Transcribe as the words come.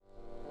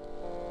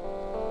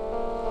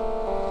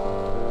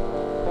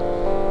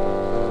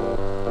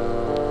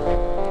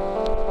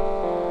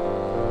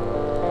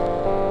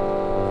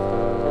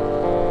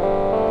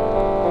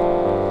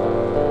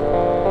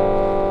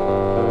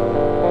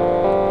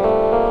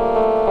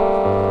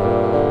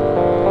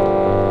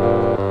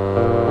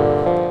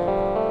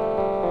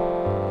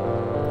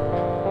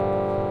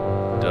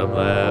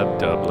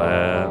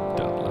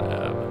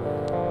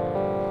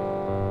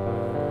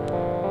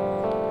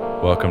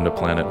Welcome to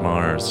Planet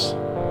Mars.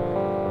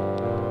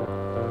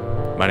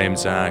 My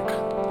name's Zach.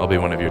 I'll be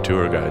one of your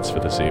tour guides for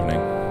this evening.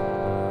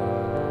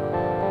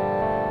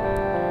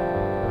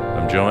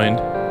 I'm joined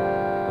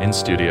in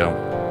studio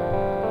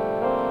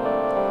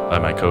by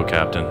my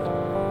co-captain,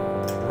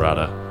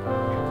 Radha.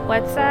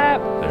 What's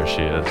up? There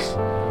she is.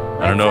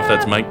 I don't know if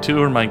that's mic 2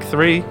 or mic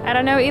 3. I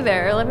don't know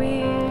either.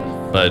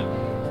 But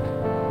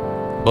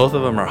both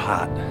of them are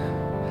hot.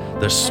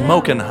 They're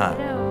smoking hot.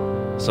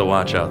 So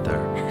watch out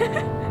there.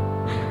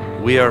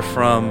 We are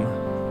from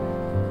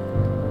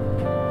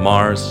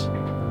mmarz.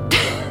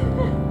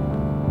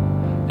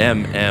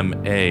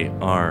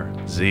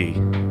 mmarz.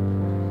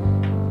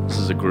 This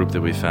is a group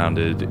that we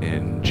founded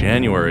in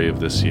January of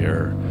this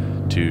year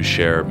to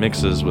share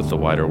mixes with the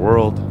wider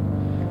world.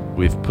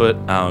 We've put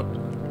out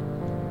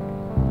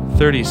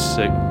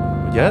 36...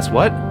 Yes,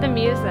 what? The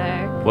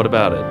music. What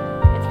about it?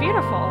 It's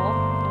beautiful.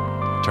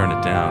 Turn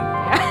it down.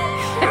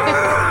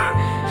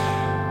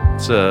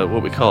 It's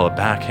what we call a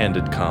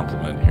backhanded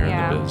compliment here in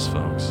the biz,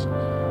 folks.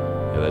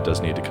 Yeah, that does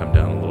need to come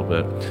down a little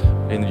bit.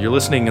 And you're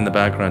listening in the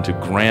background to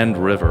Grand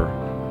River.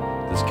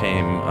 This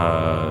came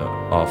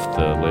off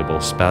the label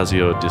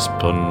Spazio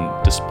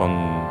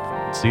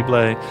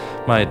Disponibile.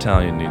 My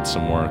Italian needs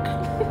some work.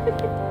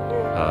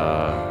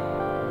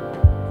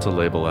 It's a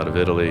label out of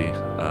Italy,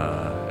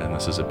 and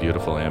this is a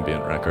beautiful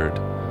ambient record.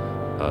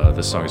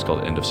 This song is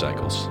called End of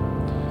Cycles.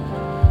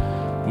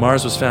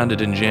 mmarz was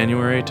founded in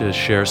January to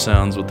share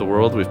sounds with the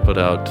world. We've put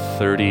out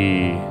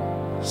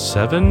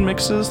 37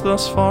 mixes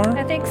thus far.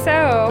 I think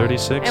so.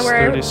 36, and we're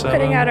 37.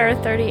 Putting out our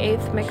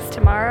 38th mix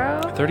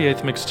tomorrow.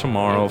 38th mix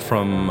tomorrow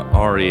from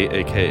Ari,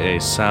 a.k.a.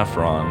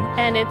 Saffron.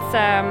 And it's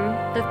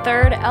the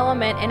third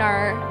element in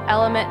our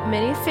Element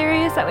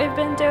mini-series that we've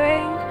been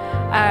doing.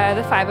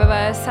 The 5 of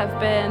us have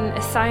been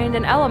assigned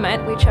an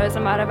element. We chose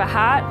them out of a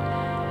hat.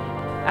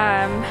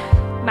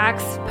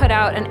 Max put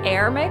out an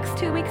air mix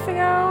 2 weeks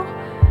ago.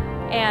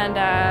 And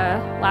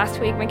last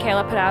week,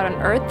 Michaela put out an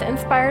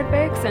earth-inspired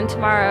mix, and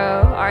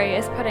tomorrow, Ari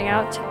is putting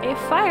out a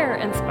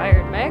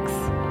fire-inspired mix.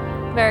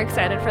 Very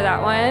excited for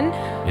that one.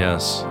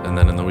 Yes, and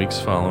then in the weeks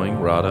following,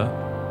 Radha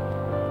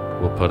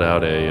will put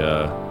out a...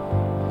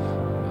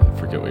 I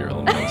forget what your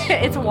element is.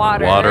 It's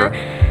water. Water.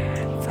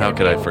 How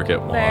could I forget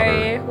water?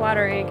 Very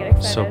watery, get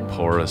excited. So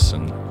porous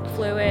and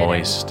fluid.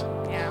 Moist.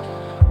 Yeah.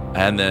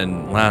 And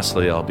then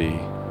lastly, I'll be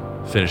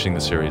finishing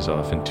the series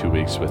off in 2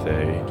 weeks with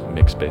a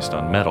mix based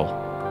on metal.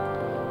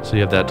 So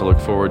you have that to look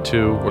forward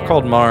to. We're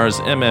called mmarz.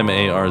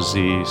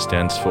 mmarz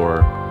stands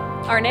for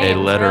our names, a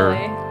letter.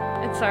 Really.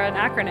 It's an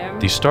acronym.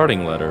 The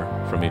starting letter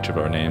from each of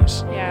our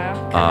names. Yeah.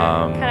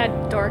 Kind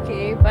of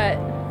dorky, but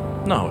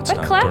no, it's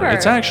not clever. Dorky.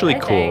 It's actually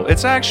cool. think.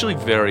 It's actually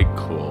very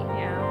cool.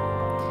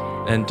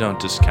 Yeah. And don't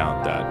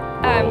discount that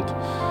world.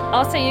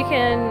 Also, you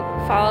can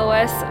follow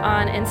us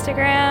on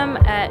Instagram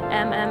at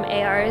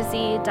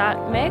mmarz.mix.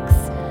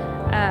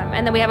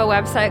 And then we have a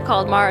website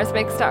called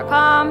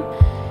mmarzmix.com.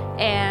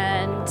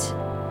 And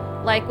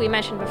like we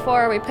mentioned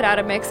before, we put out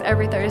a mix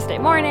every Thursday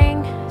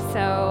morning.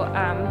 So,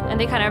 and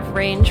they kind of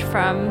range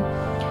from,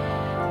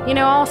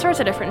 all sorts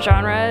of different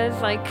genres.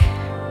 Like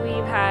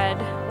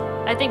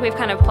I think we've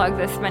kind of plugged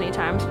this many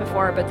times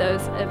before, but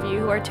those of you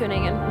who are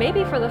tuning in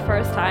maybe for the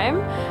first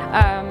time,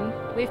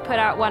 we've put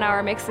out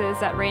 1-hour mixes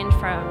that range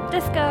from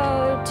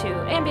disco to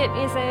ambient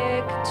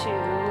music to,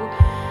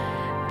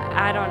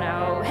 I don't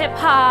know, hip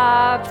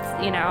hop,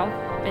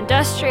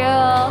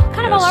 industrial,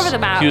 kind of all over the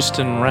map.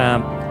 Houston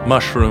rap,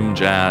 mushroom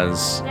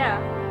jazz,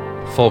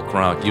 folk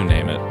rock, you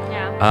name it.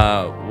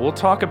 Yeah. We'll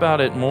talk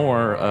about it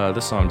more.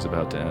 This song's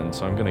about to end,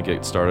 so I'm going to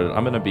get started.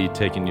 I'm going to be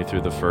taking you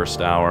through the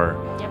first hour.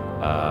 Yep.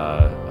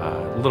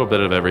 A little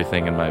bit of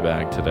everything in my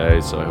bag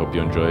today, so I hope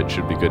you enjoy it.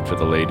 Should be good for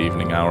the late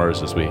evening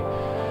hours as we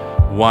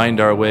wind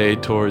our way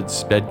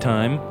towards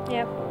bedtime.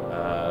 Yep.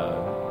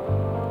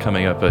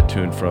 Coming up, a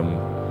tune from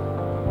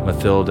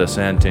Mathilde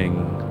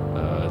Santing.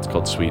 It's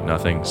called Sweet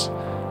Nothings.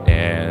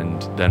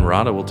 And then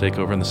Radha will take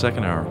over in the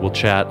second hour. We'll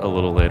chat a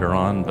little later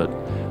on, but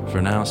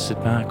for now,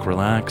 sit back,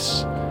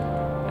 relax,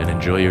 and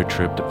enjoy your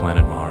trip to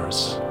Planet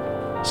Mars.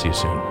 See you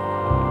soon.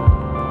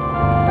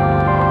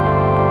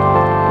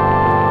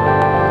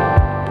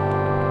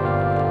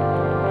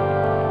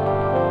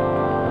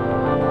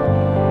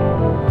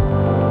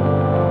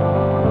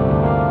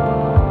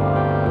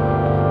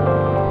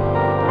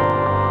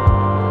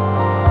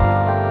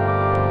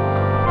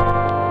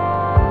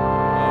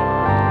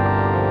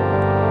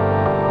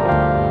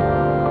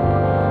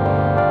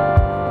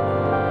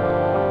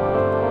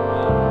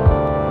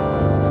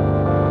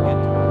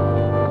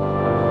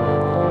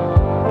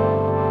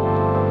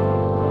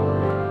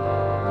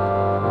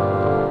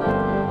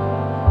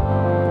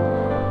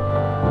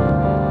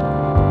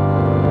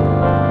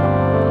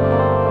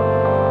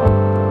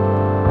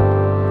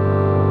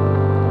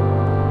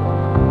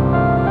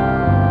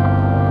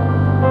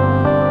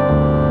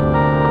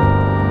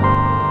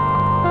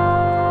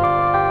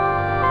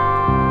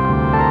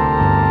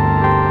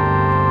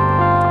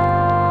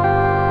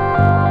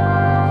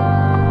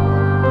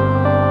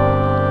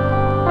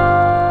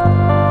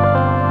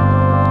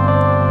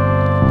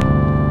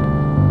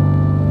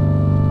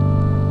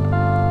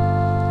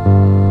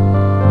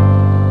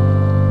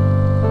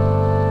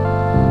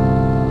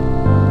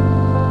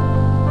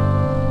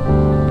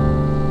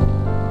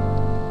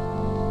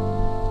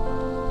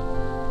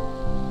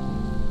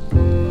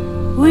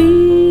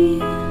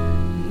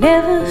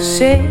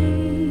 say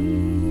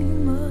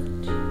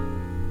much.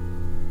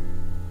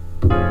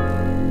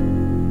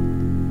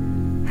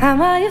 Am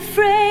I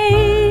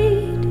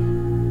afraid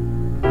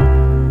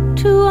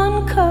to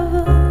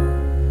uncover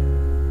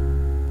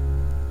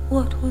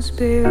what was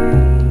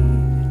buried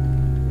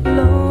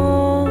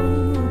long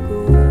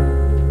ago?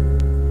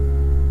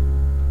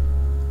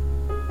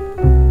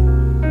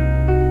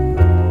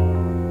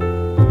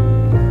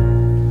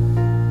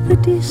 The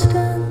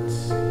distance,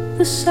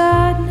 the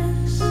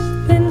sadness,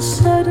 then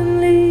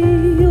suddenly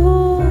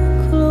you're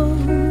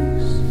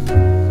close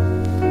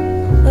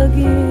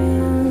again.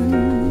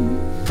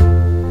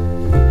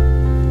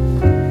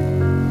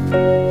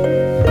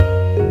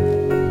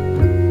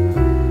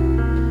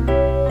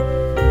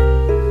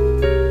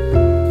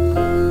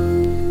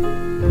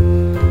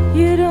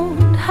 You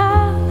don't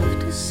have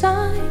to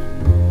sign,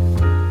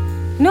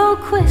 no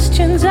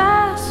questions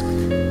asked.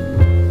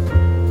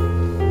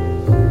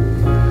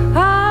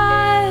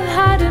 I've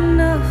had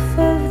enough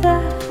of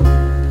that.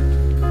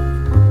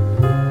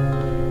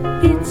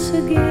 It's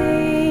a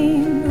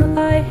game I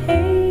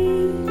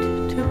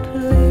hate to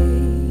play.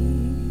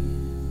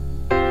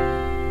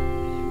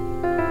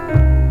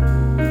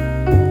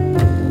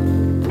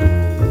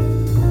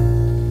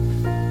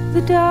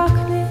 The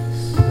darkness,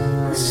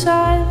 the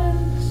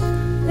silence,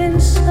 then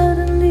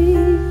suddenly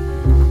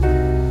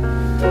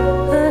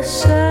a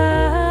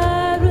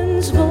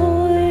siren's voice.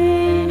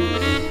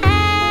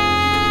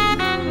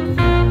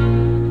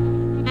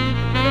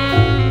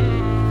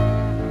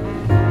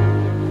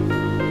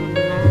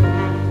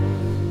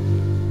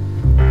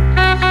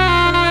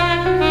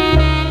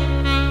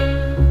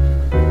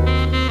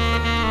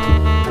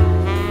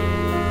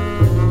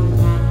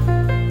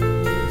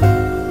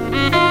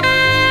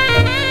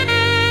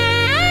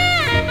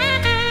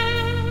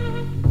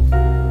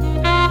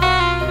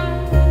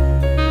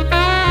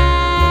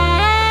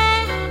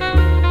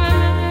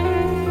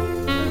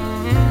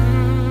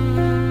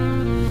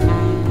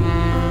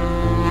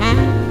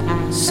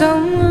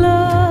 Some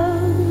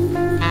love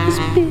is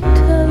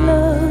bitter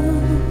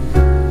love.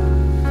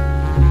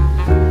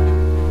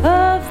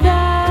 Of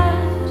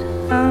that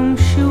I'm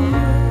sure.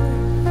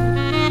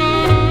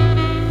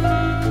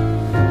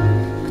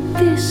 But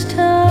this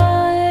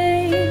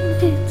time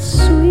it's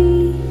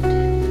sweet,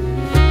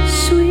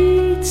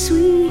 sweet,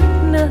 sweet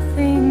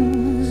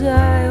nothings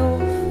I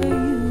offer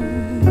you.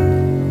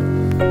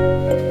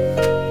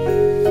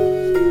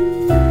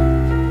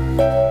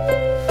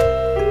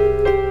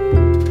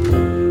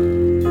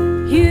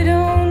 You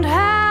don't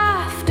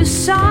have to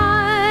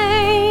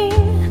sign,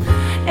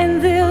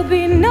 and there'll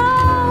be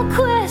no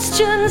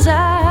questions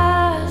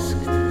asked.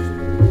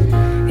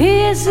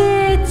 Is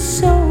it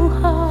so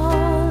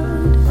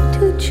hard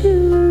to choose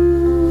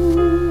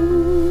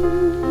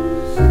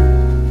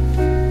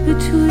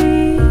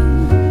between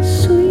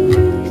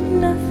sweet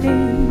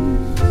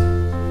nothings,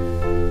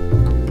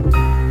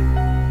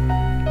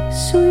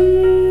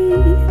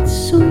 sweet,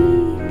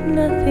 sweet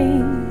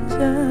nothings,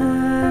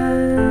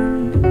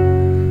 and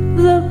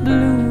the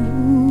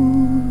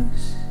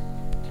blues?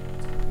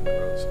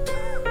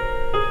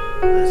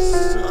 This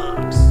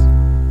sucks.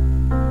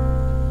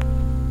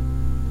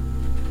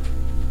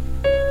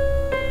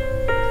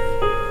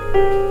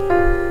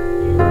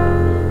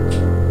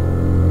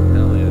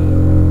 Hell yeah.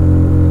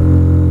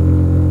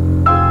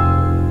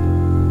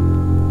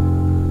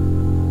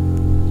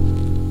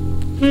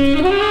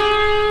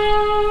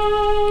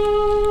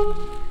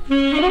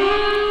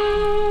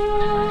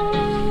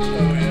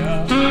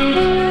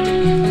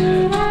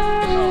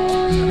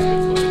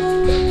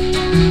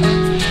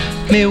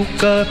 Meu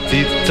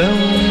capitão,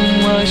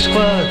 as 4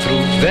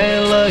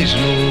 velas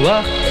no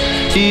ar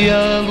e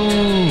a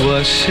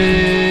lua cheia,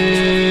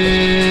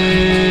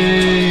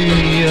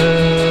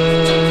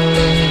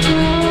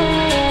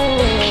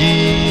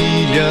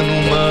 quilha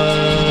no mar,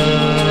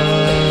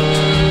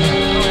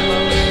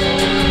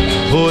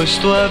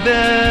 rosto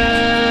aberto.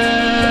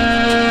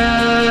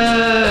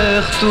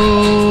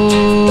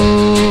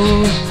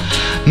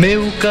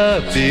 Meu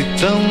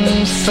capitão,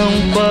 são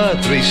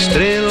 4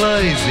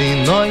 estrelas e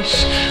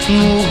nós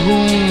no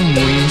rumo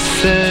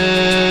incerto,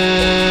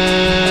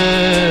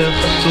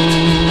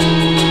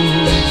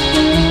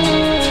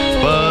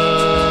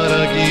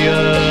 para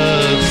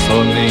guiar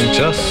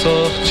somente a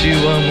sorte,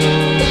 o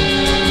amor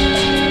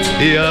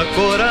e a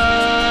coragem.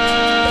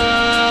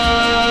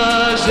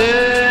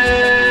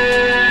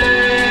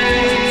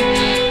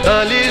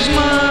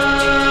 Talisma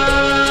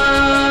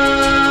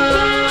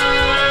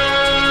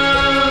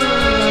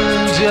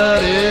de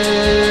areia,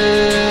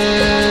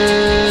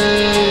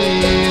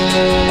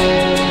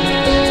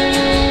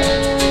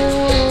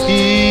 e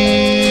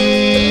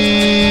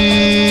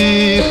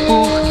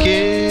por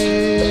que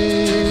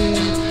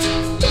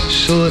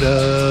chorar?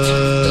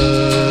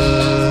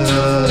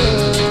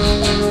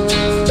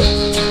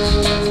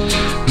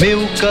 Meu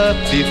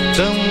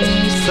capitão,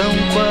 são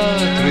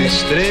 4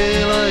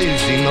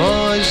 estrelas e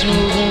nós no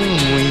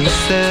rumo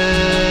incerto,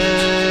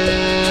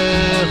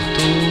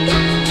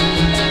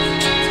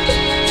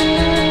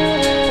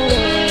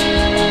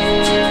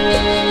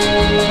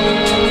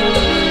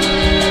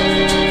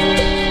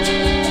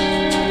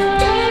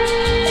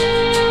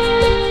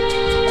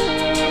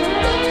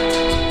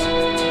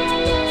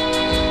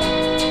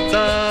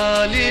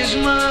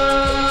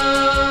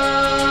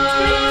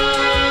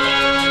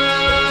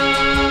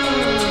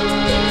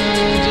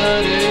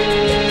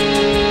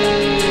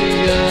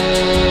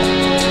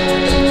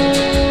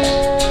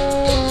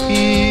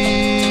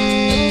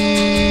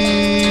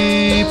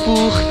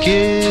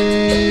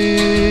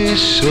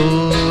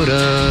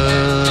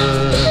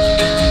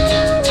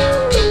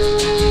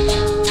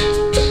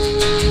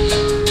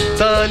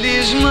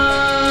 Talisma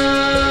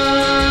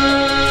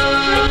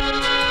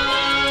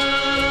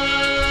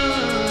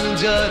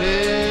de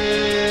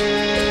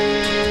areia,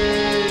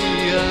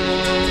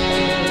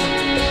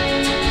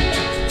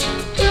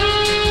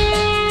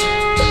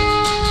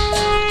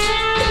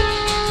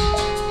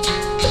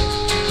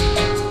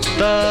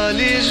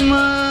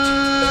 talismã.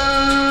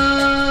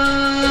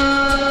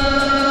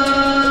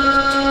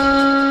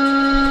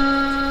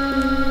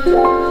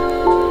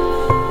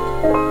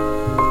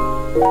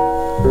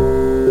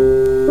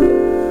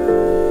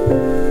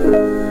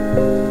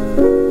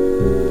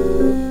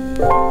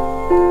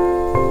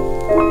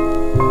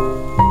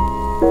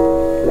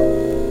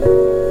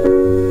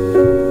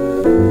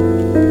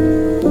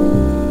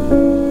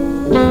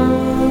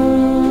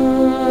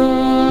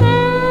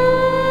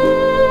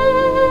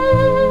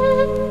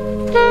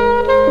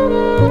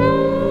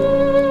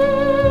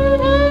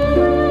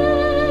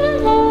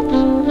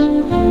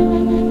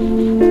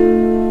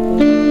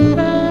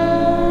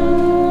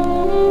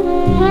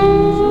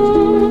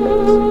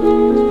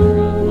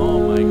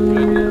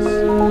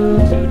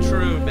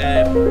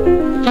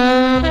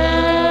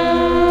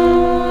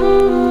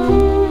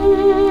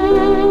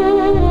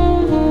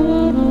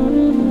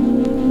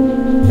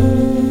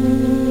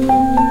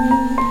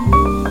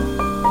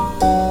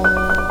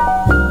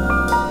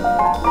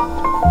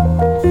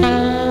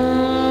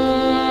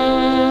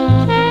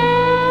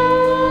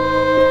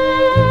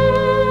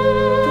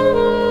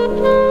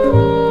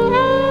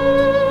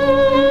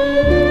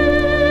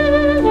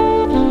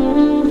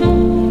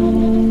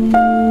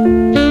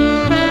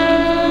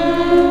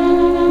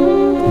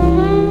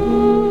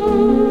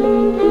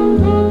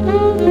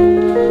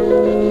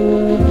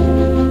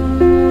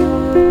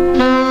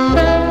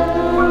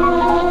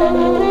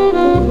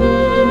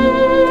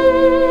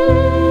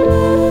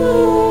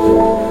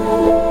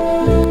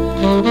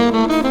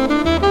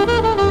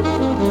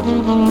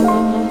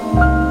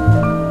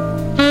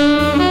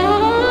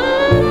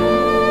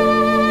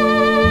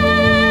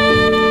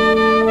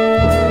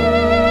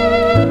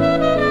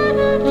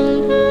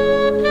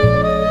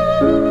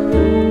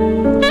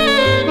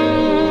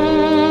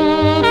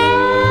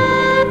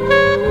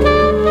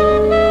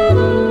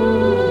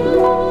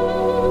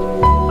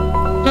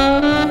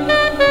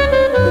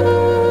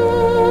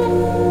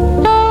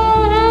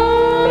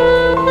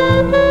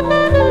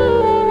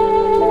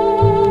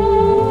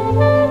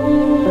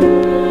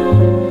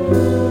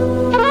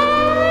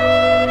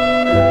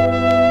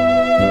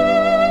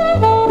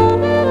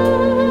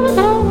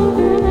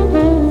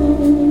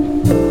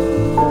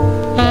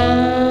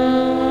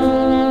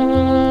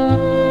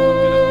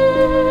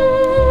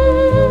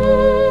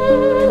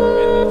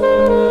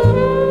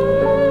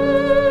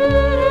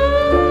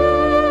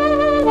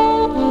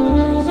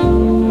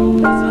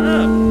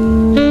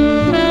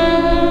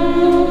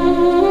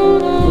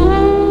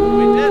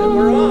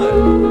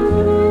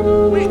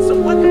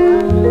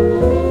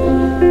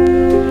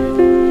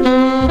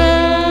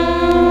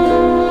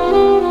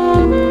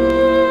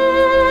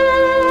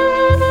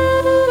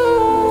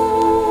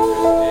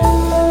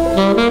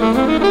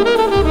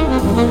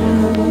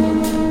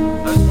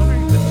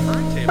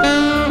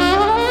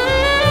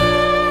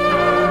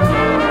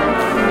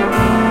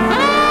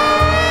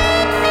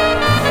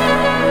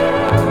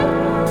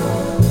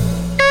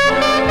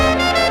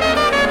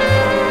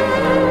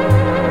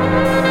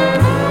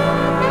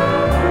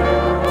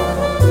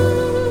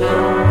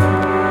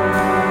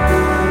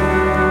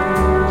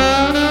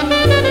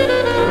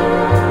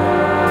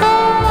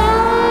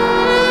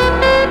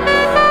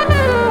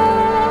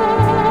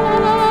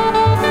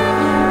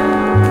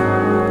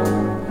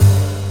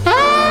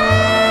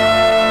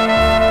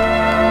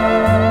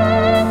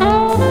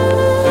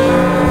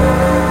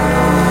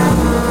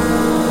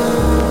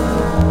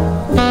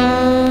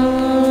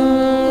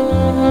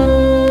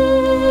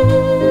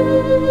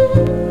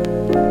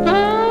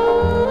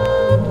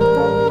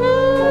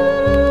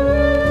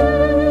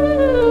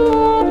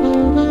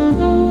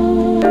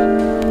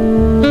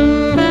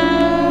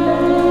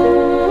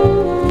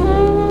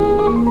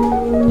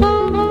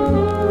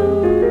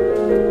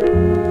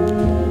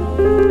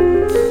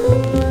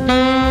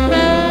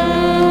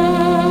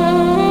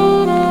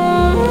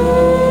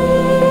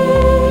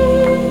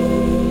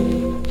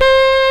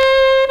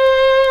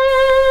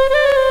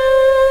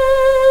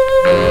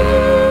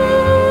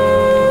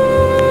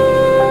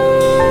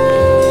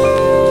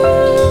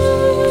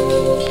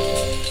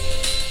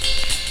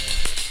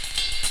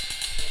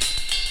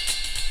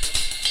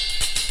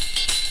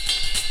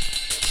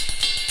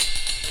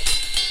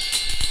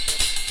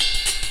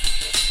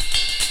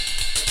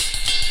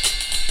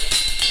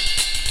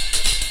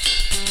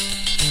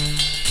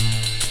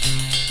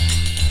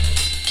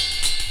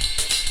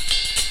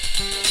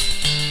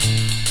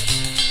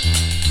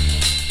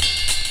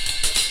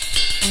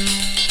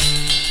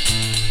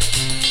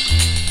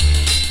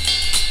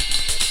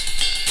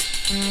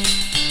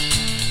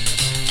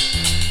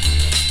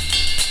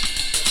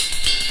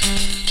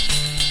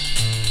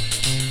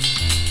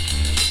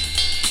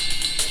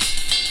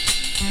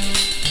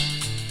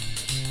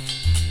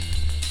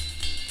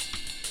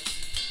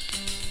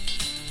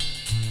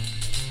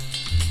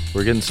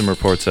 We're getting some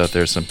reports out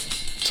there. Some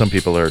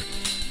people are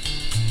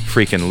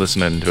freaking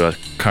listening to our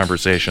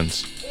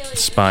conversations,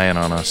 spying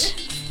on us.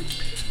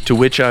 To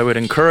which I would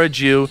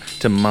encourage you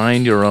to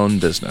mind your own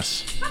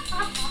business.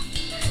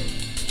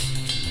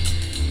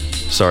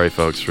 Sorry,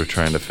 folks, we're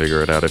trying to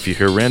figure it out. If you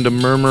hear random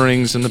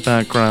murmurings in the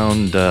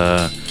background,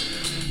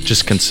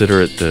 just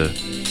consider it the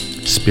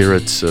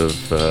spirits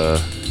of the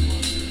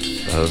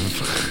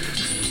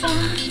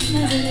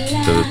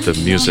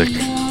music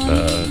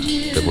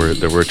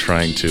that we're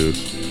trying to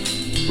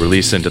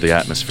release into the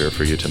atmosphere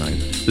for you tonight.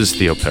 This is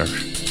Theo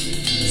Parrish.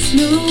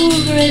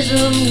 Smooth rays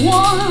of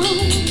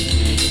warmth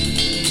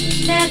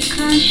that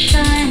come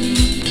shining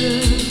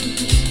through.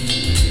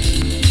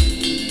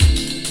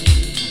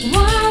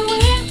 While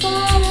we're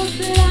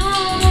butterflies,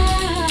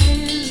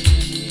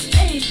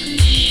 they for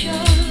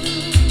sure.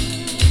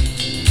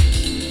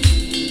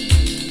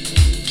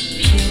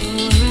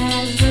 Pure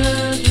as the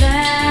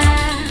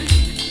black,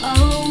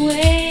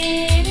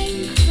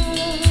 awaiting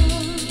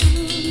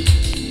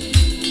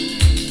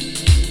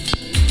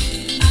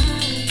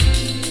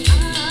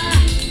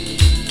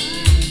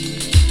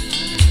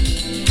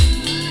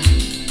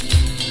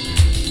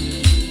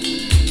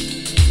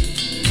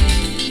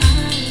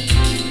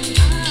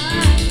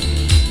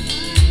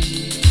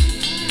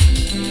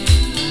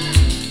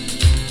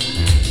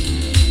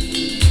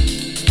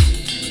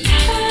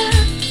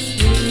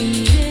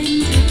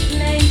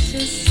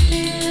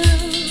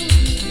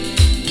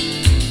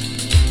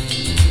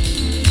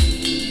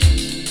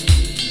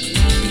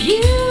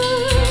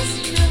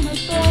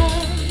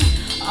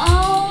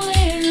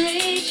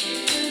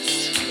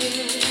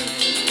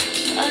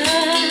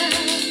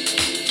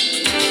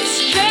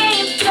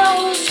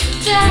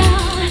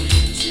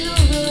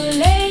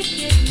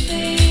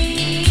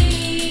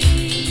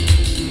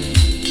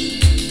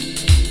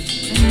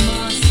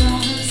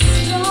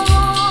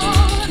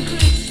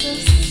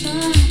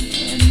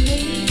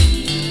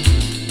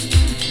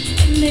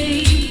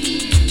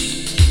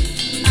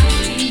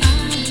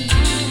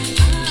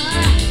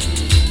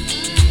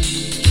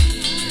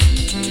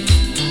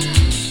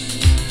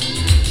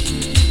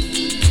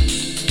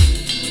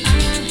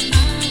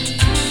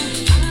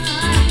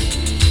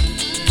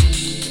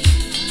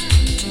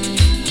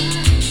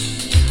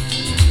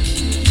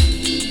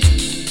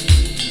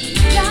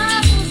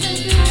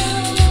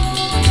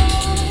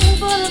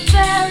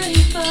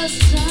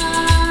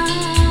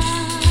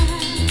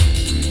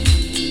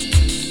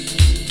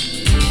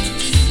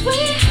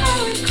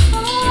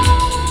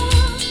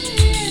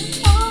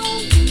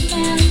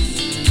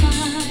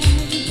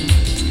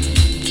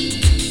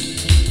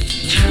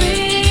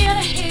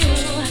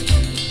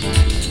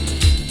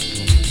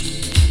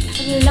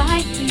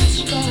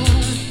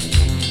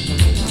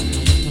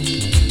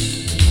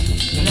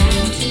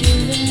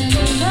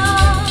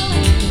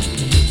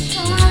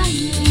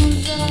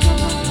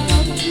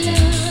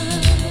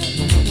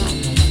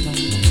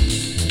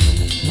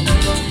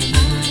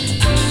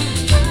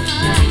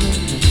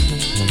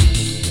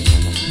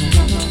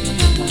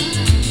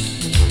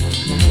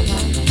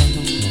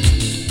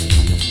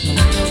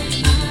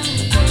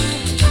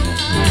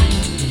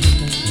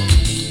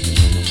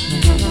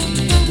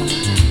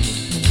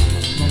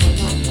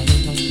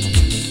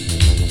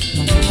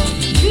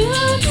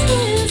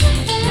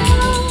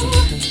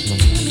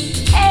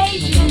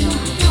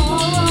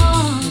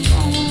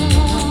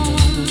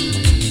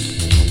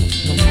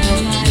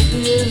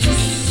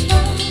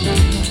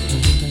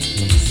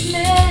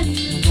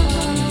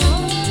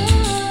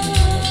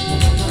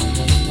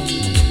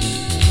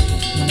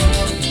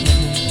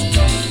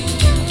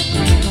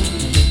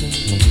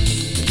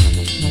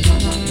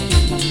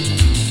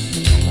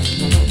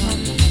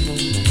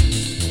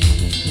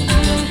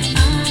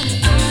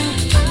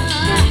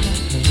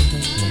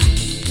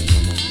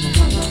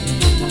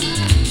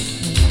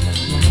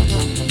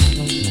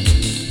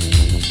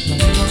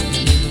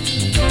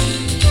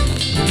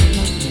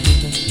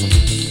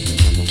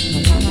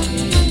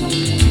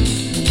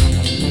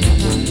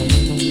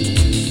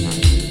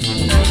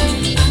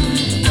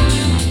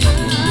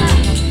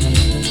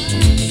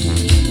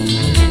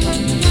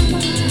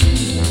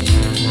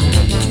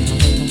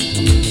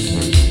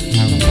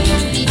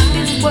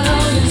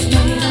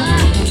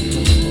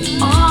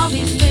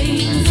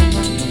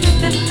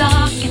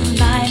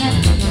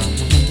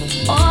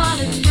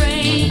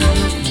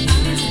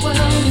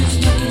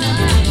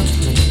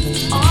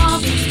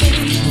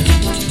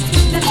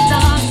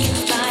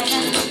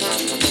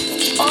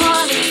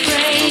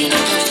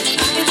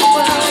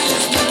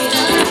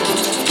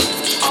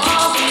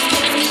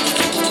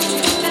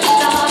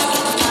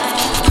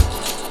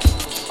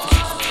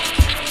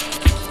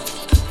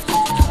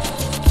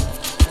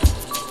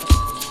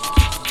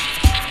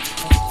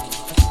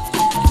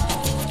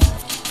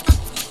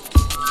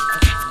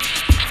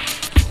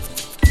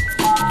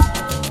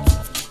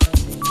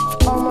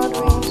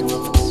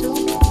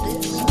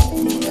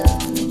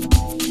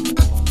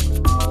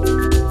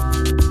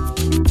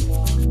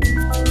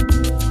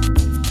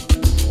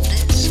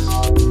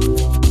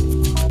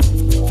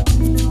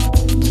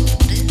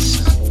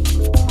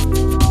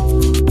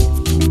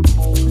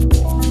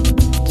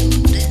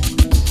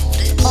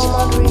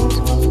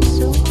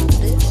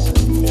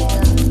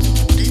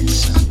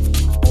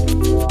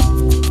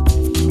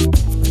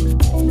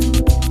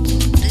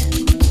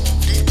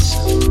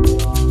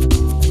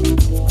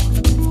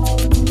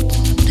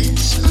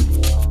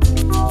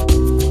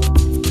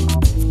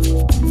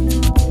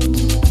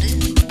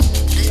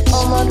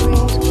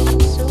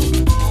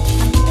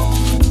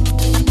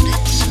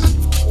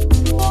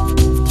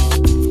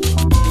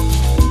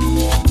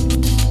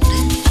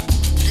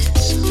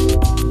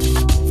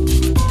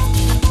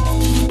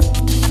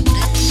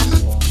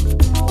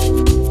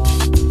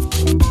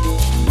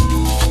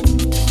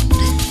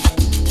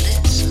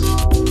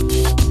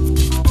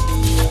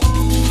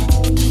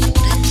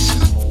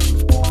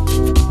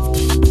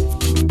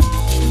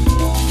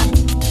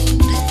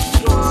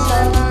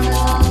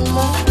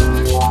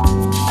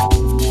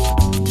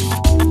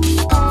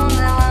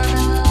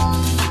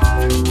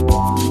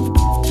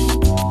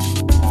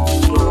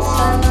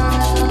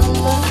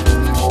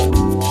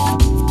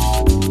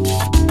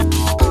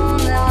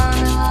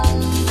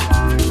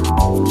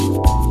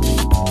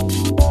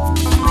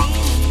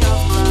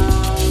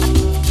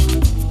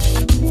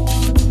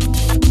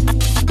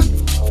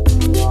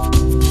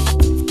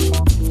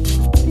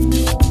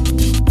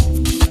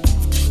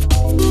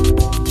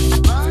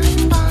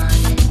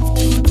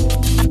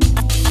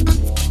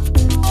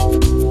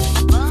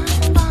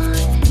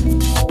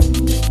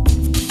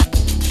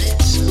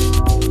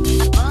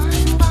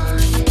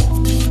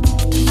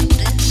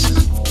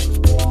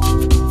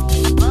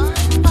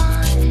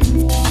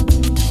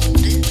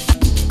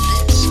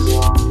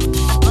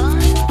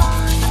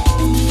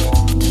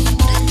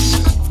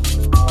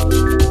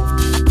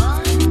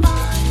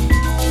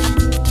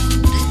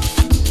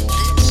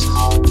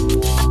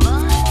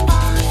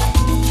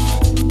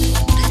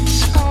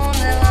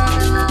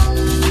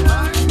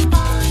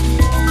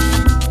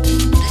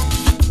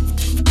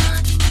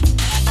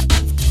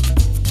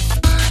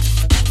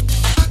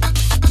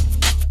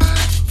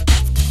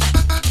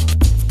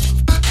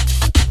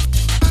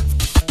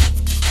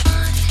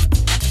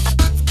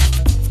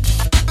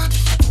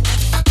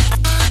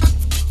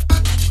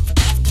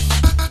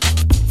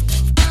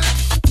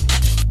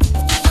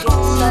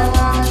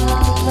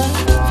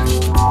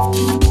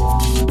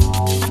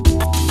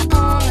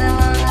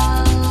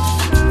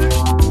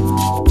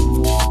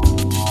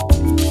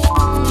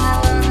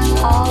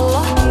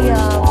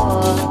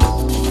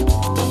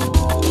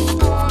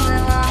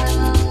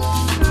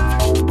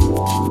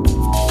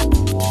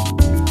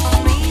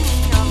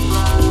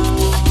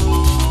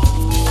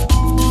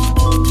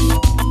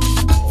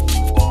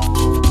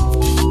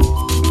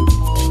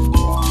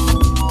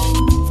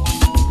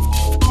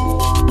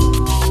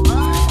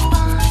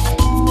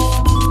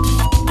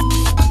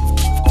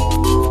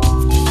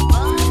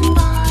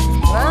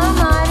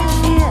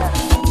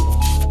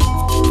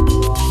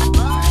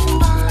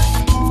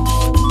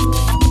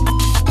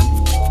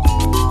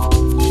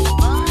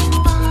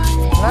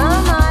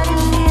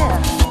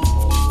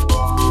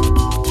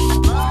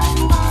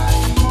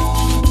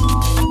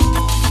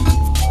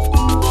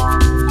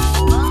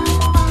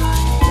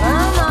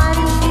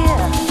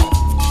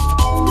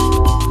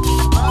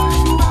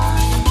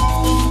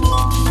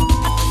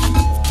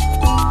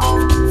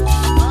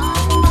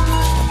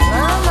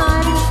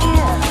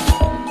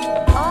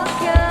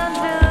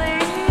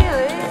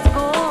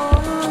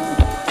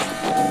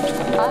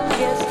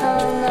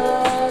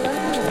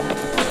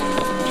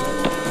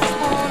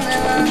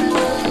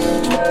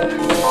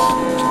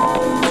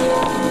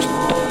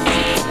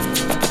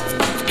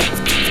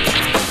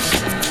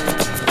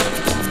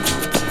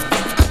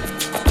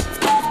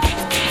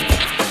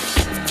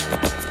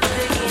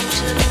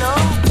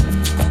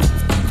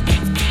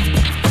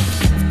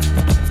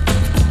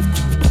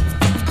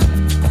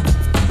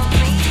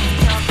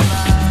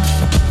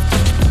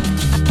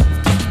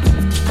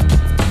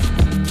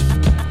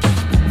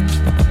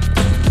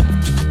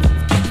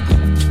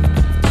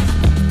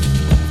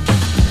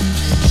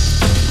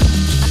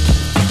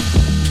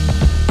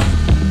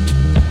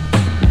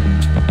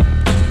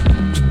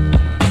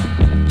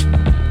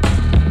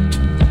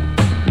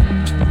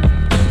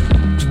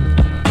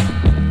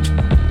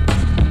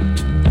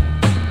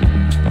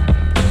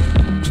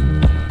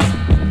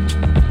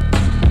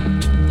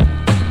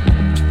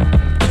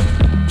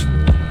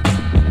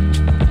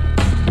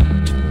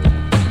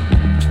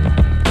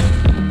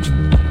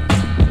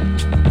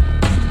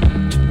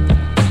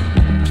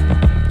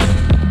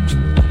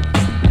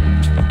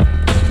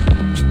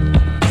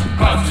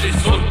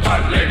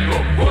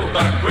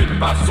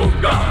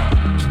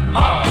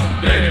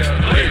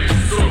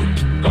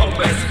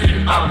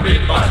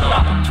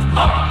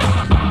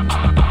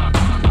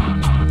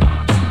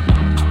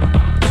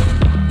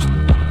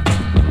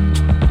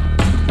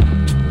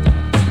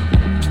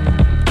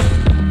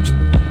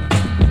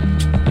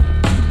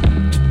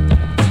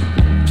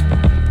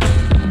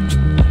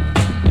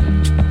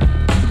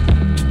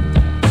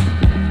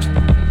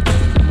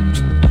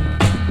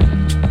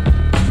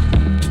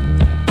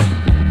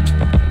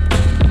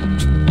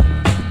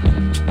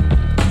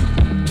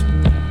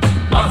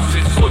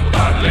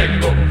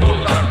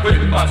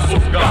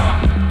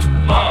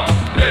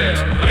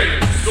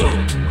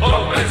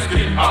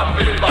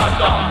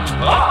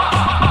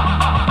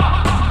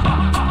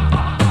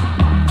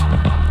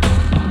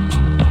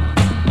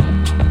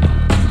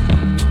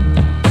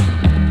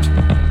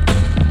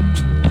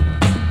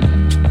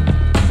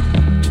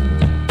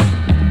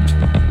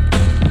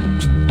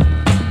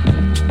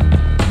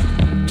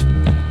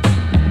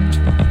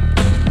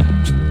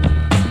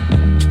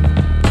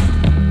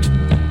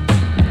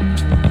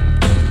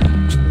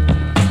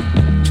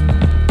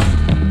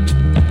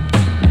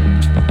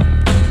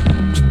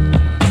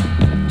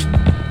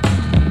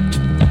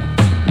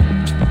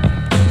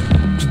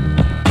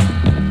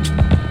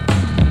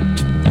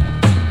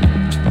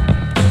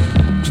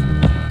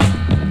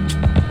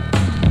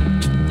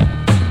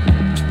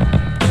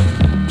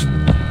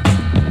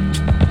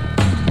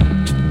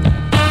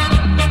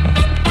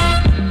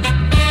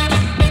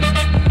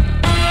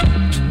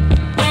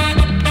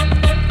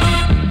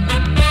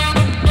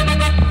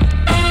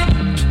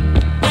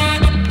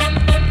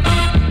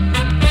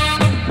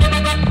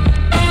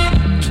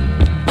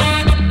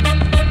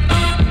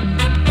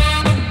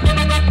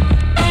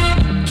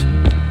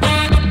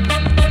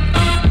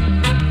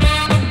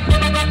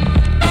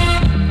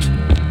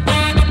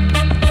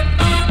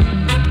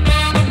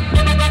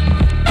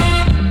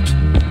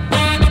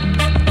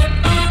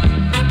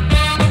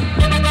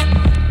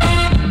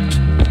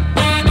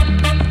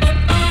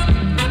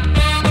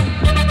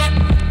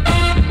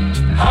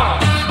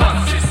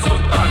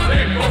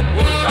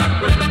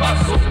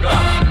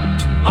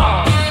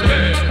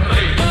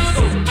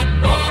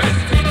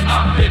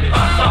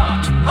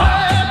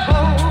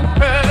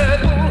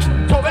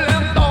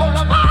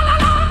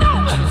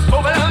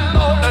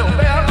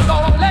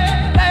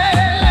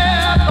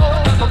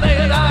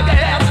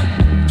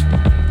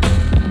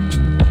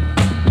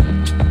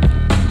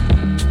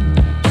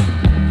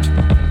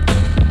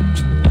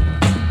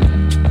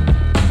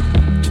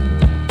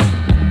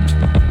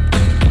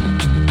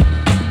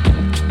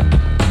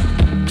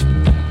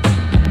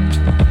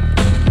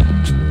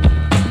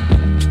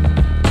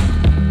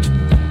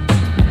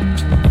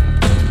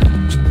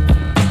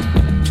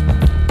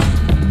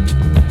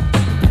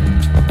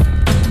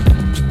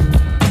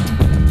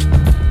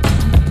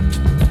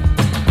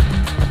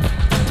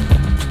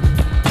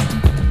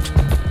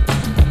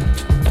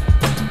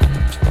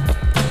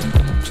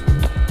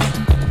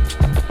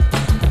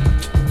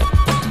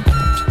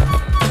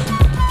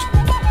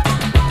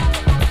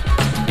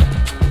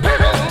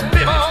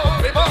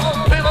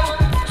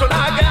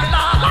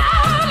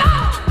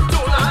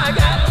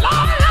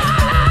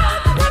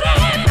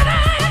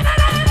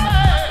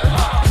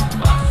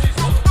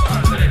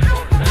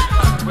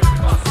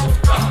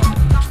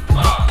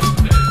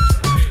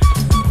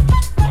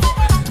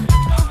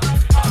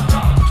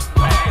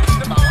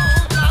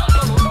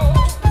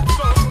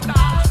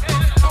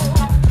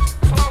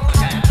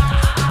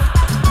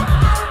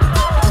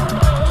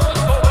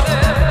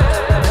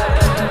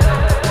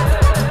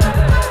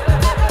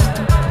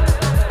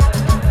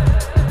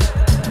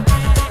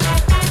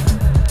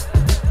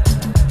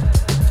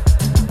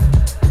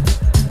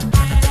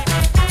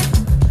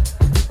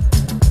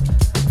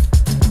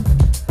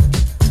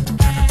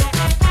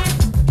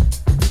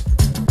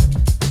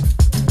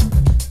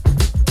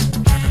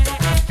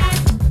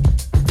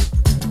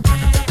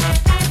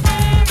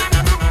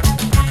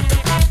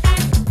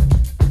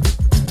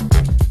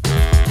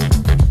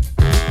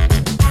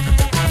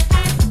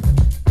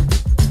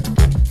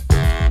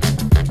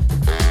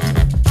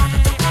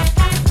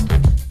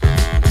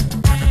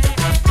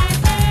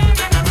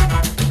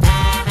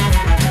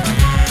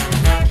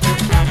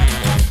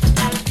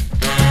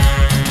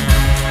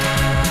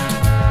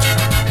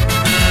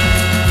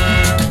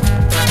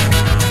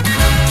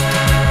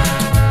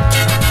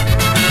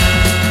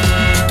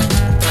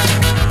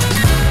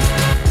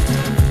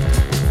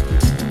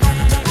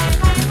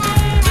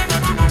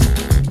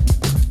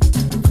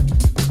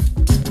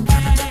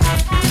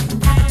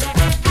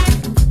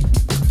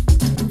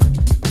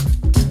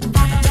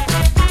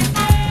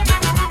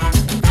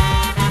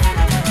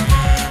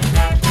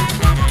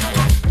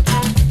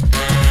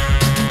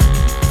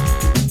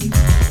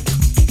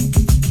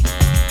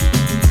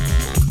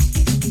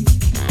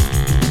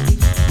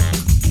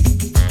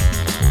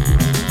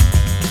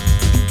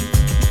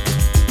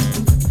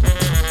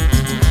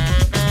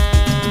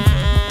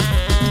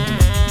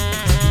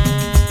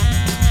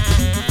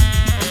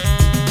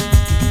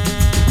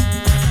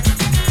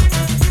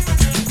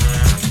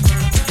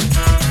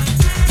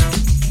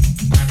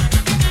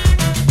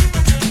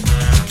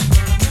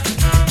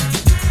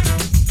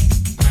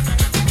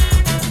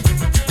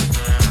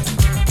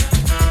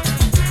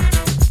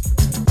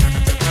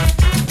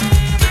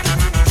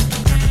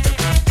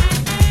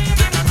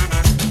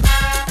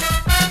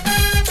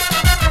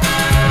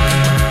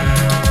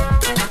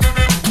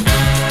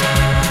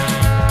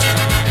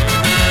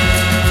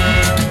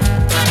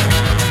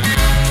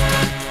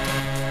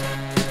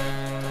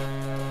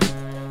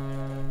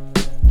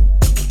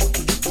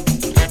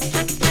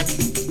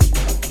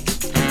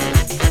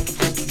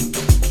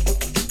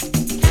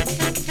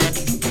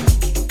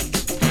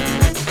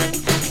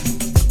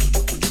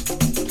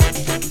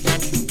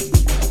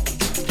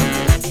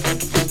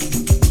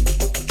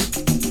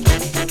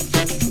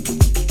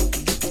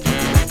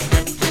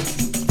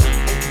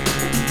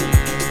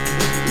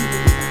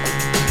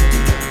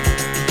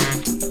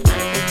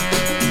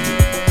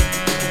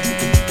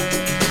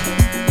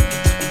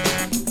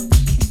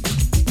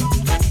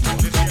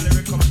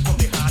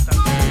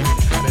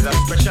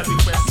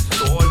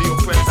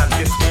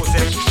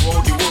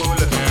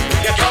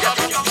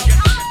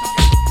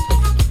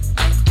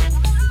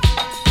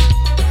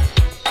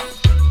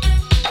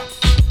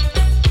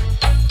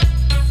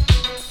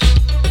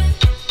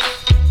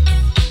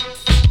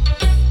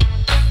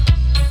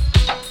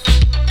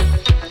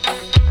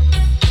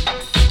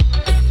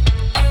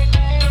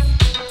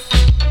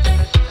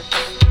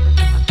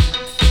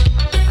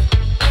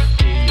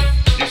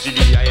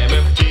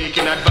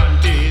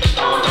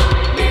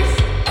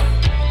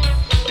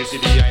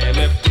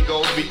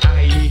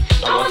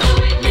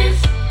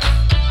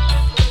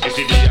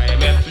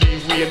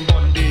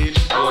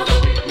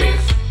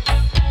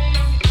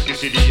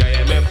see the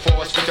IMF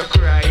force me to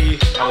cry.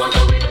 I want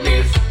a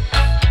witness.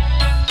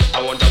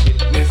 I want a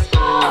witness. I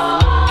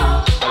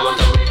want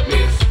a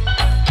witness.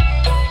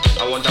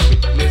 I want a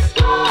witness.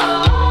 I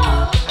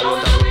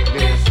want a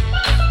witness.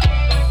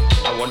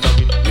 I want a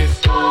witness.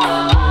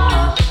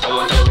 I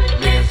want a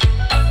witness.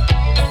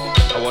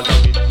 I want a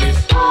witness.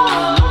 I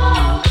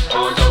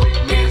want a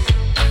witness.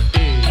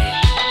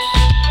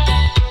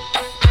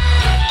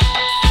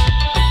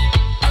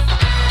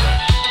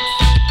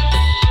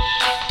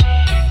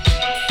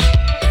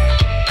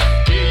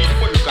 Hey,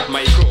 look at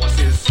my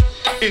crosses.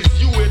 It's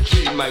you who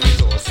drain my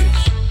resources.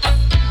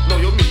 Now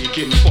you're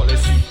making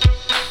policy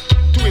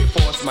to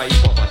enforce my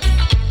poverty.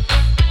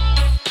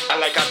 And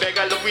like a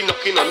beggar, look, we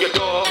knocking on your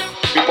door.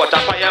 We put a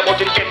fire,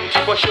 but it can't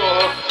keep for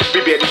sure.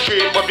 We bear the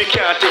strain, but we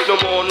can't take no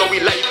more. No, we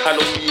life has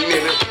no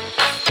meaning.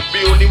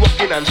 We only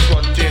walking and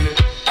fronting.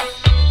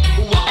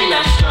 Walking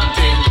and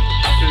fronting.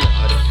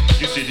 Lord,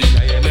 you see the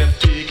IMF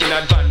taking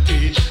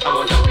advantage. I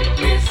want a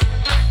witness.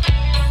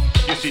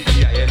 You see the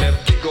IMF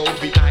dig out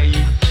the eye.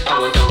 I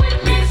want a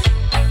witness.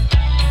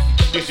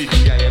 You see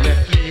the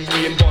IMF leave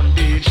we in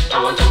bondage.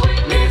 I want a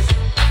witness.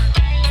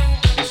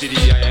 You see the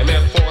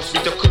IMF force me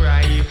to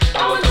cry. I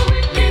want a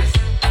witness.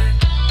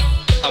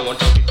 I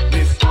want a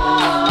witness. I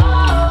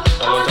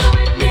want a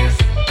witness.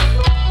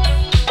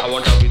 I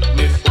want a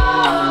witness.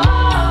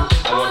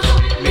 I want a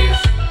witness.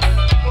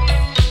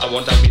 I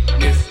want a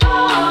witness.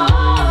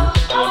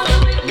 I want a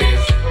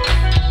witness.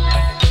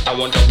 I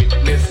want a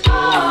witness.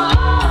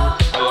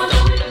 I want a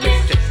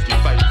witness.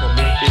 Testify for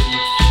me.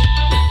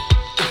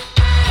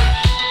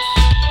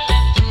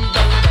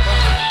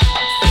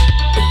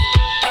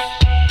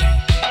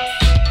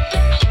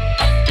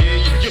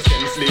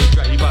 Slave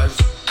drivers,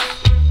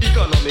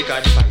 economic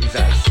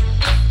advisors,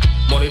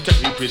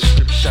 monetary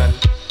prescription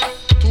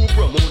to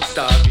promote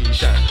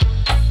starvation.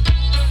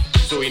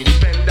 So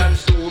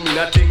independence don't mean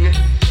nothing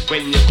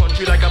when your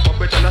country like a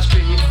puppet on a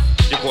string.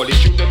 You call it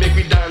tune to make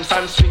we dance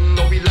and swing.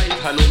 No, we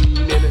life has no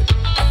meaning.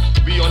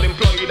 We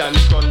unemployed and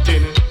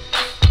fronting.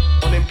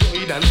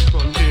 Unemployed and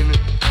fronting.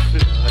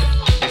 Lord,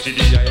 you see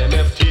the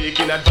IMF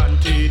taking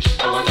advantage.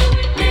 I want a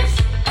witness.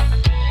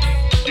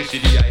 You see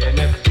the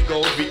IMF dig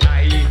out the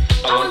eye.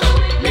 I want a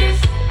witness.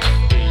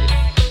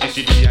 You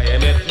see the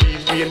IMF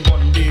leave me in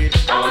bondage.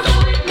 I want a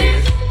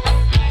witness.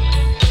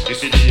 You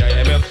see the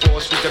IMF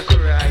force me to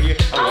cry.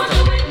 I want a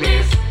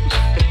witness.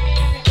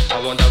 I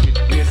want a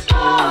witness. I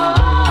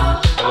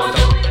want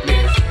a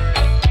witness.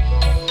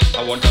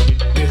 I want a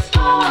witness.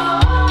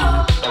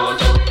 I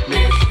want a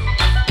witness.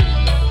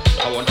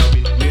 I want a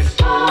witness.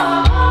 I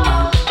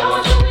want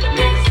a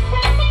witness.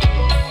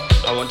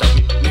 I want a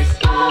witness.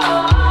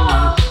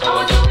 I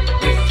want a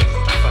witness.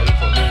 Testify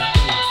for me.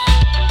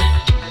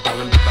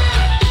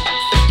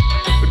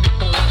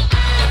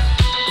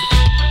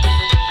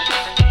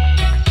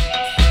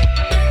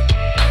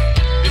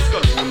 This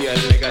colonial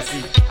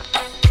legacy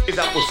is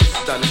a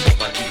persistent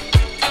poverty.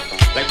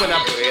 Like when a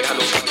bird had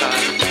no butter,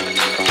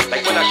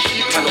 like when a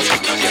sheep had no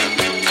butter.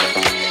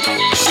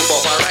 You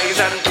pauperize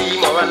and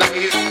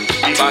demoralize,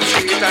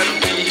 devastate and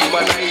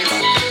dehumanize.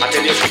 I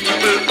tell you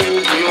people,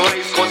 open your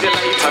eyes, cause your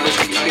life has no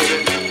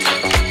meaning.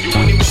 You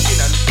only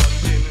walking and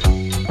fronting.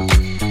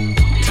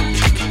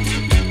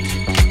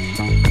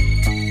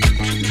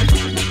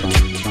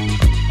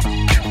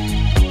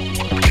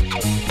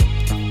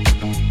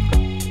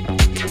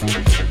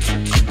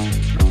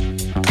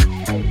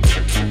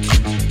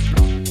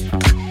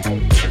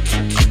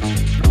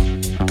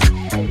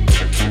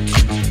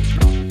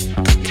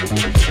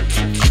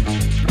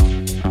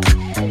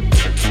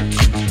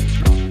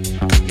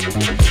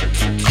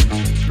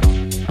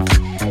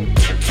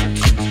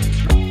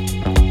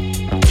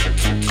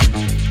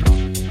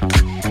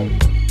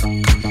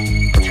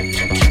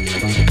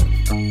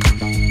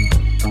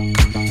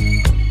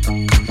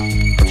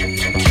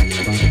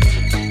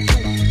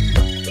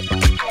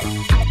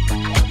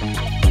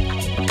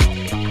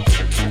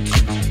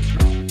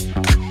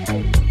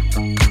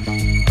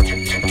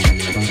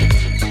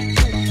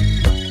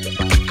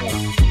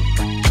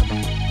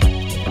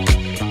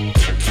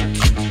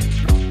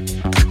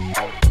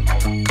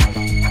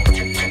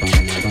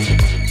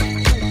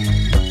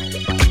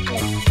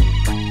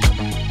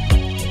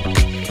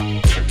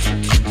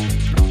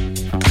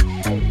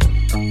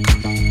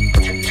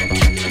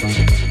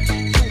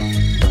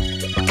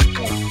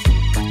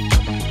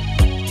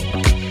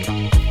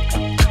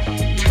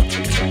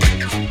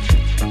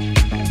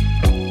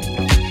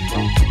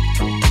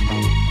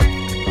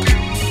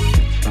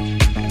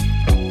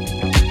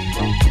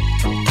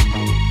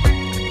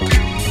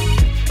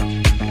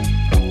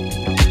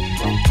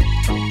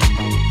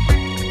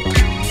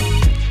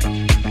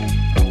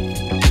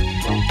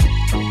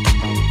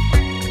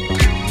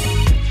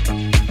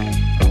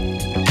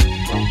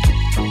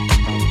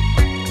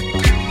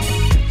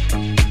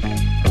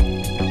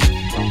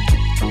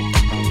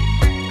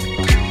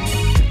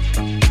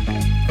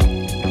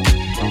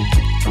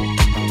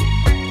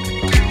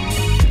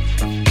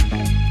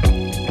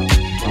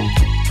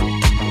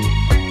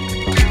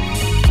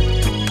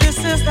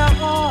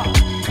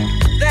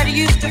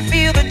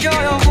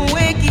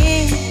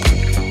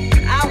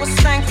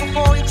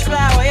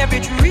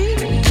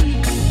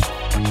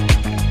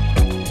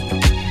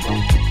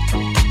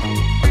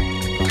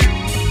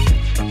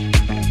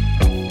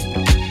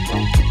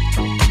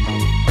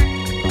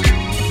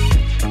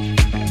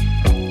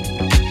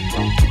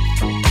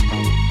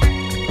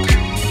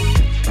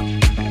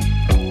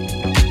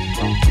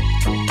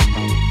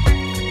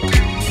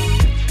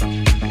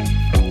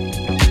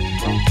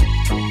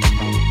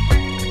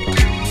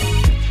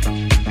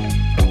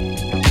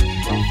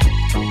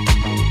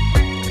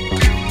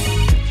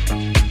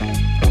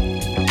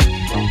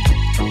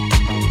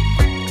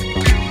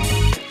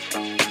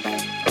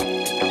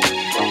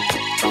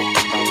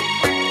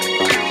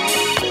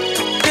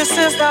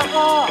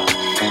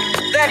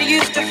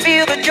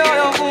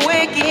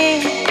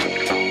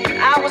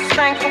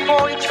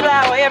 for each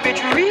flower, every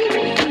tree.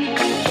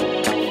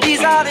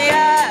 These are the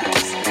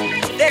eyes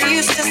that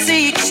used to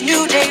see each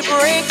new day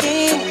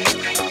breaking,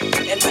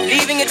 and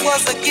believing it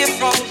was a gift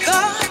from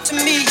God to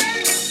me.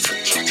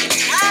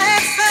 I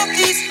have felt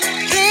these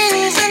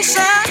things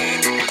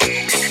inside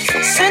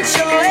since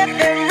you left.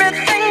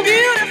 Everything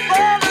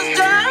beautiful is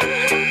done.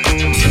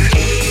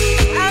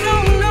 I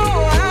don't know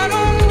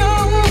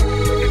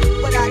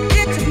what I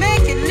did to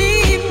make you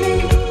leave me.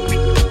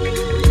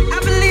 I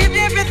believed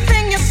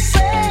everything you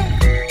said.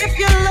 If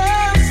you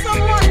love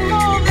someone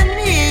more than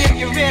me, if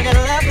you really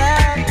love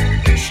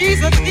her,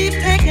 she's a thief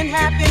taking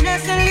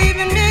happiness and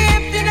leaving me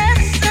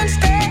emptiness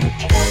instead.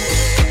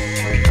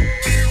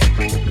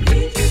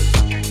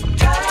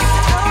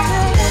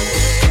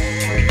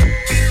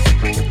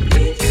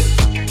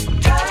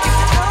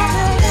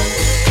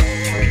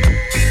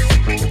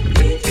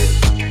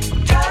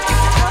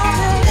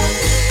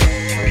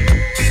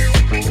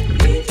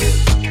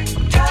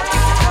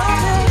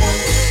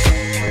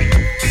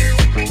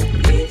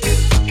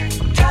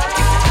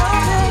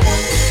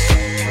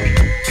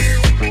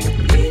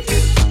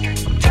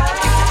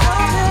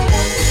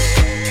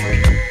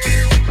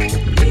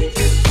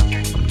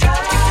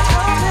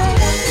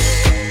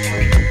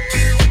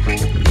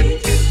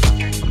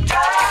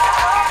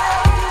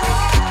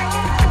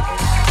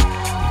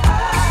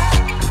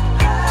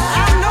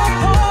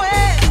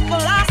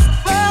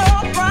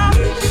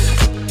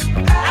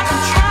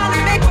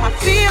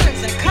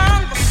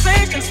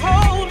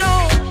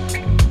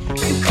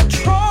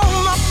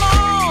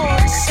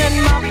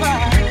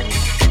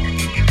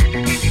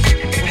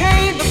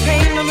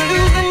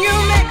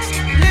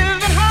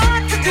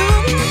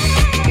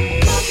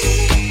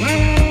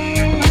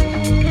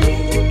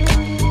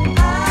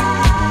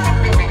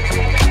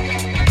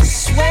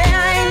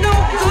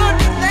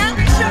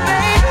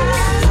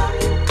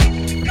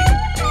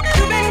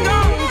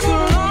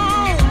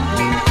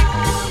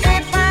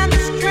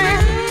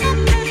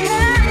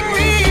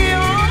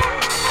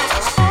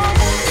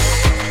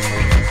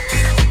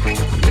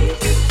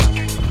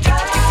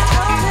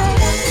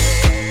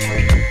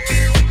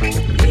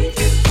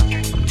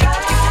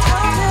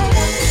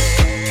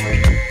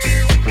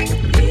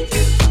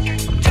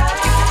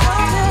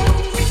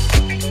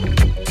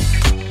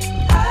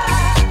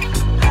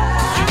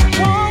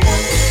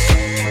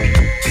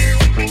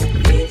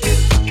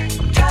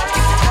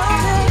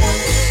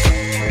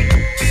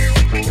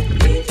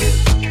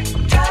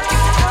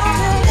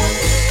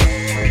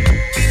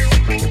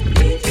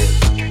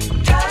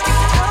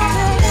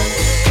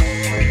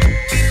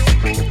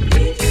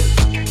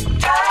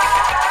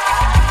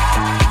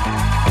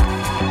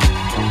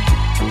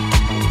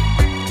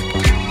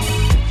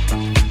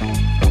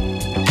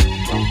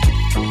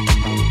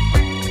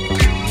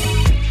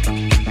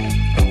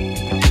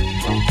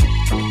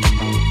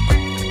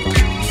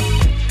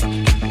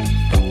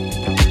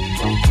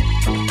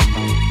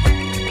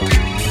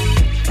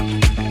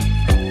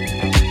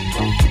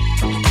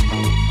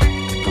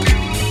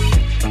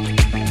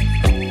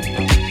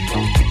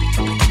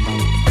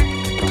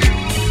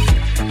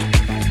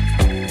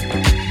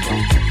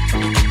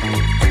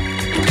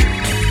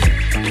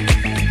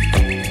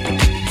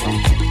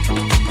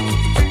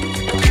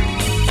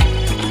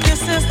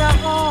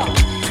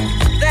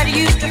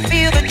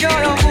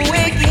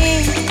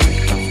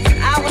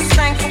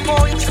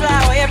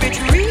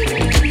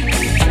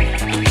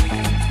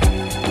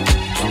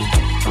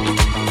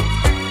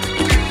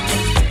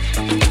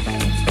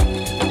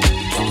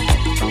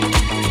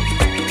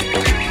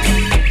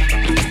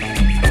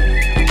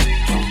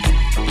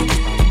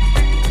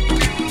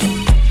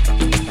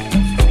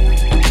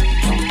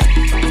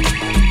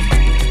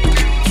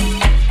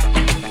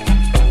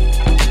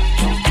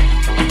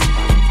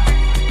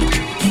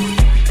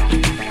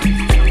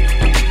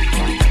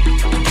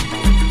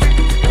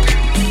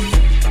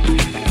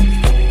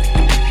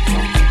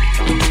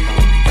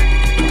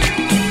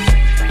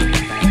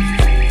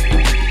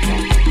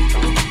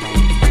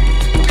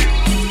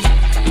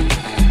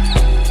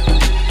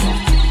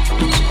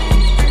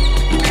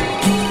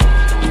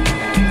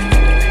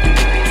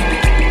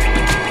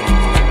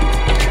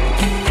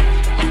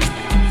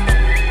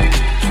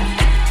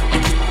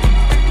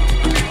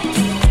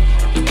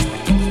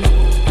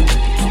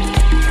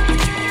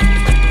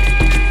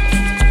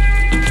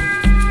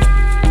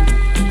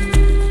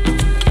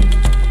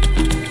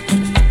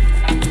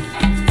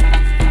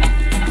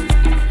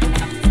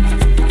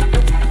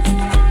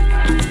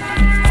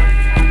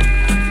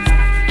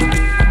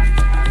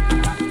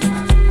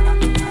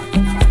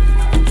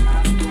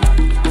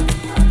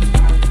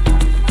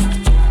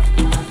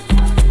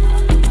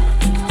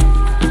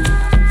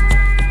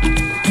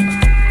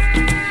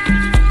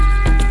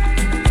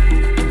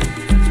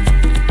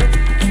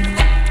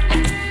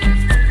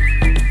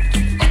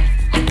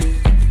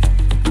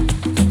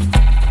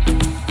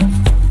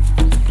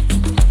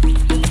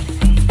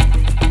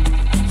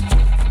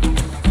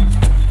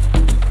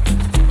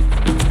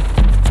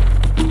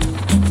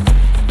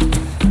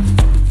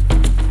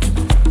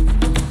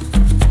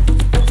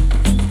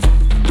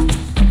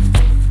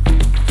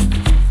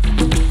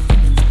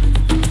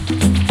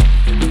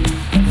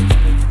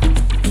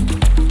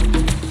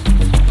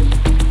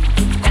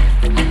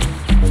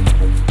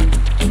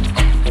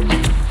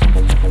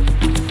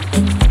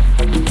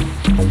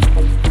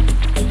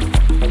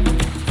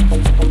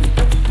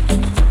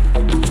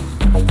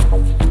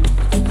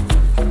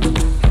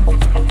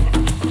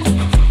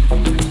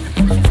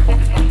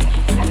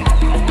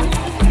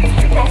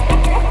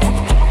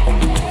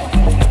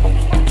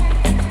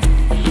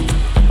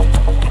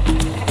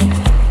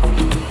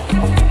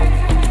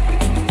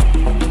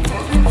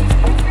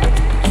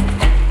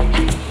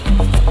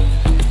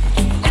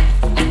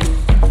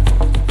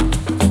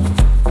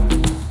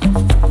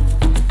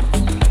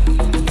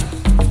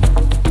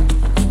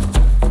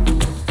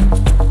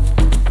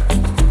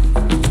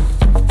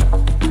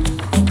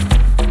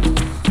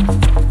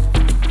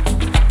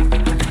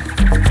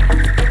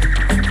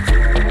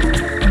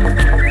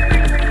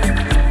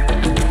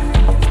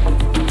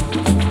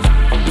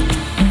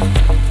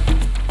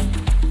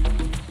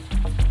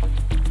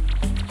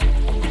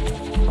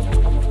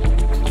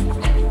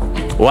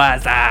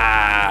 What's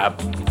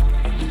up?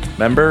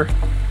 Remember?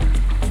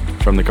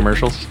 From the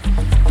commercials?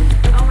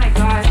 Oh my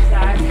gosh,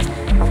 Zach.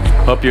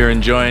 Hope you're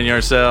enjoying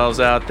yourselves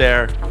out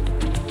there.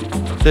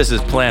 This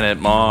is Planet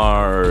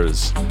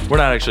Mars. We're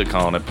not actually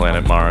calling it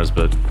Planet Mars,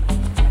 but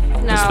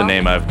it's the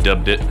name I've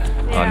dubbed it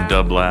on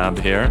Dublab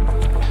here.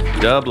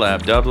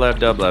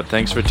 Dublab.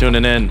 Thanks for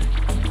tuning in.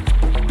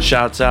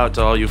 Shouts out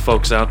to all you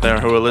folks out there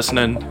who are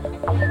listening.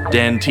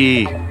 Dan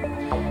T.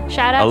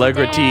 Shout out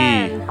Allegra to T.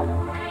 Dan.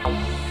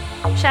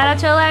 Shout out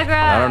to Allegra.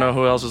 I don't know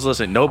who else is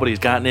listening. Nobody's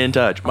gotten in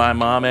touch. My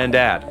mom and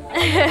dad.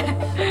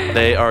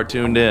 They are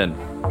tuned in.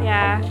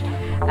 Yeah.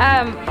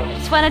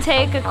 Just want to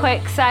take a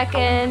quick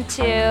second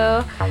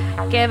to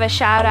give a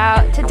shout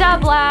out to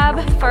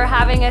Dublab for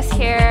having us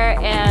here.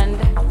 And,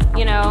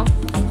 you know,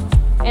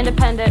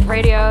 independent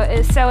radio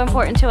is so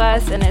important to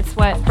us, and it's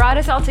what brought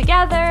us all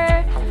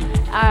together.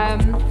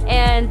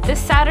 And this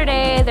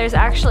Saturday, there's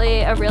actually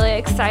a really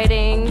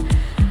exciting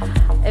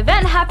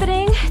event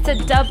happening. It's a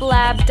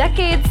Dublab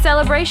Decade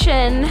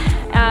Celebration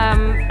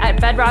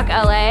at Bedrock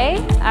LA.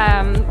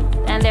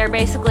 And they're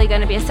basically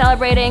going to be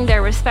celebrating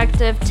their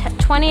respective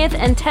 20th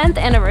and 10th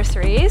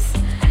anniversaries.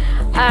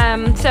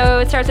 So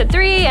it starts at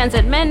 3, ends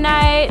at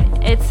midnight.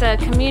 It's a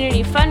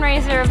community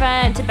fundraiser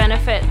event to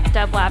benefit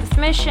Dublab's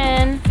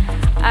mission.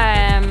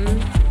 Can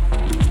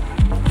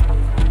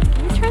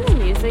you turn the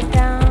music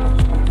down?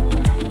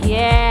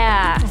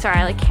 Yeah. Sorry,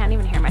 I can't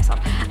even hear myself.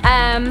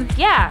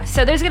 Yeah,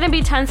 so there's going to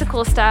be tons of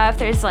cool stuff.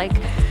 There's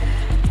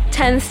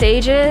 10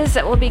 stages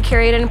that will be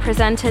curated and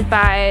presented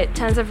by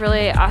tons of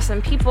really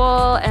awesome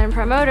people and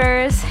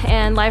promoters,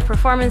 and live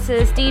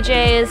performances,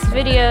 DJs,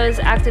 videos,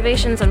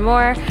 activations, and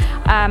more.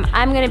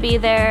 I'm going to be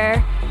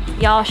there.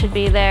 Y'all should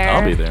be there.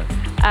 I'll be there.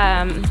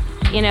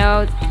 You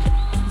know,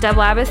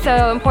 Dublab is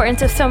so important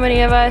to so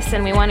many of us,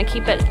 and we want to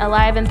keep it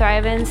alive and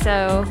thriving.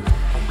 So,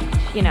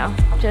 you know,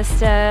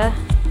 just,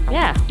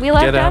 yeah, we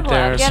love Dublab. Get out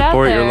there,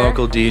 support your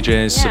local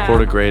DJs,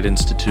 support a great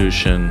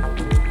institution.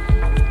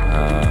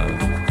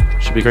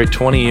 Should be great.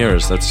 20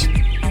 years. That's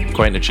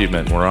quite an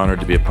achievement. We're honored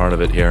to be a part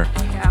of it here.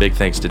 Yeah. Big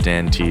thanks to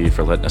Dan T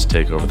for letting us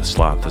take over the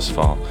slot this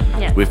fall.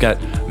 Yeah. We've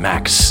got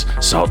Max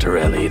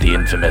Saltarelli, the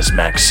infamous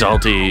Max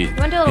Salty. You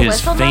want to do a little his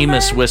whistle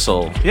famous number?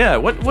 Whistle. Yeah,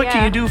 what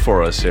can you do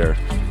for us here?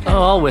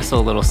 Oh, I'll whistle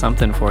a little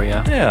something for you.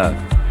 Yeah.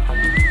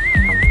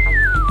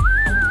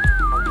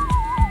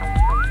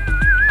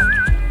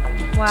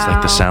 Wow. It's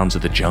like the sounds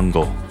of the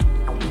jungle.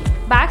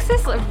 Max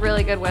is a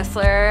really good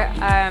whistler.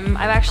 I've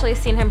actually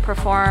seen him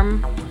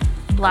perform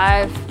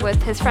live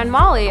with his friend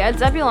Molly at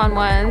Zebulon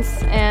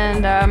once,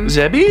 and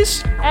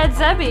Zebbies? At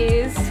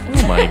Zebbies.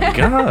 Oh my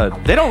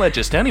God! They don't let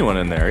just anyone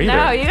in there either.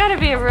 No, you gotta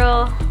be a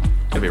real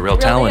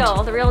talent.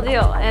 Deal, the real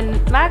deal,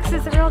 and Max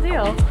is the real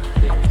deal.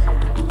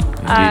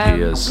 Indeed,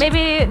 he is.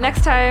 Maybe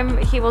next time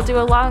he will do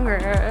a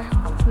longer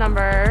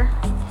number.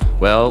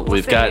 Well,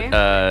 we've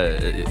got,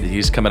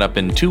 he's coming up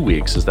in 2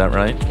 weeks, is that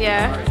right?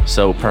 Yeah.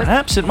 So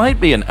perhaps it might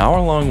be an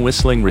hour-long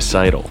whistling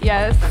recital.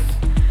 Yes.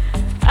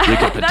 We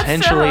could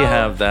potentially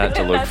have that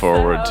to look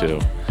forward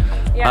to.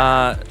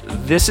 Yeah.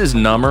 This is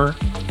Number.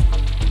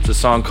 It's a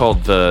song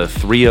called The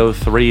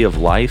 303 of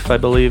Life, I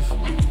believe.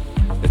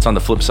 It's on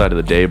the flip side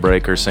of the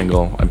Daybreaker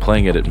single. I'm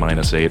playing it at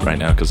 -8 right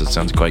now because it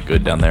sounds quite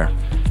good down there.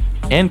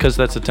 And because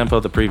that's the tempo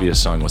the previous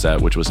song was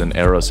at, which was an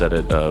Eros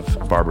edit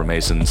of Barbara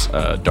Mason's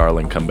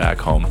Darling Come Back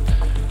Home.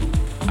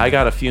 I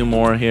got a few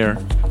more here.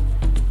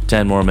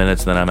 10 more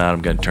minutes, then I'm out.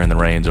 I'm going to turn the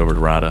reins over to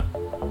Radha.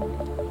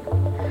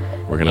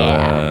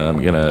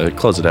 I'm going to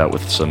close it out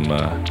with some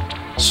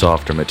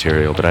softer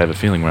material, but I have a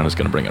feeling Radha's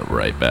going to bring it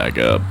right back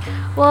up.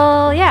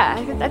 Well,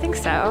 yeah, I think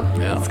so.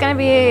 Yeah. It's going to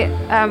be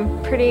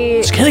pretty...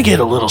 It's going to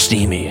get a little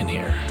steamy in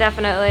here.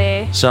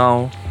 Definitely.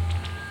 So...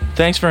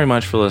 thanks very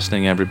much for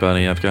listening,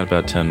 everybody. I've got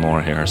about 10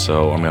 more here,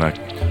 so I'm going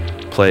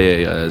to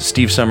play a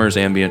Steve Summers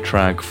ambient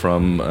track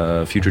from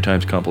Future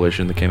Times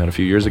compilation that came out a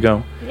few years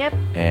ago. Yep.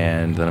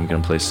 And then I'm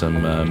going to play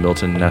some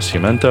Milton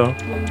Nascimento.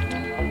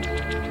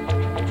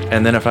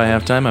 And then if I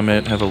have time, I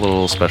might have a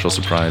little special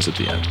surprise at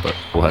the end, but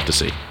we'll have to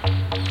see.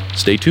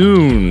 Stay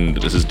tuned.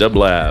 This is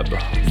Dublab,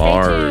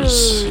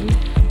 Mars. Stay tuned.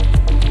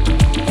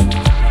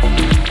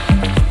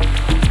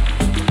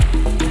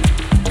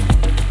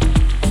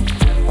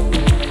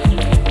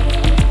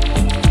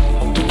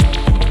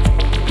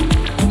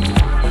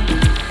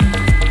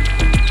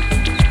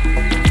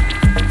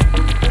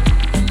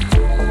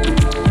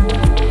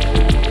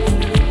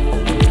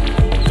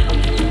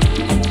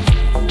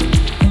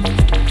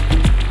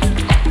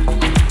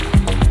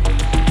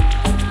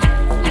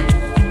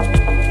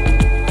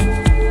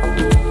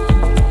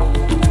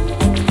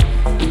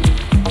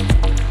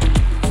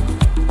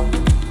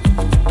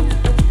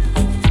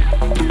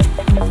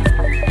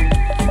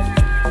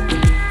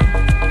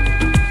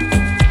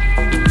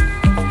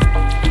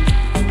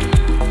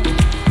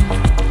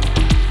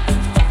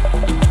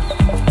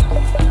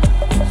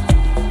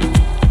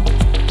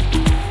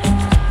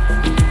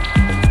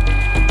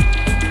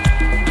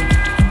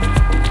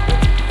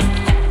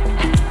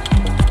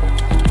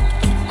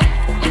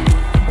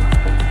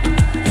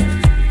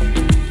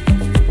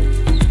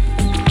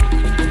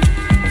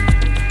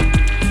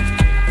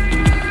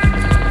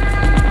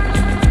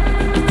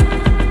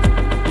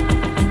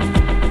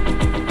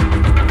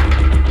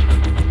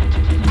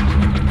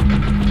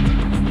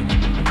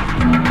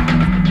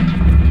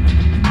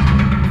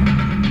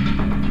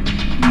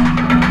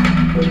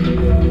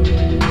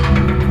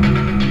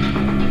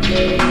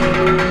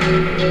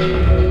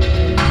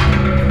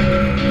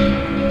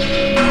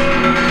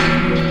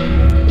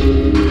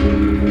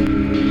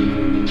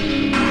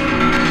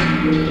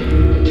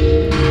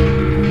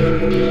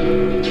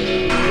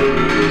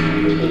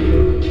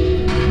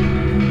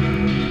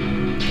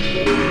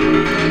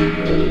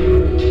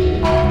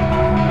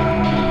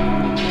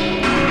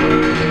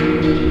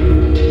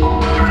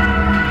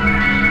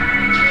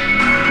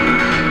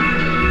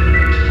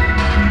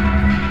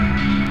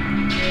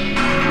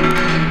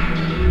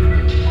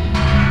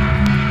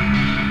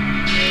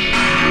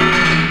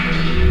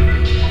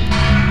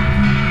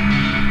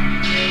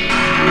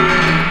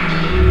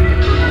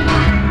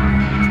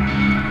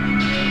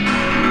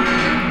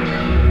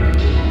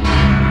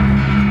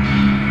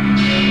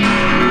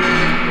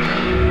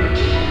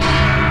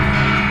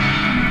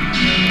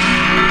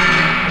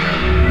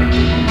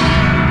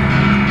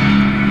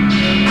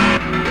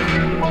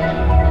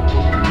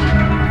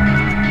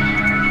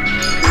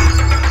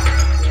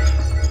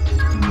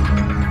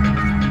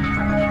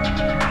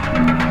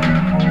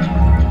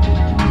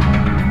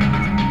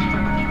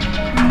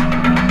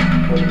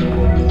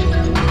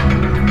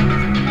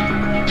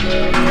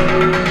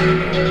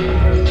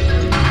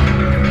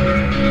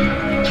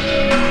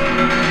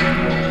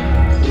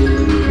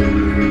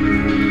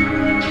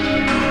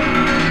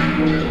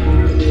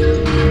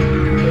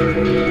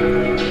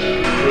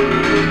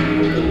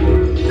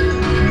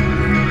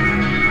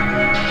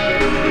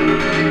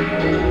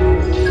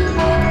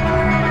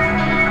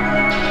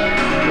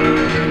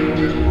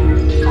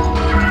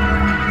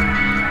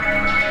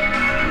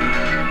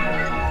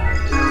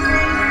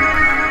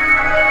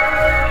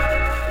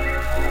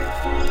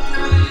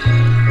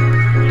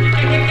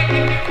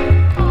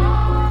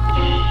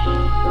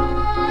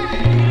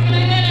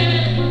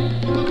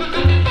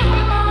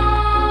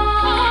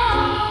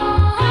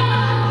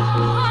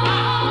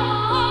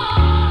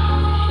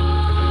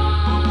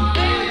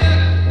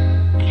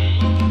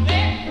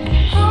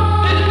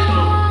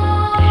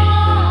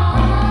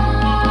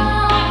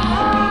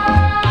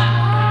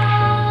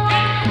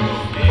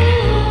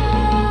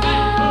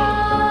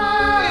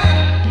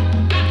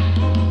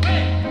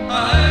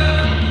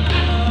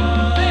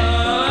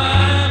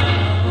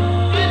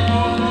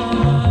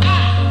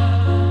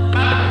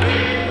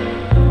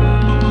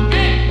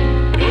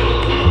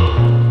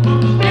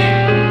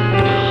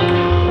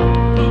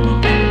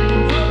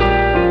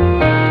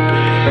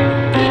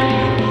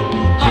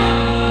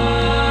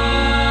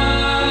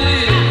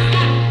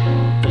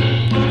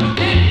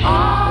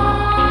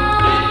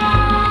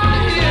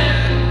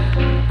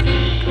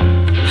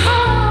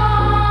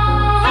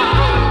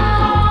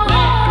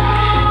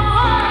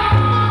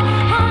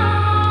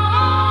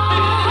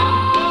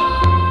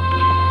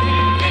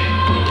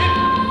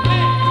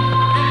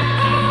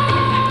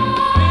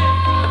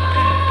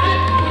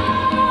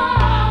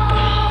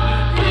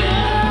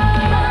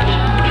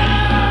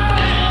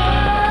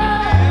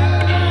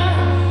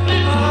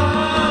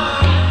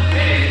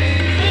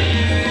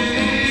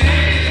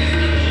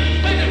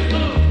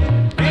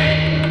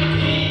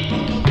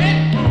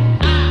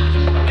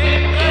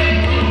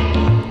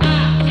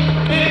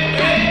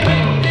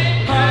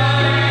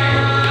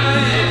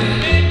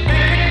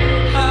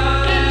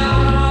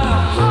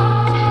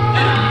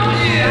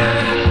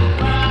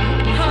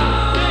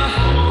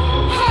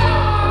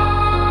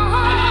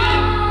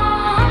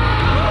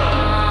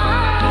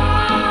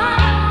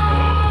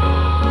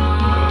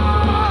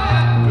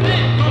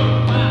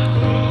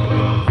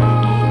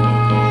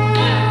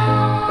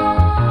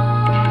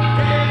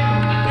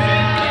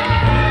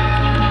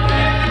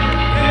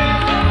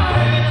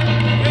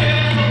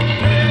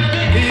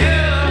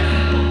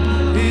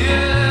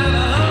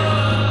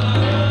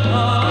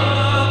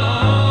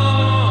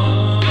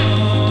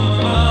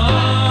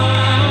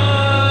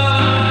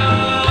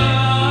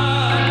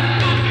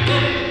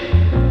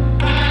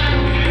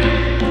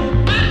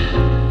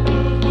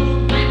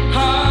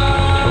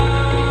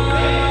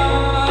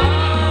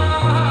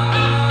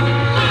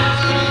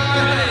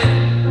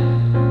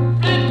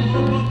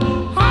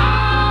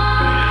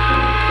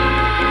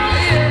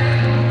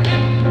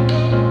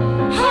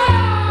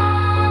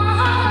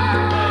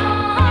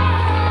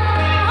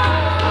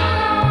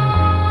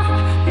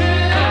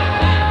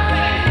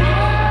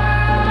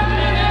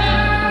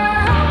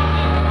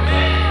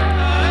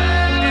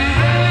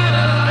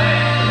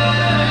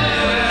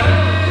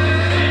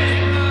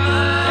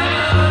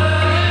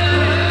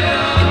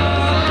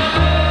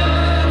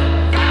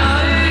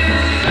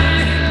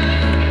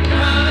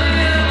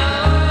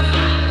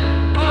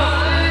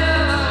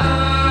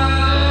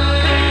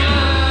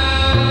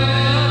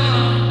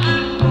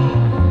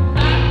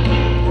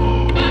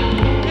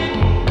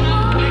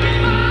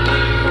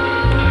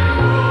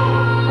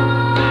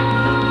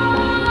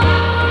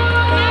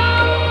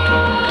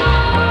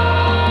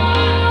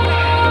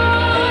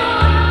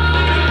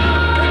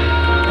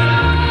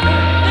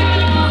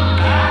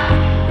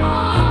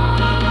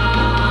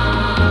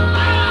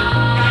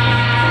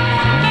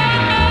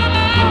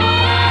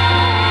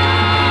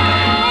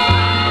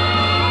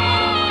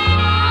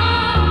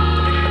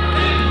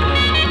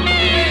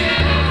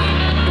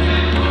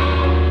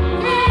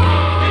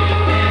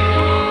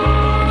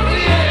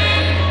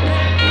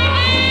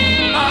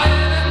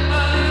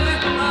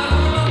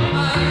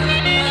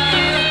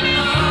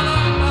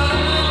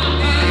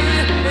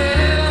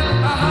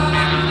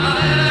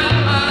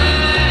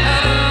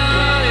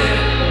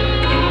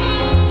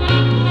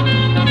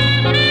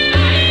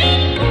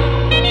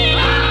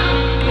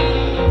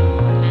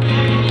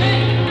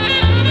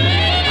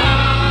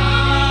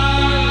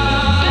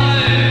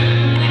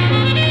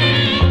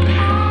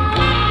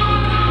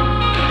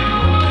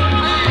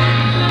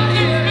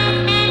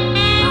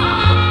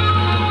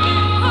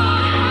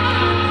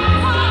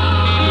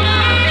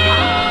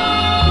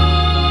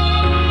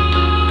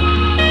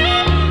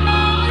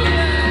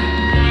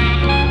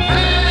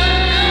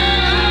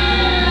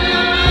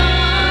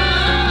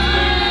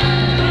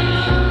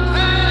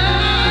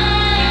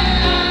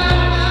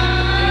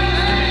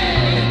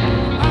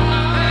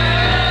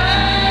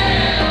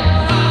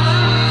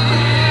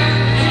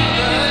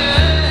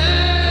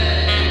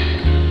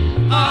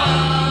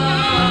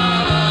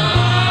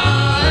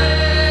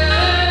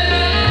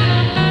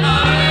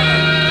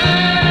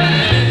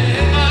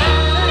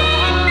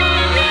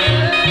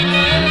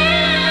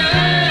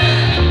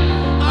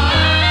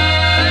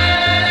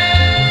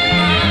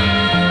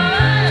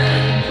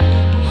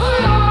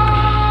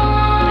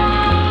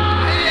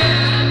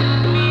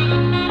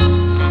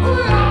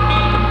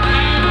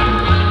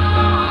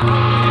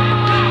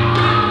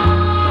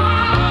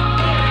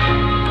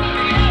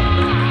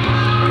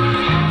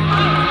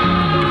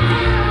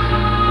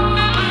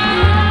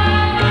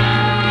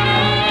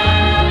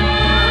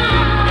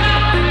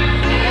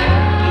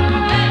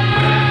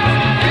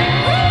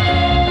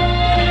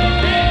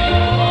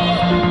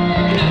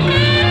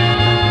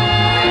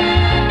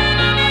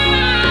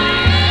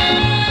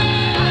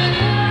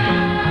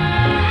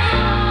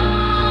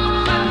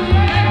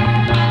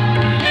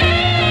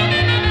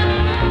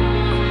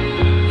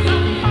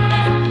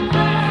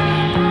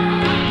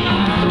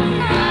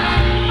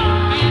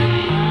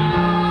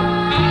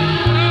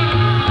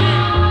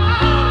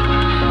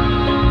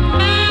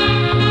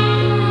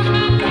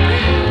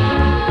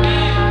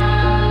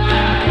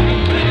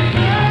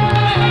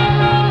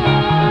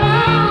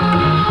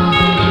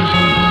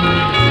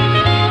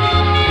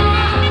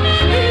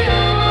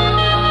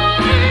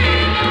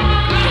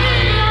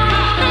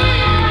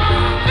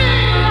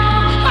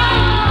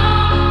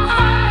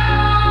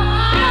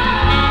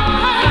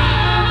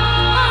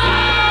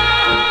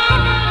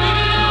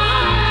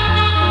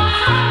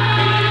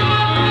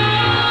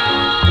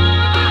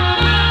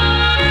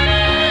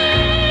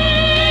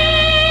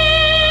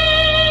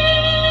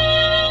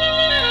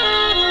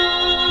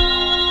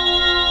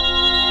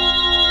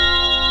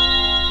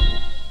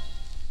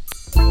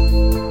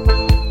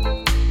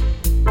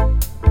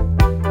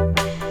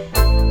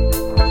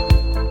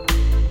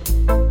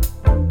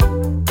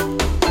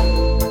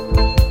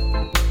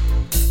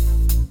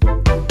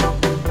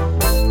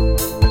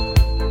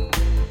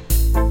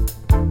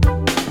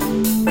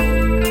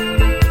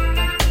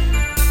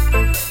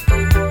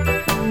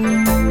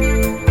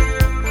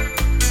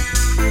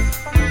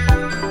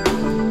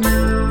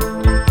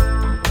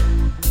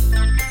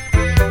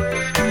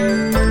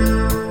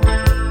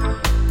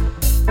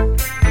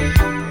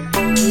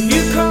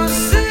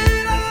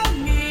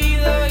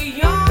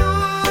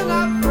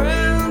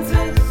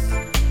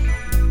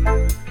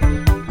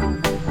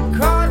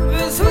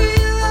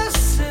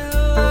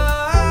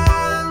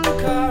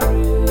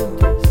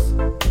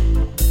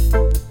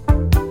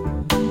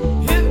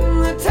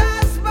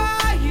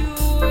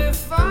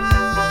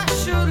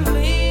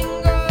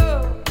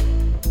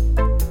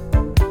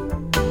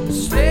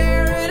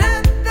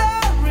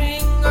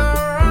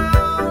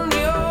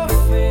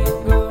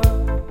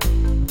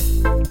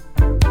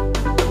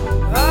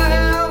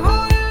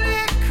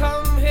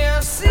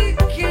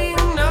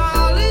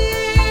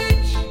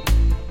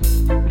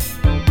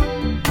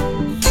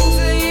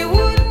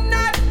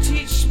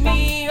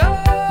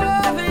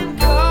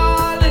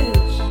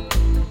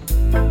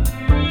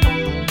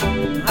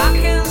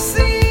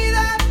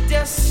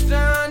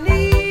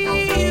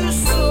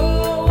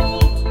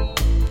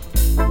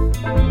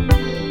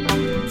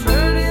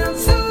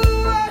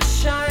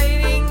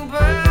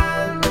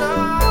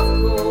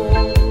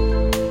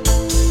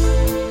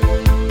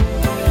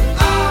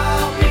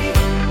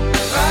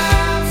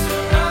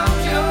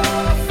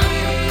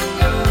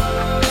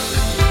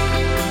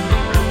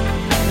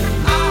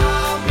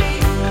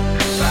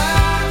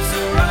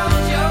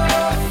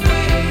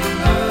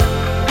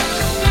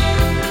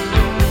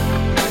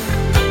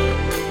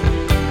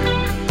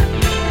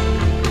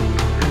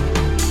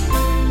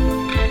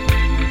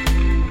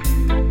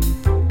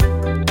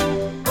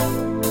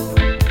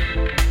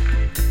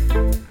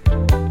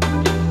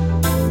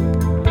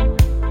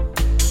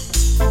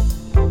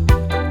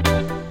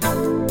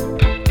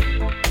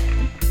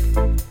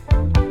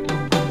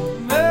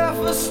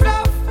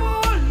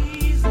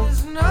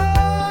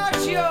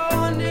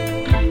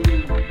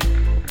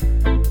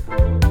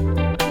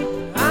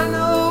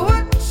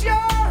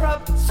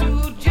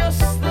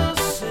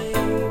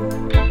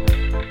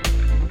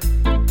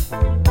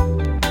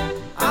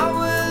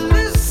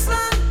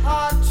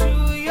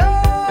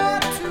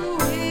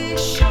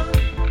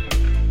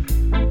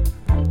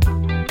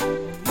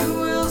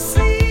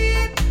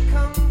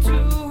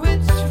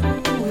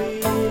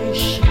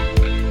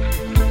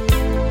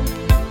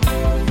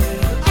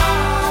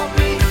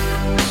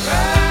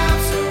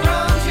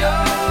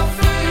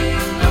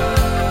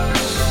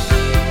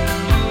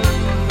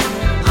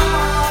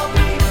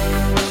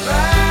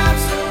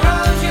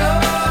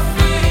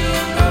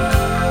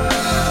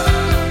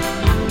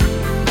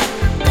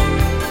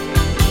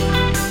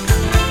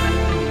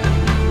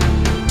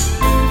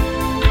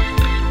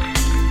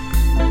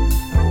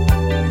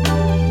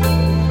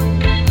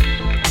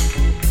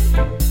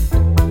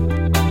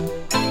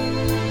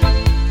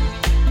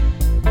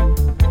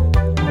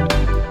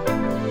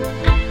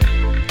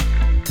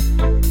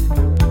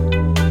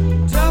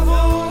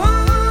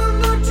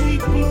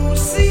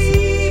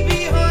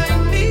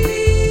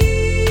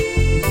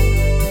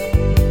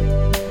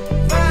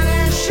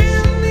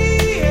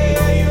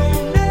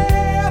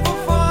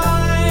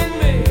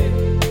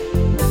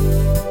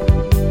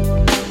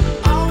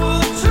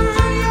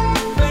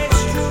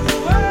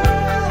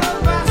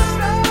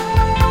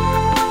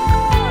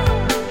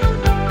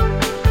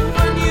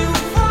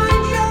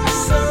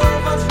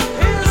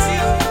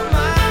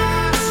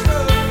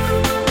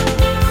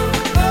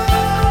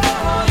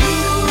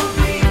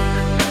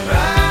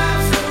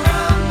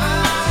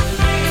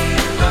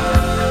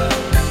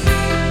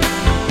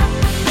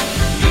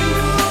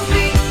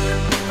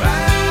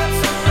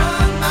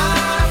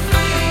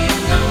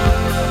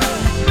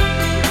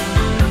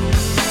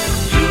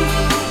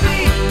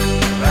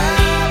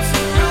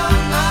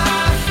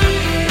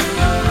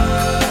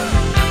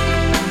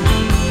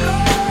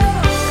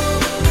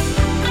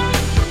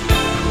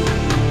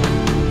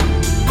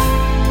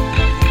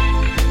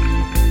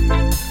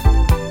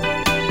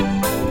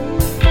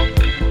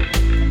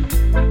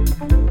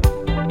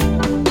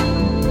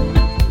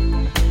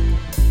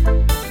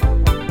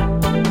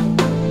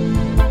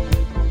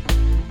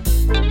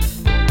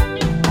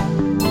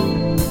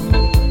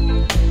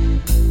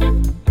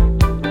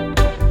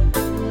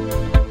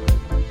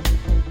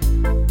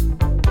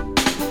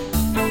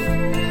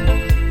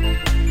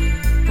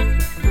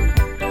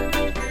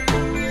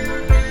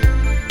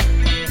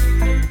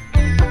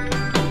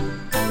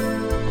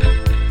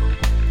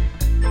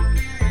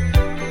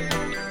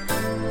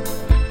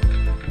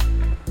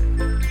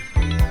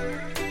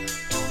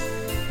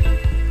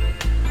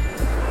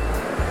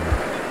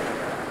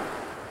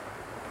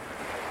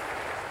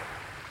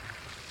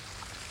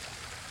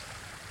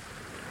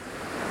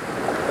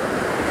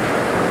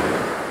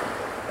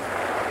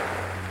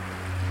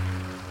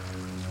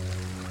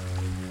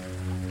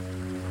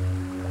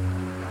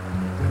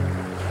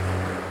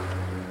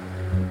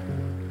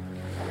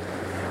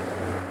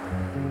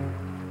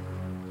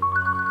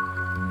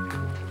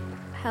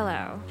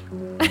 hello.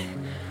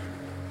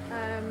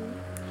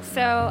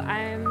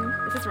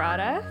 This is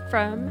Radha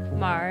from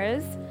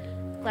mmarz.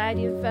 Glad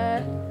you've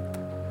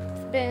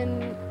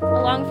been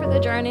along for the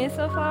journey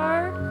so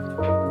far.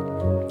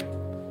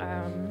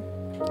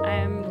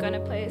 I'm gonna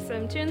play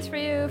some tunes for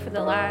you for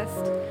the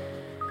last,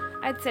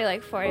 I'd say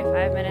like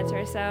 45 minutes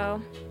or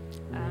so.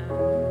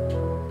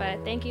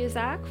 But thank you,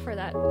 Zach, for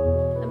that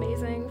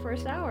amazing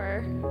first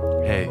hour.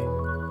 Hey,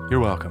 you're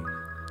welcome.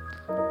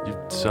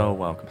 You're so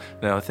welcome.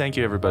 Now, thank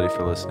you everybody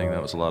for listening.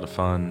 That was a lot of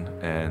fun,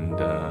 and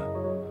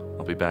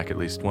I'll be back at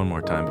least one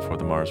more time before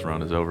the mmarz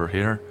run is over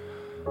here,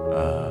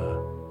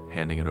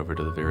 handing it over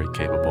to the very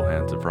capable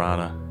hands of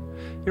Radha.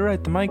 You're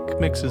right, the mic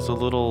mix is a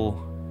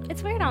little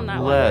It's weird on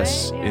that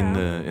less one,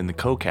 right? in the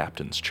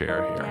co-captain's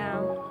chair here, Yeah.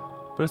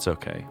 but it's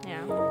okay.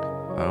 Yeah.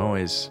 I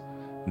always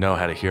know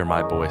how to hear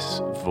my voice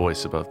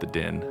above the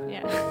din.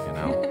 Yeah. You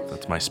know,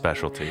 that's my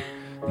specialty.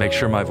 Make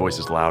sure my voice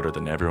is louder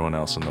than everyone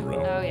else in the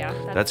room. Oh yeah.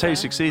 That's how you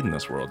succeed in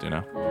this world, you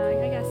know?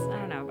 I guess I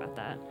don't know about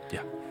that.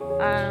 Yeah.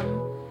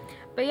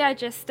 But yeah,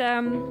 just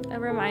a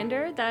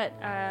reminder that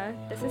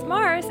this is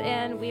mmarz,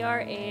 and we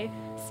are a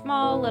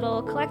small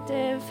little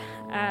collective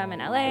in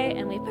LA,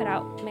 and we put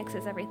out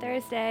mixes every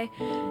Thursday,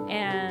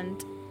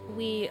 and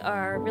we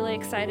are really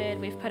excited.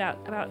 We've put out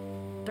about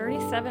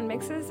 37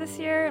 mixes this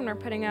year, and we're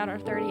putting out our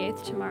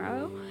 38th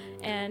tomorrow.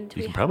 And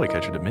You can probably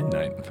catch it at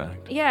midnight, in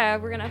fact. yeah,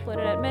 we're gonna upload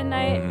it at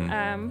midnight.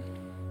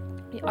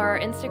 Our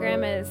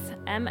Instagram is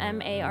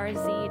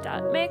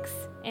mmarz.mix,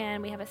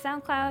 and we have a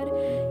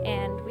SoundCloud,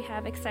 and we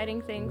have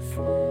exciting things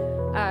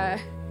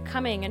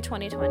coming in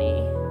 2020.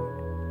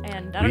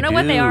 And I don't know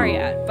what they are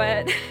yet,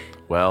 but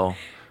Well,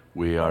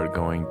 we are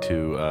going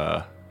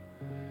to,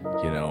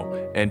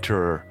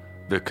 enter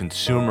the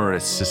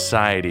consumerist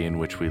society in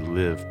which we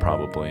live,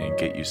 probably, and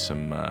get you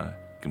some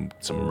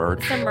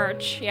merch. some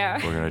merch, yeah.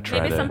 We're gonna try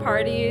maybe to, some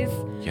parties.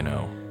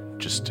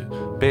 Just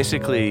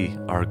basically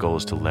our goal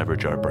is to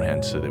leverage our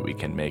brand so that we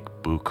can make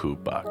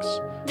buku bucks.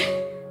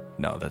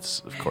 No, that's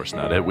of course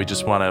not it. We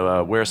just want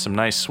to wear some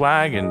nice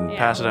swag and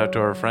pass it out to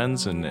our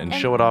friends and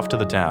show it off to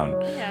the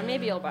town. Yeah,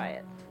 maybe you'll buy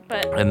it.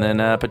 But And then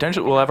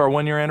potentially we'll have our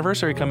 1-year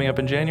anniversary coming up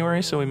in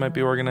January, so we might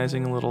be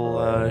organizing a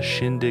little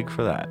shindig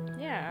for that.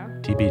 yeah.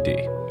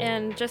 TBD.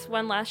 And just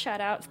one last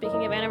shout out,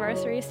 speaking of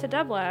anniversaries, to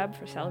Dublab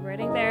for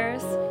celebrating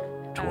theirs.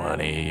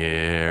 20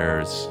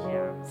 years.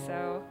 Yeah,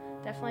 so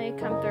definitely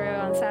come through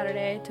on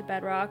Saturday to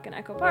Bedrock and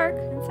Echo Park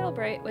and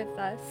celebrate with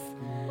us.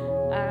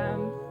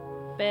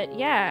 But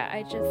yeah,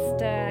 I just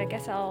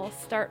guess I'll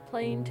start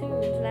playing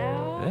tunes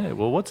now. Hey,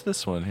 well, what's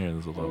this one here?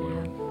 This is a lovely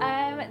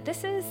one.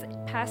 This is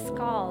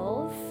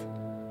Pascal's.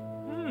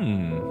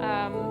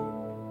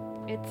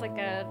 It's like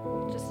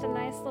just a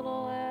nice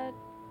little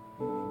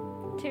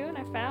tune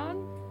I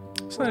found.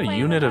 Isn't that a Playing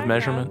unit the of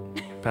background.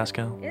 measurement,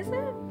 Pascal? Is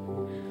it?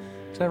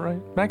 Is that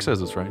right? Max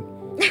says it's right.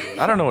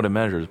 I don't know what it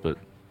measures, but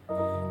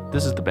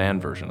this is the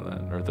band version of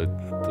that, or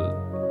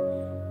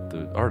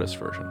the artist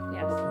version.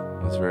 Yes.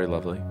 It's very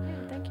lovely.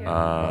 Yeah, thank you.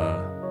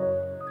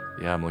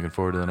 Yeah, I'm looking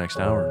forward to the next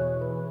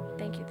hour.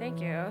 Thank you.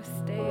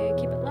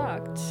 Keep it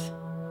locked.